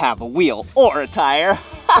not have a wheel or a tire.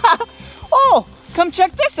 Oh, come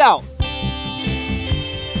check this out.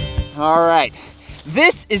 All right,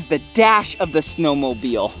 this is the dash of the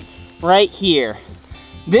snowmobile right here.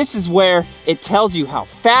 This is where it tells you how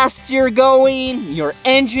fast you're going, your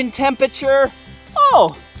engine temperature.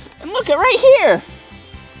 Oh, and look at right here.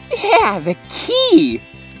 Yeah, the key.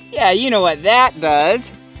 Yeah, you know what that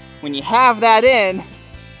does. When you have that in,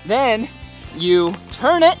 then you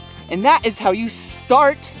turn it and that is how you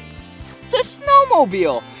start the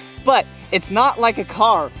snowmobile. But it's not like a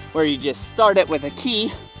car where you just start it with a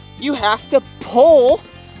key. You have to pull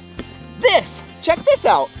this. Check this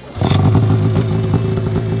out.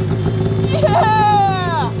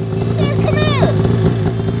 Yeah! Here, come here!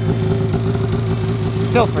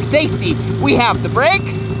 So for safety, we have the brake,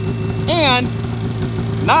 and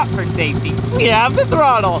not for safety, we have the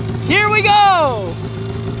throttle. Here we go!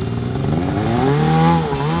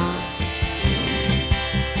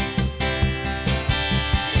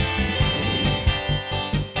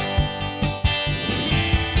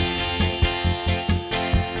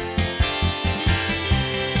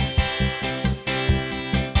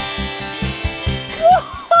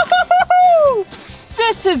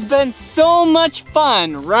 This has been so much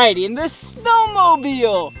fun riding this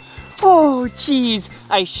snowmobile. Oh, geez,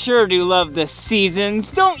 I sure do love the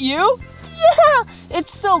seasons, don't you? Yeah,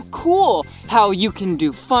 it's so cool how you can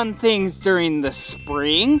do fun things during the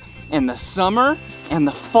spring and the summer and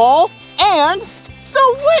the fall and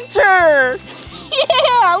the winter.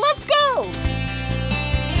 Yeah, let's go.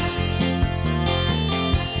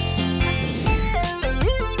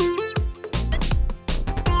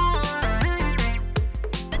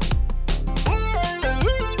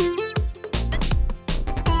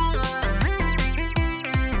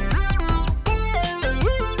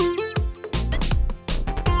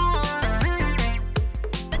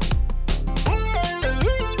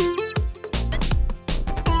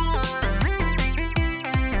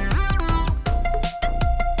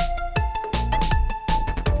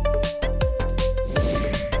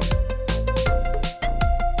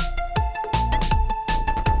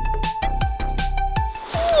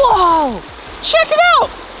 Check it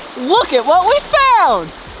out! Look at what we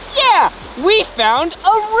found! Yeah, we found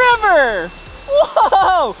a river!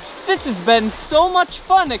 Whoa! This has been so much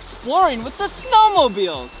fun exploring with the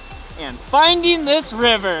snowmobiles and finding this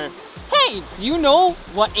river. Hey, do you know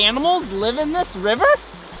what animals live in this river?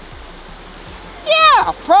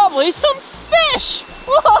 Yeah, probably some fish!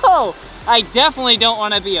 Whoa! I definitely don't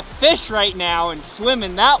want to be a fish right now and swim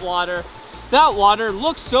in that water. That water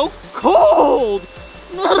looks so cold!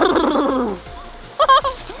 Woohoo!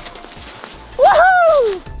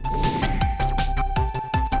 Whoa!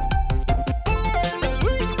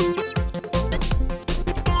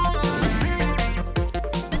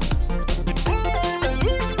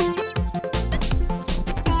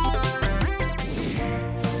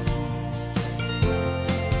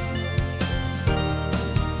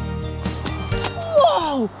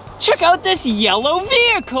 Check out this yellow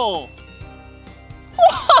vehicle!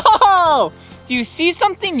 Whoa! Do you see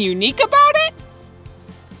something unique about it?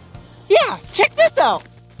 Yeah, check this out.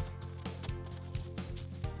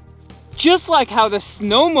 Just like how the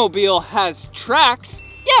snowmobile has tracks,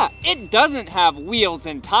 yeah, it doesn't have wheels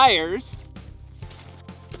and tires.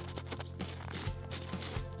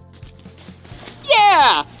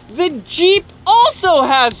 Yeah, the Jeep also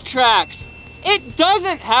has tracks. It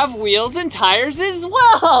doesn't have wheels and tires as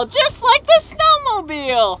well, just like the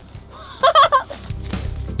snowmobile.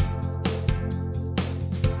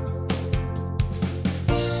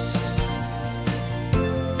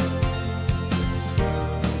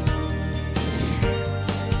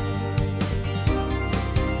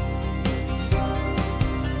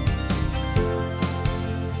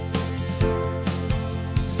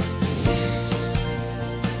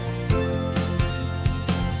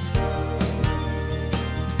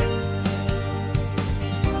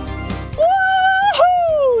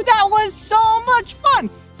 So much fun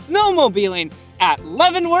snowmobiling at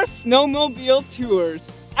Leavenworth Snowmobile Tours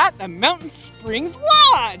at the Mountain Springs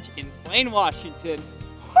Lodge in Plain, Washington.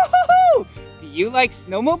 Woo-hoo-hoo! Do you like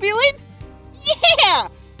snowmobiling? Yeah,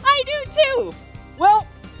 I do too. Well,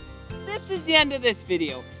 this is the end of this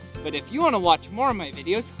video, but if you want to watch more of my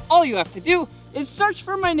videos, all you have to do is search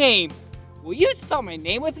for my name. Will you spell my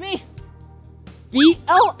name with me?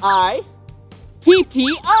 B-L-I-P-P-I.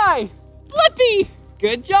 Blippi.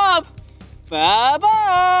 Good job.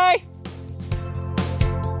 Bye-bye!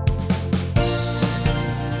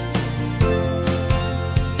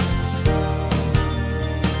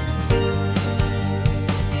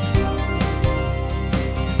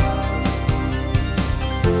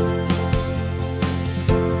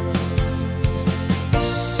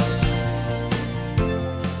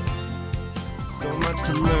 So much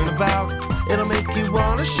to learn about, it'll make you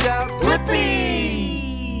wanna shout, Blippi!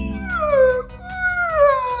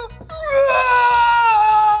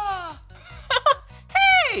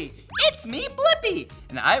 Hey, it's me, Blippi,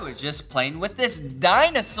 and I was just playing with this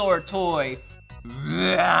dinosaur toy.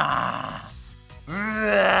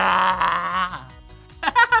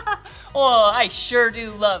 Oh Whoa, I sure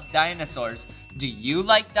do love dinosaurs. Do you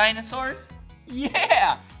like dinosaurs?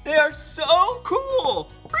 Yeah, they are so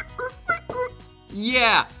cool.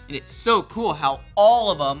 Yeah, and it's so cool how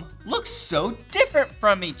all of them look so different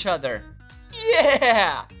from each other.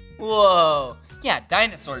 Yeah, whoa. Yeah,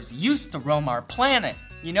 dinosaurs used to roam our planet.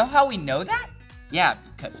 You know how we know that? Yeah,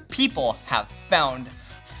 because people have found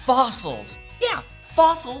fossils. Yeah,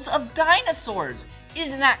 fossils of dinosaurs.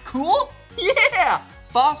 Isn't that cool? Yeah,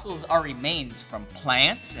 fossils are remains from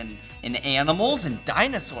plants and animals and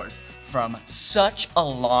dinosaurs from such a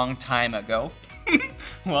long time ago.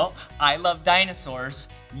 Well, I love dinosaurs.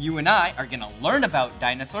 You and I are gonna learn about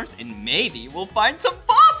dinosaurs and maybe we'll find some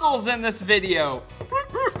fossils in this video.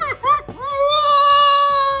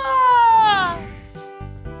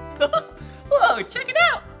 Whoa, check it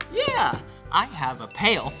out. Yeah, I have a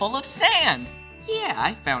pail full of sand. Yeah,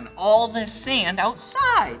 I found all this sand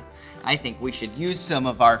outside. I think we should use some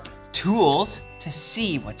of our tools to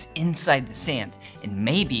see what's inside the sand and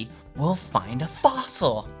maybe we'll find a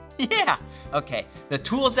fossil. Yeah, okay, the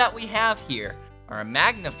tools that we have here are a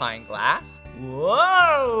magnifying glass.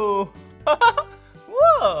 Whoa,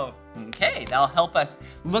 whoa. Okay, that'll help us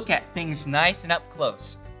look at things nice and up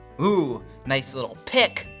close. Ooh, nice little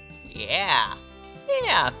pick. Yeah,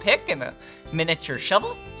 pick and a miniature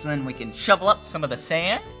shovel, so then we can shovel up some of the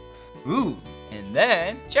sand. Ooh, and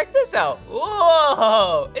then check this out.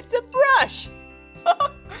 Whoa, it's a brush.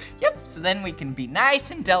 Yep, so then we can be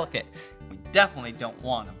nice and delicate. We definitely don't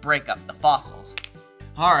want to break up the fossils.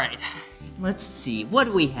 All right, let's see, what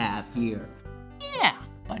do we have here? Yeah,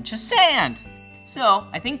 bunch of sand. So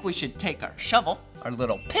I think we should take our shovel, our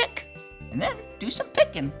little pick, and then do some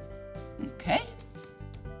picking. Okay.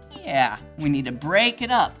 Yeah, we need to break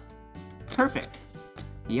it up. Perfect.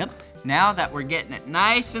 Yep, now that we're getting it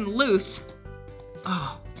nice and loose.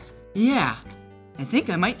 Oh, yeah, I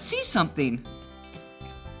think I might see something.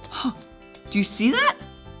 Oh, do you see that?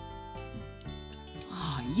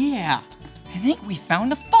 Oh, yeah, I think we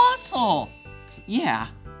found a fossil. Yeah,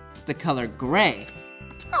 it's the color gray.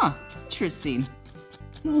 Huh, interesting.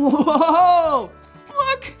 Whoa,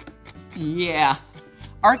 look. Yeah,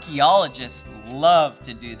 archaeologists love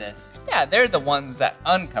to do this. Yeah, they're the ones that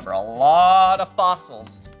uncover a lot of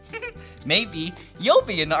fossils. Maybe you'll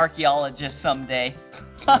be an archaeologist someday.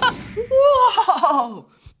 Whoa,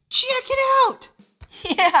 check it out.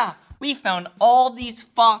 Yeah, we found all these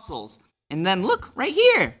fossils. And then look, right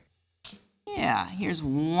here. Yeah, here's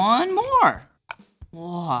one more.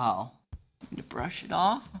 Wow, need to brush it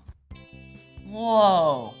off.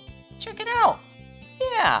 Whoa, check it out.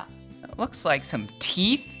 Yeah, it looks like some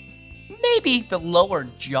teeth. Maybe the lower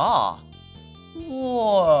jaw.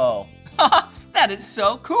 Whoa, that is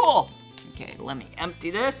so cool. Okay, let me empty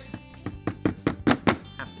this.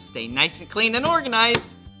 Have to stay nice and clean and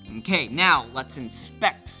organized. Okay, now let's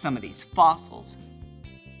inspect some of these fossils.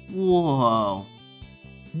 Whoa,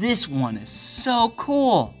 this one is so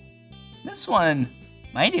cool. This one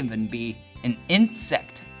might even be an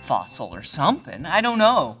insect fossil or something, I don't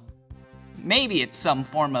know. Maybe it's some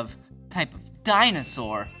form of type of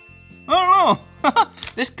dinosaur. I don't know.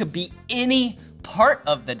 This could be any part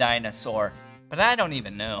of the dinosaur, but I don't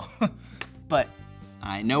even know. But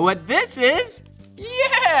I know what this is.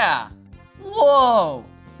 Yeah! Whoa!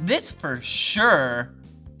 This for sure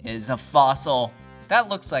is a fossil. That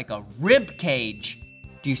looks like a rib cage.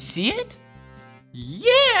 Do you see it?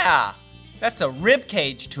 Yeah! That's a rib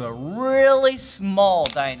cage to a really small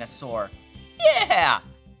dinosaur. Yeah!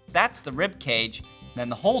 That's the rib cage. Then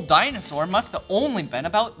the whole dinosaur must have only been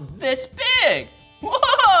about this big.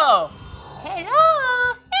 Whoa!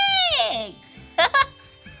 Hello! Hey!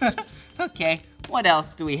 Okay, what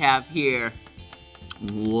else do we have here?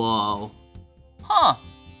 Whoa. Huh,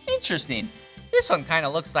 interesting. This one kind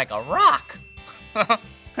of looks like a rock.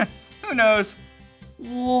 Who knows?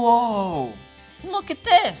 Whoa, look at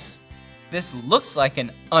this. This looks like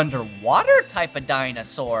an underwater type of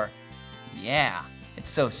dinosaur. Yeah,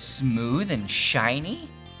 it's so smooth and shiny.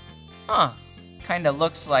 Huh, kind of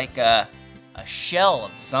looks like a shell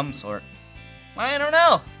of some sort. I don't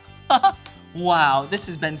know. Wow, this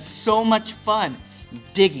has been so much fun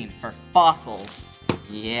digging for fossils.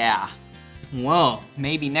 Yeah. Whoa,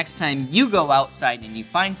 maybe next time you go outside and you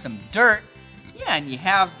find some dirt, yeah, and you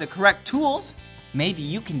have the correct tools, maybe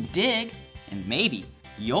you can dig and maybe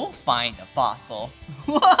you'll find a fossil.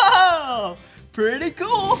 Whoa, pretty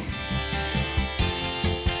cool.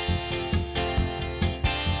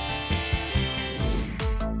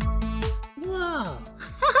 Whoa,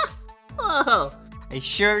 whoa, I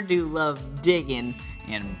sure do love digging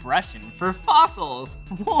and brushing for fossils.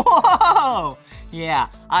 Whoa! Yeah,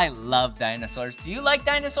 I love dinosaurs. Do you like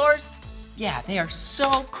dinosaurs? Yeah, they are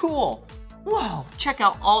so cool. Whoa, check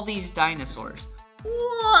out all these dinosaurs.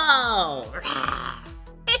 Whoa!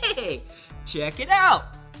 Hey, check it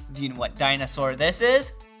out. Do you know what dinosaur this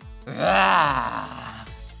is? Yeah,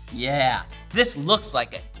 this looks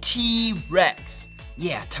like a T-Rex.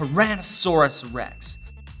 Yeah, Tyrannosaurus Rex.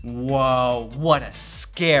 Whoa, what a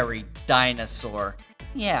scary dinosaur.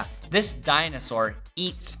 Yeah, this dinosaur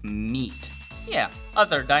eats meat. Yeah,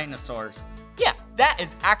 other dinosaurs. Yeah, that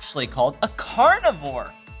is actually called a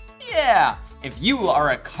carnivore. Yeah, if you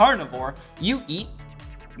are a carnivore, you eat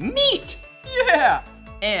meat. Yeah,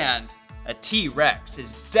 and a T-Rex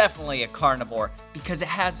is definitely a carnivore because it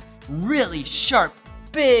has really sharp,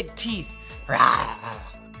 big teeth.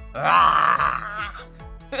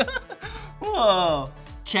 Whoa,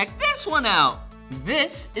 check this one out.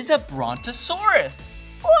 This is a Brontosaurus.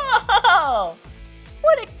 Whoa,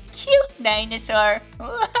 what a cute dinosaur.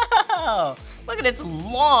 Whoa, look at its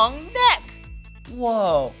long neck.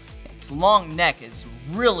 Whoa, its long neck is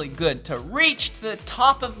really good to reach to the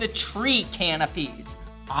top of the tree canopies.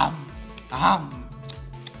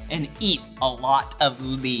 And eat a lot of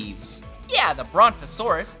leaves. Yeah, the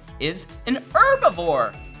Brontosaurus is an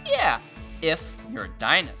herbivore. Yeah, if you're a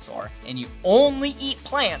dinosaur and you only eat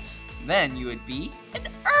plants, then you would be an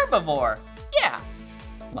herbivore. Yeah,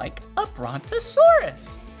 like a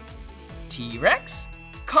Brontosaurus. T-Rex,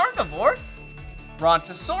 carnivore,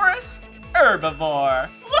 Brontosaurus, herbivore.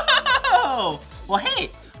 Whoa! Well,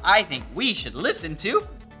 hey, I think we should listen to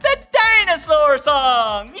the dinosaur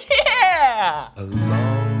song. Yeah! A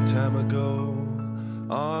long time ago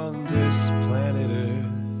on this planet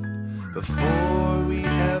Earth, before we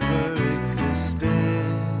ever existed,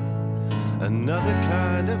 another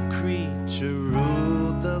kind of creature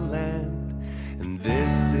ruled the land, and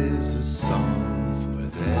this is a song for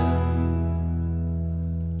them.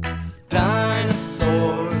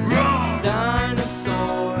 Dinosaurs,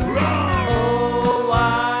 dinosaurs, oh,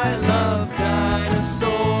 I love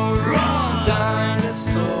dinosaurs,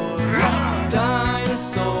 dinosaurs,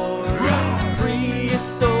 dinosaurs,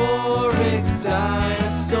 prehistoric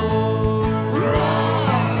dinosaurs.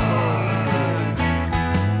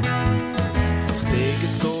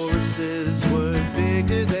 Stegosauruses were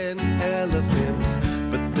bigger than elephants,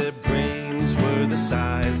 but their brains were the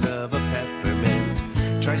size of a peppermint.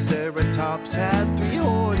 Triceratops had 3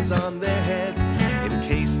 horns on their head in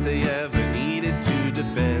case they ever needed to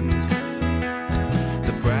defend.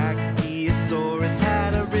 The Brachiosaurus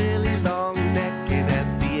had a really long neck, and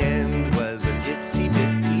at the end was an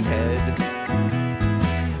itty-bitty head.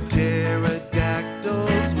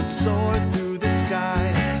 Pterodactyls would soar through the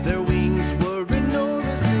sky. Their wings were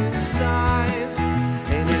enormous in size,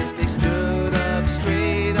 and if they stood up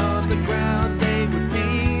straight on the ground, they would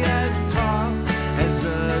be as tall as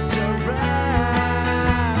a giraffe.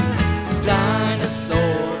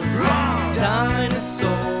 Dinosaurs,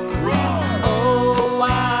 dinosaurs, oh,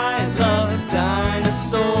 I love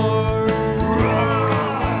dinosaurs.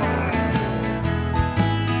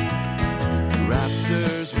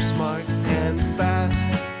 Raptors were smart and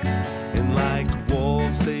fast, and like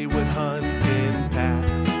wolves they would hunt in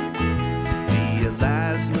packs. The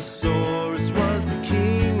Elasmosaurus was the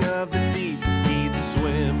king of the deep. He'd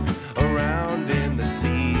swim around in the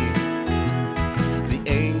sea. The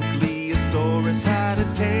Ankylosaurus had a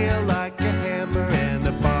tail like a hammer and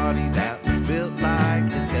a body that was built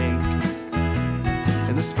like a tank.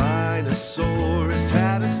 And the Spinosaurus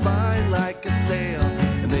had a spine like a sail,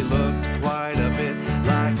 and they looked quite a bit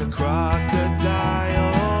like a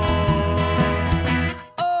crocodile.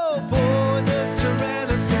 Oh boy, the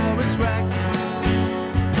Tyrannosaurus Rex,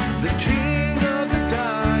 the king of the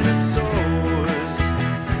dinosaurs.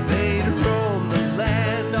 They'd roam the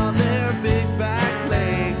land on their big back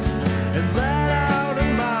legs and let out a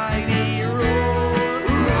mighty roar.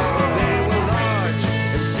 They were large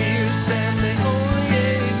and fierce, and they only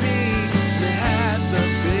ate meat. They had the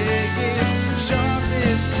biggest,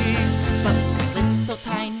 sharpest teeth. But my little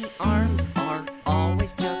tiny arms are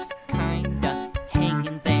always just kinda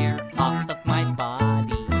hanging there off of my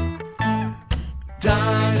body.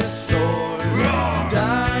 Dinosaurs,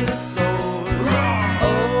 dinosaurs,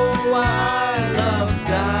 oh, I love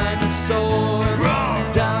dinosaurs,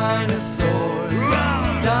 dinosaurs,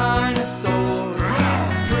 dinosaurs,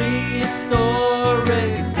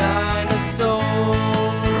 prehistoric dinosaurs.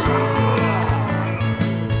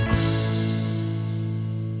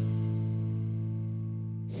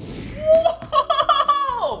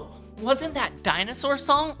 Whoa! Wasn't that dinosaur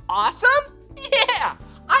song awesome? Yeah,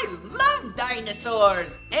 I love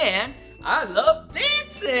dinosaurs and I love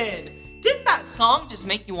dancing. Didn't that song just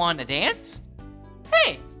make you want to dance?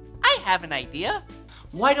 Hey, I have an idea.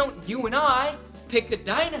 why don't you and I pick a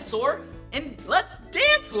dinosaur and let's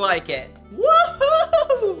dance like it?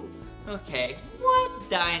 Woohoo! Okay, what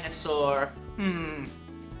dinosaur?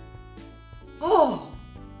 Oh,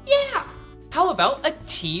 yeah. How about a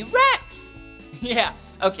T-Rex? Yeah,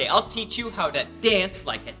 okay, I'll teach you how to dance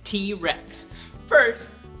like a T-Rex. First,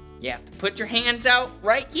 you have to put your hands out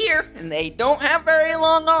right here, and they don't have very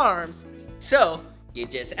long arms. So, you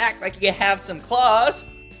just act like you have some claws.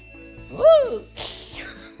 Woo!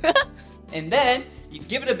 And then, you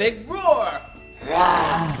give it a big roar.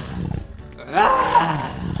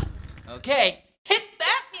 Okay, hit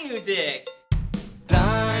that music.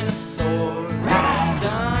 Dinosaur,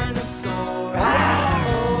 dinosaur,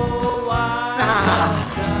 oh,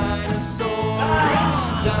 dinosaur,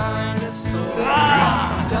 dinosaur,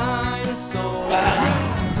 dinosaur,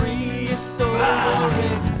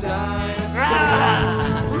 prehistoric dinosaur.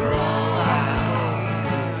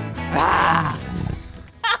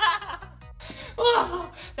 Wow,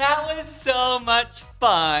 that was so much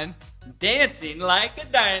fun, dancing like a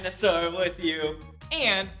dinosaur with you,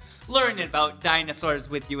 and learning about dinosaurs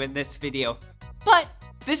with you in this video. But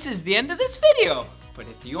this is the end of this video. But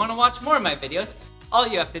if you want to watch more of my videos, all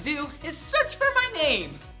you have to do is search for my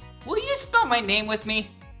name. Will you spell my name with me?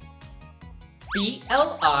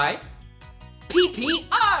 B-L-I-P-P-I.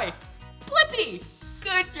 Blippi.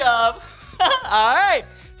 Good job. All right,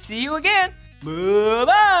 see you again.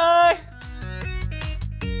 Bye-bye.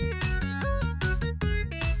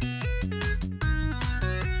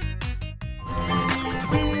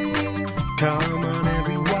 Come on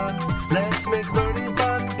everyone, let's make learning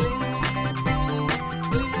fun.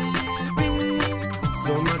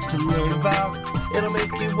 So much to learn about, it'll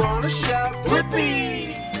make you wanna shout,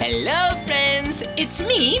 Blippi! Hello friends, it's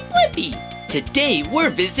me, Blippi. Today we're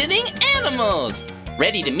visiting animals.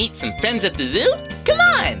 Ready to meet some friends at the zoo? Come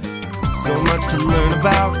on! So much to learn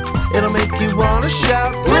about, it'll make you wanna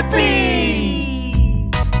shout, Blippi!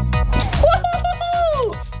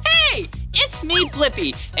 It's me,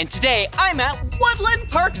 Blippi, and today I'm at Woodland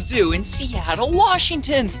Park Zoo in Seattle,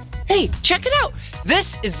 Washington. Hey, check it out.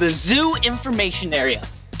 This is the zoo information area.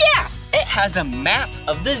 Yeah, it has a map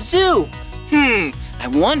of the zoo. I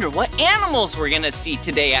wonder what animals we're gonna see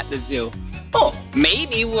today at the zoo. Oh,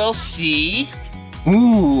 maybe we'll see,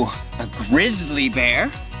 a grizzly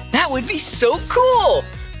bear. That would be so cool.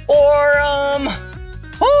 Or,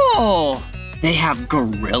 oh, they have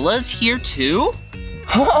gorillas here too?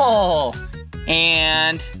 Oh,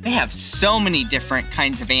 and they have so many different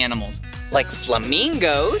kinds of animals, like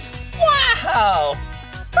flamingos. Wow!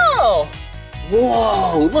 Oh,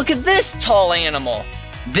 whoa, look at this tall animal.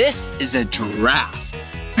 This is a giraffe.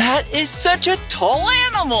 That is such a tall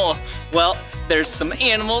animal. Well, there's some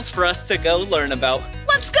animals for us to go learn about.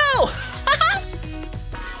 Let's go!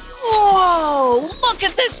 Whoa, look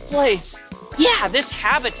at this place. Yeah, this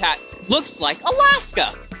habitat looks like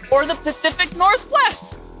Alaska, or the Pacific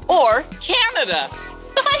Northwest, or Canada.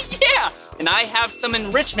 Yeah, and I have some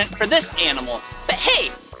enrichment for this animal. But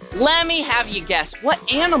hey, let me have you guess what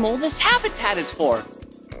animal this habitat is for.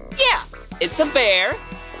 Yeah, it's a bear.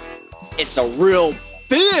 It's a real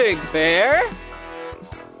big bear.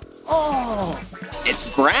 Oh,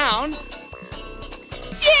 it's brown.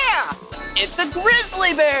 Yeah, it's a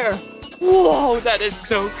grizzly bear. Whoa, that is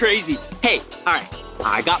so crazy. Hey, all right,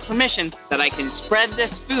 I got permission that I can spread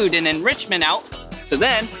this food and enrichment out so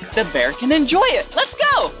then the bear can enjoy it. Let's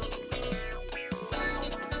go.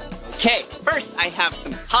 Okay, first I have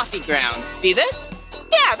some coffee grounds. See this?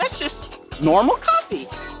 Yeah, that's just normal coffee.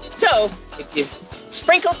 So if you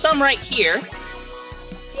sprinkle some right here,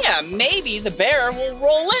 yeah, maybe the bear will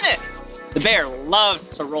roll in it. The bear loves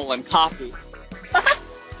to roll in coffee.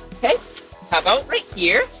 Okay, how about right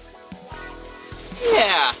here?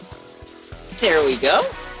 Yeah, there we go.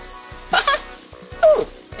 Oh,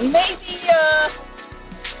 and maybe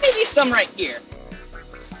some right here.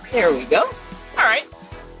 There we go. All right,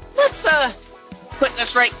 let's put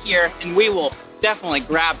this right here and we will definitely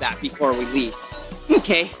grab that before we leave.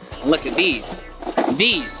 Okay, look at these.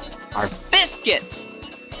 These are biscuits.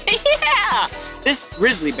 Yeah, this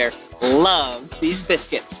grizzly bear loves these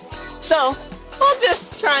biscuits. So I'll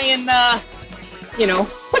just try and,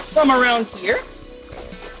 put some around here.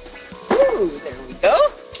 Ooh, there we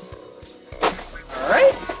go. All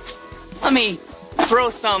right, let me throw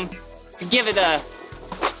some to give it a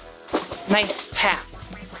nice pat.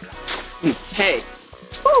 Okay.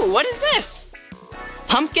 Ooh, what is this?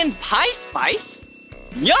 Pumpkin pie spice?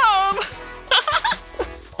 Yum!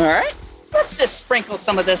 All right, let's just sprinkle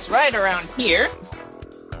some of this right around here.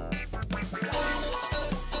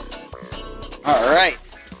 All right,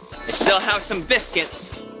 I still have some biscuits.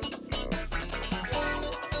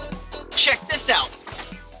 check this out.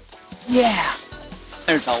 Yeah,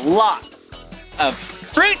 there's a lot of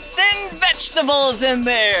fruits and vegetables in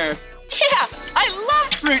there. Yeah, I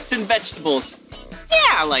love fruits and vegetables.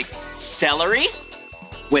 Yeah, like celery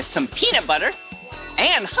with some peanut butter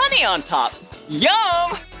and honey on top.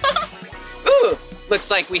 Yum! Ooh, looks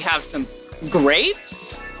like we have some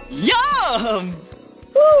grapes. Yum!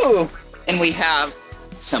 Ooh, and we have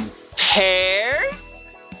some pears.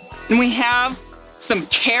 And we have some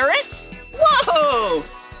carrots. Whoa!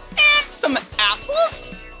 And some apples.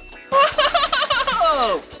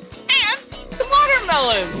 Whoa! And some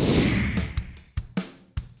watermelons.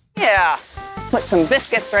 Yeah, put some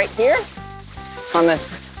biscuits right here on this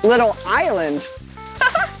little island.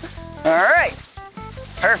 All right,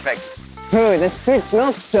 perfect. Ooh, this food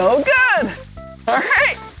smells so good. All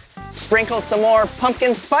right, sprinkle some more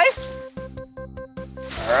pumpkin spice.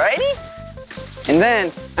 All righty. And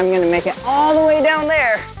then I'm gonna make it all the way down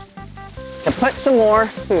there to put some more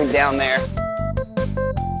food down there.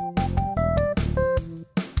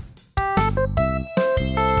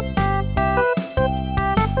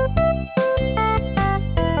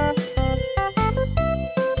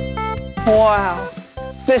 Wow,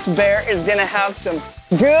 this bear is gonna have some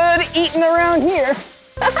good eating around here.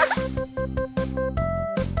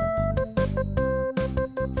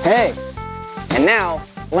 Hey, and now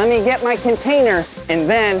let me get my container and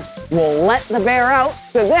then we'll let the bear out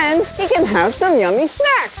so then he can have some yummy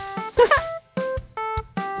snacks.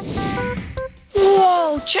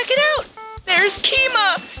 Whoa, check it out. There's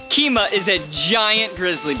Kima. Kima is a giant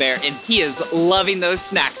grizzly bear and he is loving those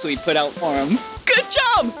snacks we put out for him. Good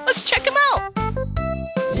job. Let's check him out.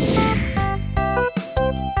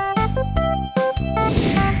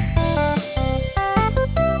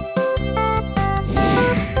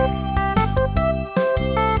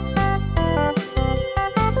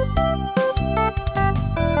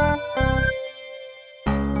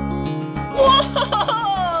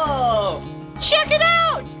 Whoa! Check it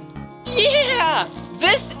out! Yeah!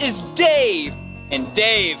 This is Dave, and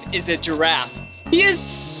Dave is a giraffe. He is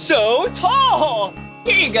so tall!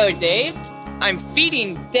 Here you go, Dave. I'm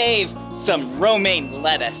feeding Dave some romaine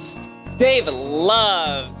lettuce. Dave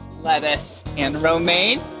loves lettuce and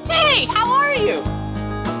romaine. Hey, how are you?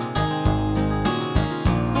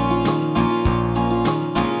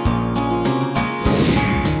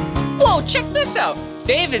 Whoa, check this out.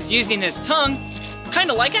 Dave is using his tongue,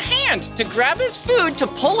 kind of like a hand, to grab his food to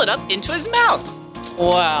pull it up into his mouth.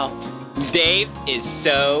 Wow, Dave is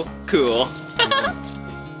so cool.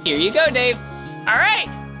 Here you go, Dave. All right.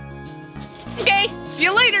 Okay, see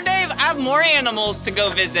you later, Dave. I have more animals to go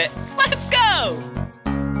visit. Let's go.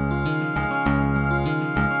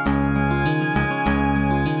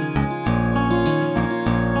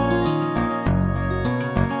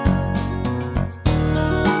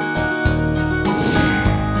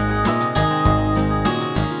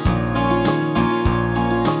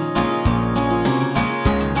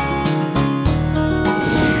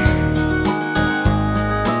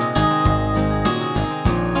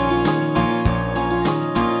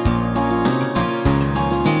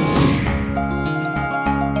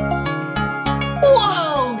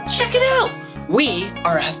 We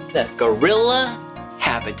are at the gorilla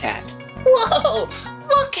habitat. Whoa,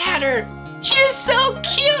 look at her. She is so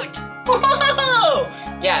cute. Whoa.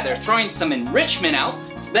 Yeah, they're throwing some enrichment out,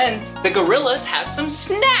 so then the gorillas have some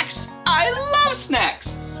snacks. I love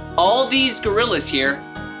snacks. All these gorillas here,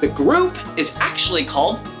 the group is actually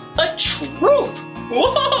called a troop.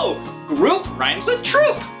 Whoa, group rhymes with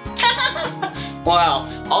troop. Wow,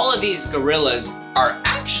 all of these gorillas are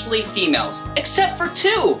actually females, except for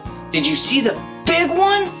two. Did you see the big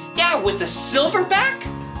one? Yeah, with the silverback?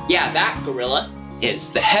 Yeah, that gorilla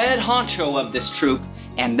is the head honcho of this troop,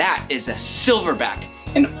 and that is a silverback.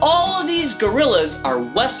 And all of these gorillas are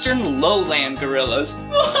western lowland gorillas.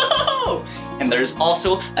 Whoa! And there's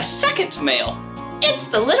also a second male. It's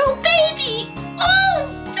the little baby. Oh,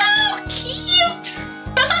 so cute.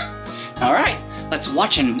 All right, let's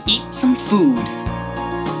watch him eat some food.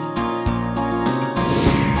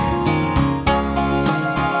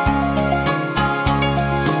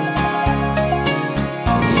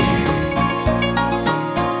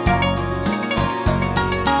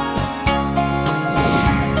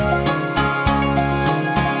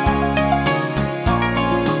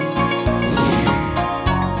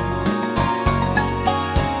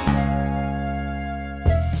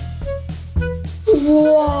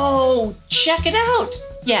 Whoa, check it out.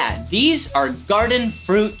 Yeah, these are garden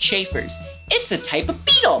fruit chafers. It's a type of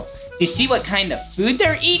beetle. Do you see what kind of food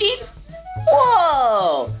they're eating?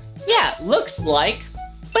 Whoa, yeah, looks like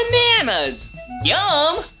bananas.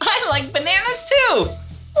 Yum, I like bananas too.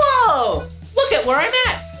 Whoa! Look at where I'm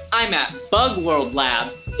at. I'm at Bug World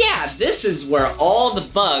Lab. Yeah, this is where all the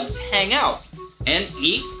bugs hang out and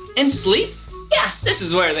eat and sleep. Yeah, this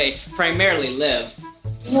is where they primarily live.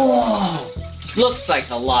 Whoa! Looks like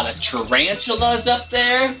a lot of tarantulas up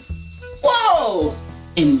there. Whoa!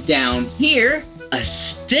 And down here, a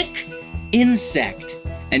stick insect.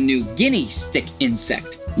 A New Guinea stick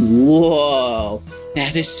insect. Whoa!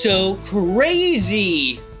 That is so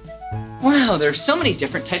crazy! Wow, there's so many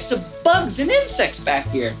different types of bugs and insects back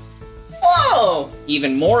here. Whoa!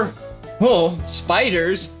 Even more,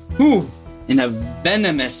 spiders. Ooh, and a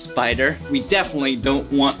venomous spider. We definitely don't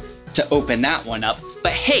want to open that one up.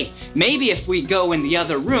 But hey, maybe if we go in the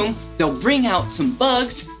other room, they'll bring out some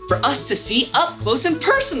bugs for us to see up close and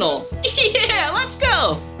personal. Yeah, let's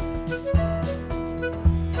go!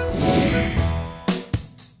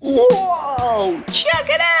 Whoa, check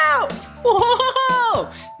it out!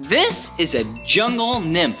 Whoa! This is a jungle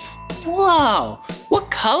nymph. Whoa, what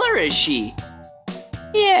color is she?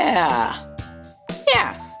 Yeah,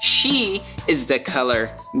 she is the color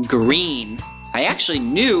green. I actually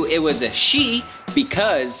knew it was a she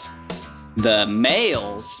because the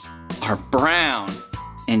males are brown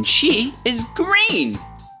and she is green.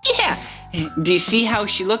 Yeah, do you see how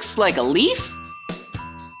she looks like a leaf?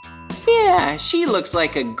 Yeah, she looks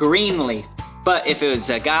like a green leaf. But if it was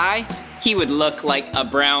a guy, he would look like a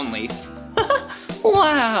brown leaf.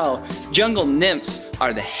 Wow, jungle nymphs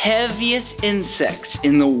are the heaviest insects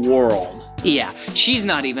in the world. Yeah, she's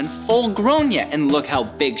not even full grown yet, and look how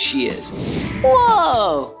big she is.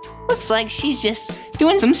 Whoa, looks like she's just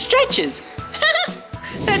doing some stretches.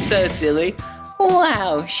 That's so silly.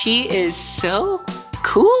 Wow, she is so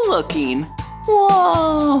cool looking.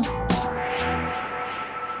 Whoa.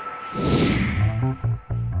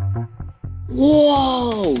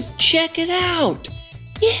 Whoa, check it out.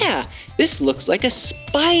 Yeah, this looks like a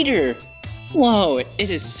spider. Whoa, it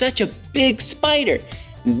is such a big spider.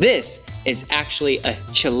 This is actually a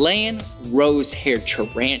Chilean rose-haired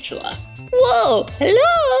tarantula. Whoa,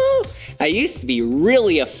 hello. I used to be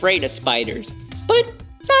really afraid of spiders, but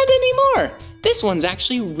not anymore. This one's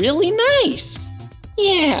actually really nice.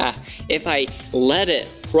 Yeah, if I let it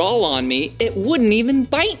crawl on me, it wouldn't even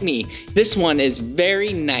bite me. This one is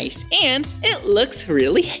very nice and it looks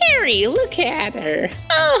really hairy. Look at her.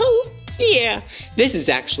 Oh, yeah, this is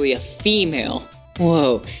actually a female.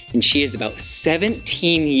 Whoa, and she is about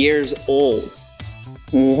 17 years old.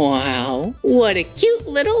 Wow, what a cute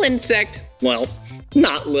little insect. Well,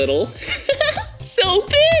 not little, so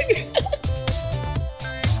big.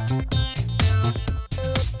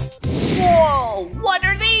 Whoa, what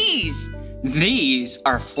are these? These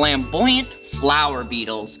are flamboyant flower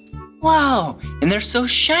beetles. Wow, and they're so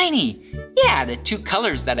shiny. Yeah, the two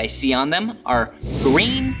colors that I see on them are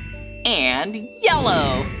green and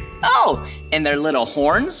yellow. Oh, and their little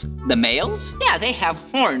horns, the males, yeah, they have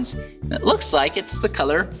horns. It looks like it's the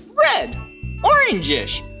color red,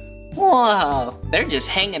 orangish. Whoa, they're just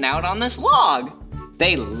hanging out on this log.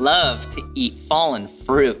 They love to eat fallen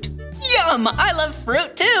fruit. Yum, I love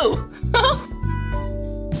fruit too.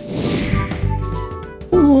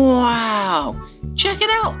 Wow, check it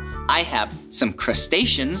out. I have some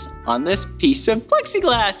crustaceans on this piece of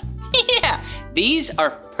plexiglass. Yeah, these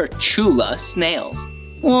are Perchula snails.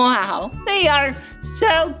 Wow, they are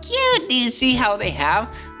so cute. Do you see how they have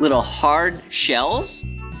little hard shells?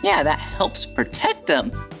 Yeah, that helps protect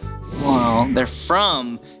them. Wow, they're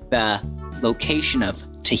from the location of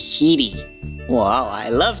Tahiti. Wow, I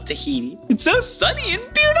love Tahiti. It's so sunny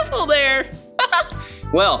and beautiful there.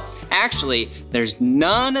 Well, actually, there's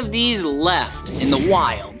none of these left in the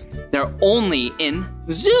wild. They're only in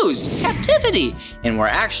zoos, captivity, and we're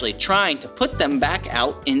actually trying to put them back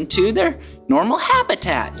out into their normal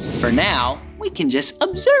habitats. For now, we can just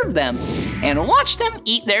observe them and watch them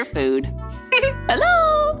eat their food.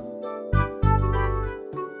 Hello!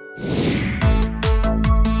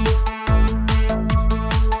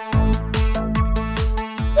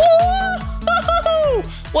 Woo-hoo!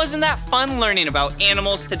 Wasn't that fun learning about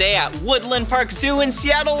animals today at Woodland Park Zoo in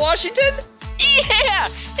Seattle, Washington? Yeah,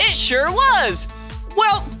 it sure was.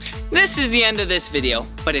 Well, this is the end of this video,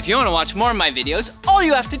 but if you want to watch more of my videos, all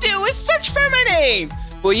you have to do is search for my name.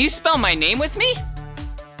 Will you spell my name with me?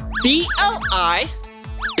 B-L-I-P-P-I.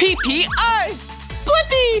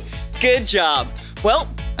 Blippi. Good job. Well,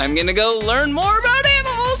 I'm gonna go learn more about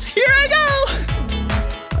animals. Here I go.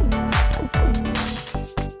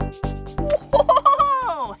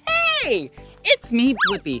 Whoa, hey, it's me,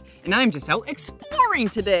 Blippi, and I'm just out exploring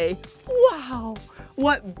today. Wow,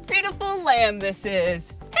 what beautiful land this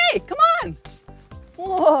is. Hey, come on.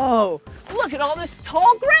 Whoa, look at all this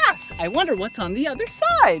tall grass. I wonder what's on the other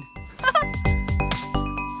side.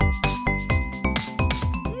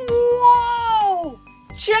 Whoa!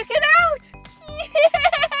 Check it out!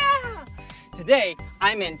 Yeah! Today,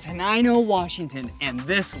 I'm in Tenino, Washington, and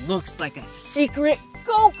this looks like a secret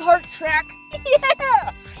go-kart track.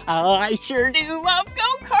 Yeah! I sure do love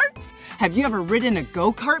go-karts. Have you ever ridden a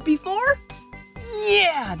go-kart before?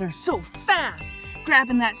 Yeah, they're so fast.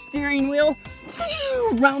 Grabbing that steering wheel,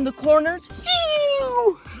 around the corners.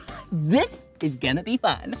 This is gonna be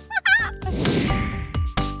fun.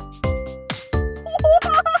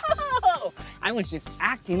 Whoa! I was just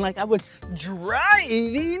acting like I was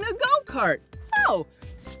driving a go-kart. Oh,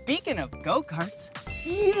 speaking of go-karts,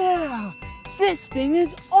 yeah, this thing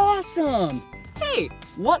is awesome. Hey,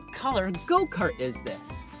 what color go-kart is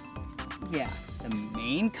this? Yeah, the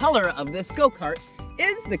main color of this go-kart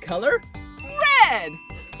is the color red.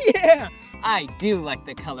 Yeah, I do like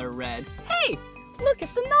the color red. Hey, look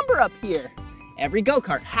at the number up here. Every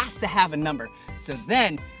go-kart has to have a number, so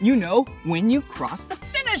then you know when you cross the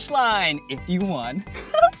finish line if you won.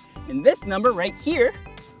 And this number right here,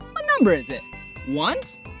 what number is it? 1,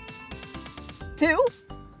 2,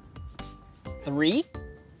 3,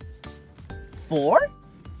 4,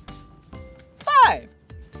 5.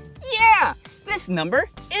 Yeah, this number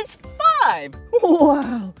is 5.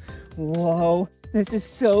 Wow. Whoa, this is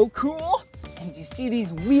so cool. And do you see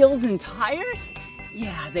these wheels and tires?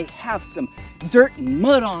 Yeah, they have some dirt and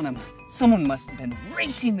mud on them. Someone must have been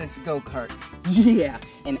racing this go-kart. Yeah,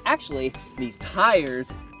 and actually, these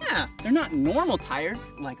tires, yeah, they're not normal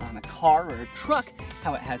tires like on a car or a truck,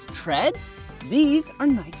 how it has tread. These are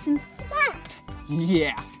nice and flat.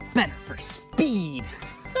 Yeah, better for speed.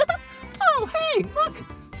 Oh, hey, look,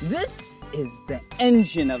 this is the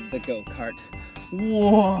engine of the go-kart.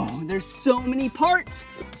 Whoa, there's so many parts.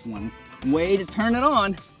 One way to turn it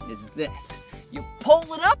on is this. You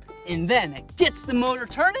pull it up and then it gets the motor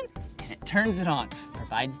turning and it turns it on.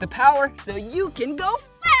 Provides the power so you can go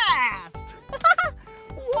fast.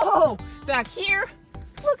 Whoa, back here,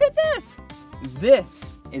 look at this.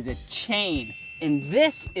 This is a chain and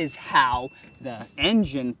this is how the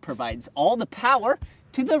engine provides all the power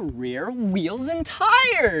to the rear wheels and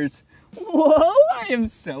tires. Whoa, I am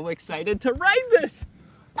so excited to ride this.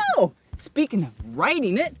 Oh, speaking of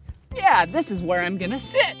riding it, yeah, this is where I'm gonna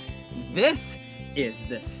sit. This is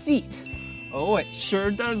the seat. Oh, it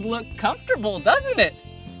sure does look comfortable, doesn't it?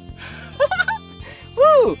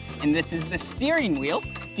 Woo, and this is the steering wheel.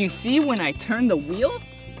 Do you see when I turn the wheel,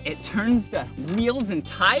 it turns the wheels and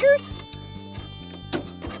tires?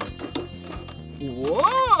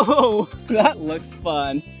 Whoa, that looks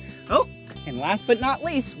fun. Oh, and last but not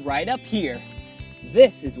least, right up here,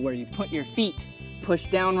 this is where you put your feet. Push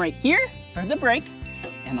down right here for the brake,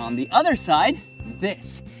 and on the other side,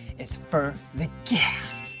 this is for the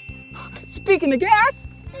gas. Speaking of gas,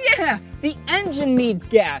 yeah, the engine needs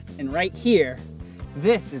gas, and right here,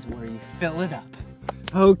 this is where you fill it up.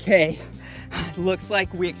 Okay, looks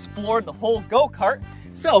like we explored the whole go-kart,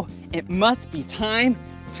 so it must be time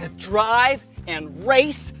to drive and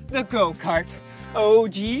race the go-kart. Oh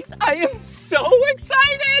geez, I am so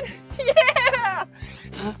excited! Yeah!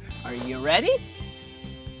 Are you ready?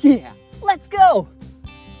 Yeah, let's go!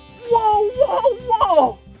 Whoa, whoa,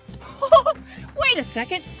 whoa! Wait a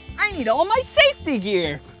second, I need all my safety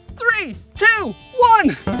gear. 3, 2, 1!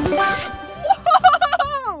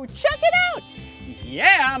 Whoa! Check it out!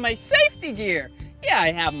 Yeah, my safety gear. Yeah,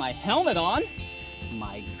 I have my helmet on,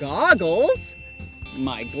 my goggles,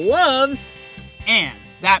 my gloves, and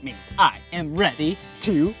that means I am ready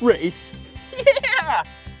to race. Yeah!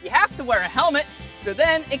 You have to wear a helmet, so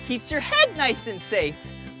then it keeps your head nice and safe.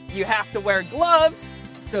 You have to wear gloves,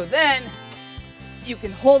 so then you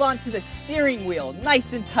can hold on to the steering wheel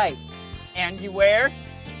nice and tight. And you wear,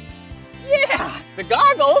 yeah, the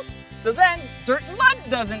goggles, so then dirt and mud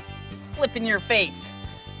doesn't flip in your face.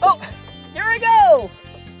 Oh, here I go.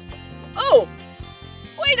 Oh,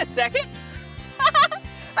 wait a second.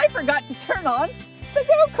 I forgot to turn on the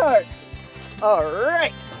go-kart. All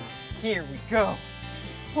right, here we go.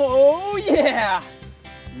 Oh yeah.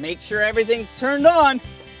 Make sure everything's turned on.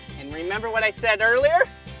 And remember what I said earlier?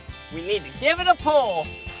 We need to give it a pull.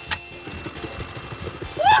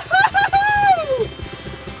 Woo-hoo-hoo-hoo!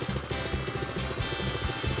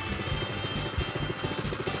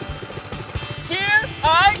 Here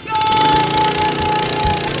I go!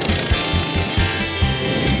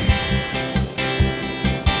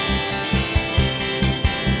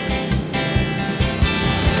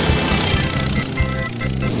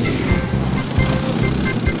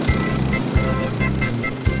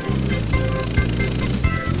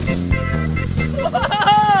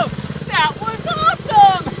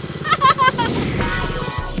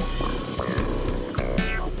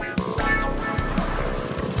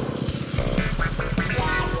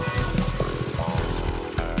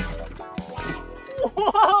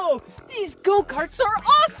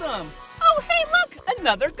 Oh, hey, look,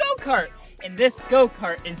 another go-kart. And this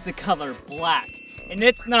go-kart is the color black. And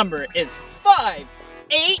its number is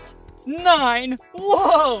 589.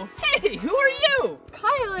 Whoa, hey, who are you?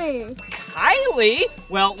 Kylie. Kylie?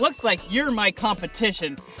 Well, looks like you're my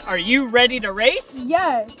competition. Are you ready to race?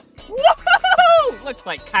 Yes. Woohoo! Looks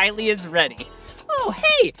like Kylie is ready. Oh,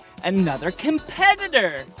 hey, another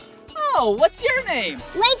competitor. Oh, what's your name?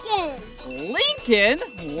 Lincoln. Lincoln?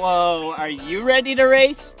 Whoa, are you ready to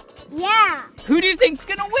race? Yeah. Who do you think's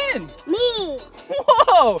gonna win? Me.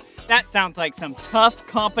 Whoa, that sounds like some tough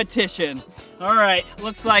competition. All right,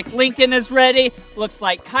 looks like Lincoln is ready, looks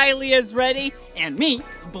like Kylie is ready, and me,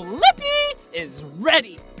 Blippi, is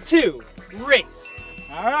ready to race.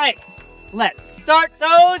 All right, let's start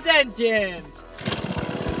those engines.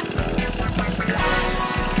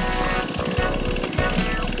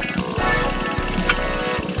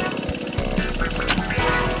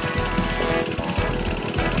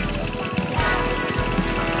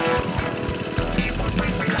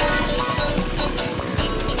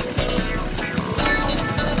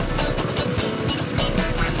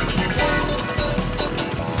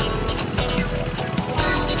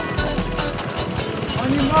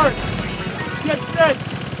 On your mark, get set,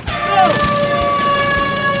 go!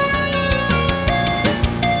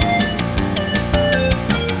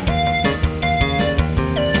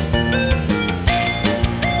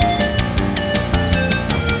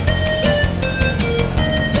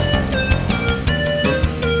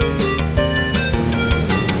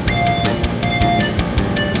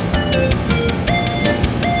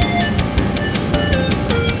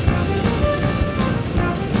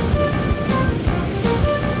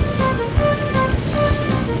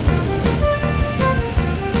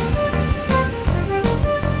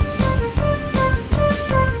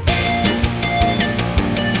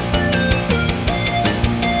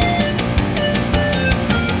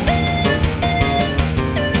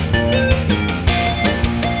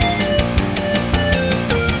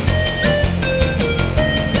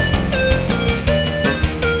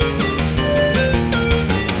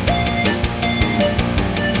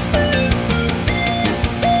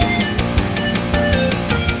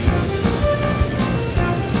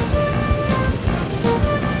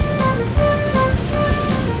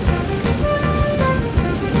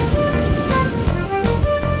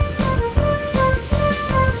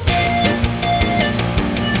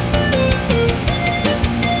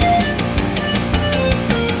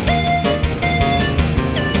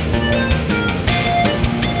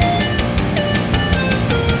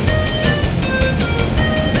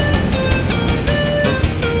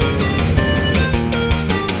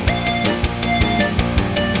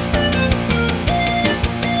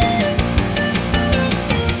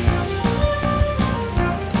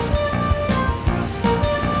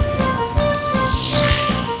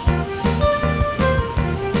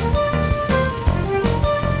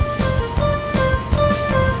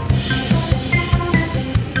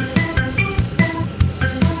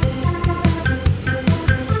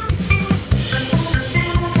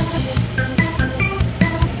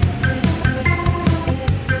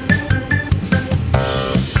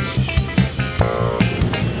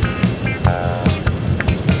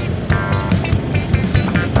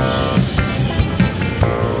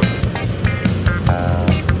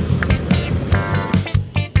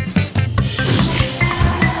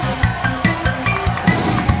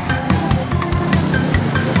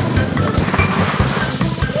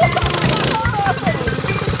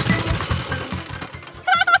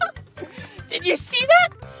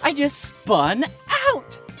 I just spun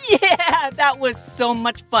out. Yeah, that was so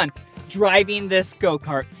much fun driving this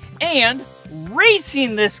go-kart and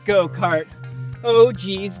racing this go-kart. Oh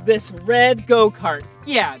geez, this red go-kart.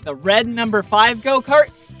 Yeah, the red number 5 go-kart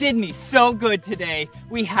did me so good today.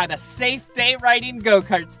 We had a safe day riding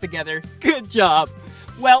go-karts together. Good job.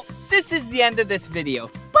 Well, this is the end of this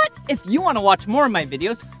video. But if you want to watch more of my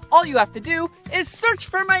videos, all you have to do is search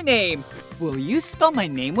for my name. Will you spell my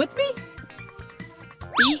name with me?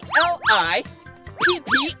 B-L-I-P-P-I.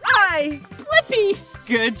 Blippi.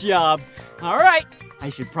 Good job. All right, I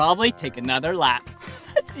should probably take another lap.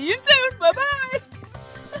 See you soon. Bye-bye.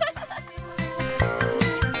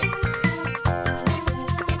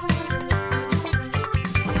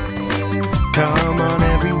 Come on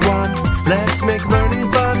everyone, let's make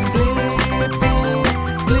learning fun.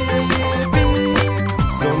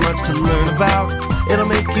 So much to learn about, it'll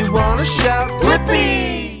make you wanna shout,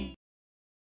 Blippi!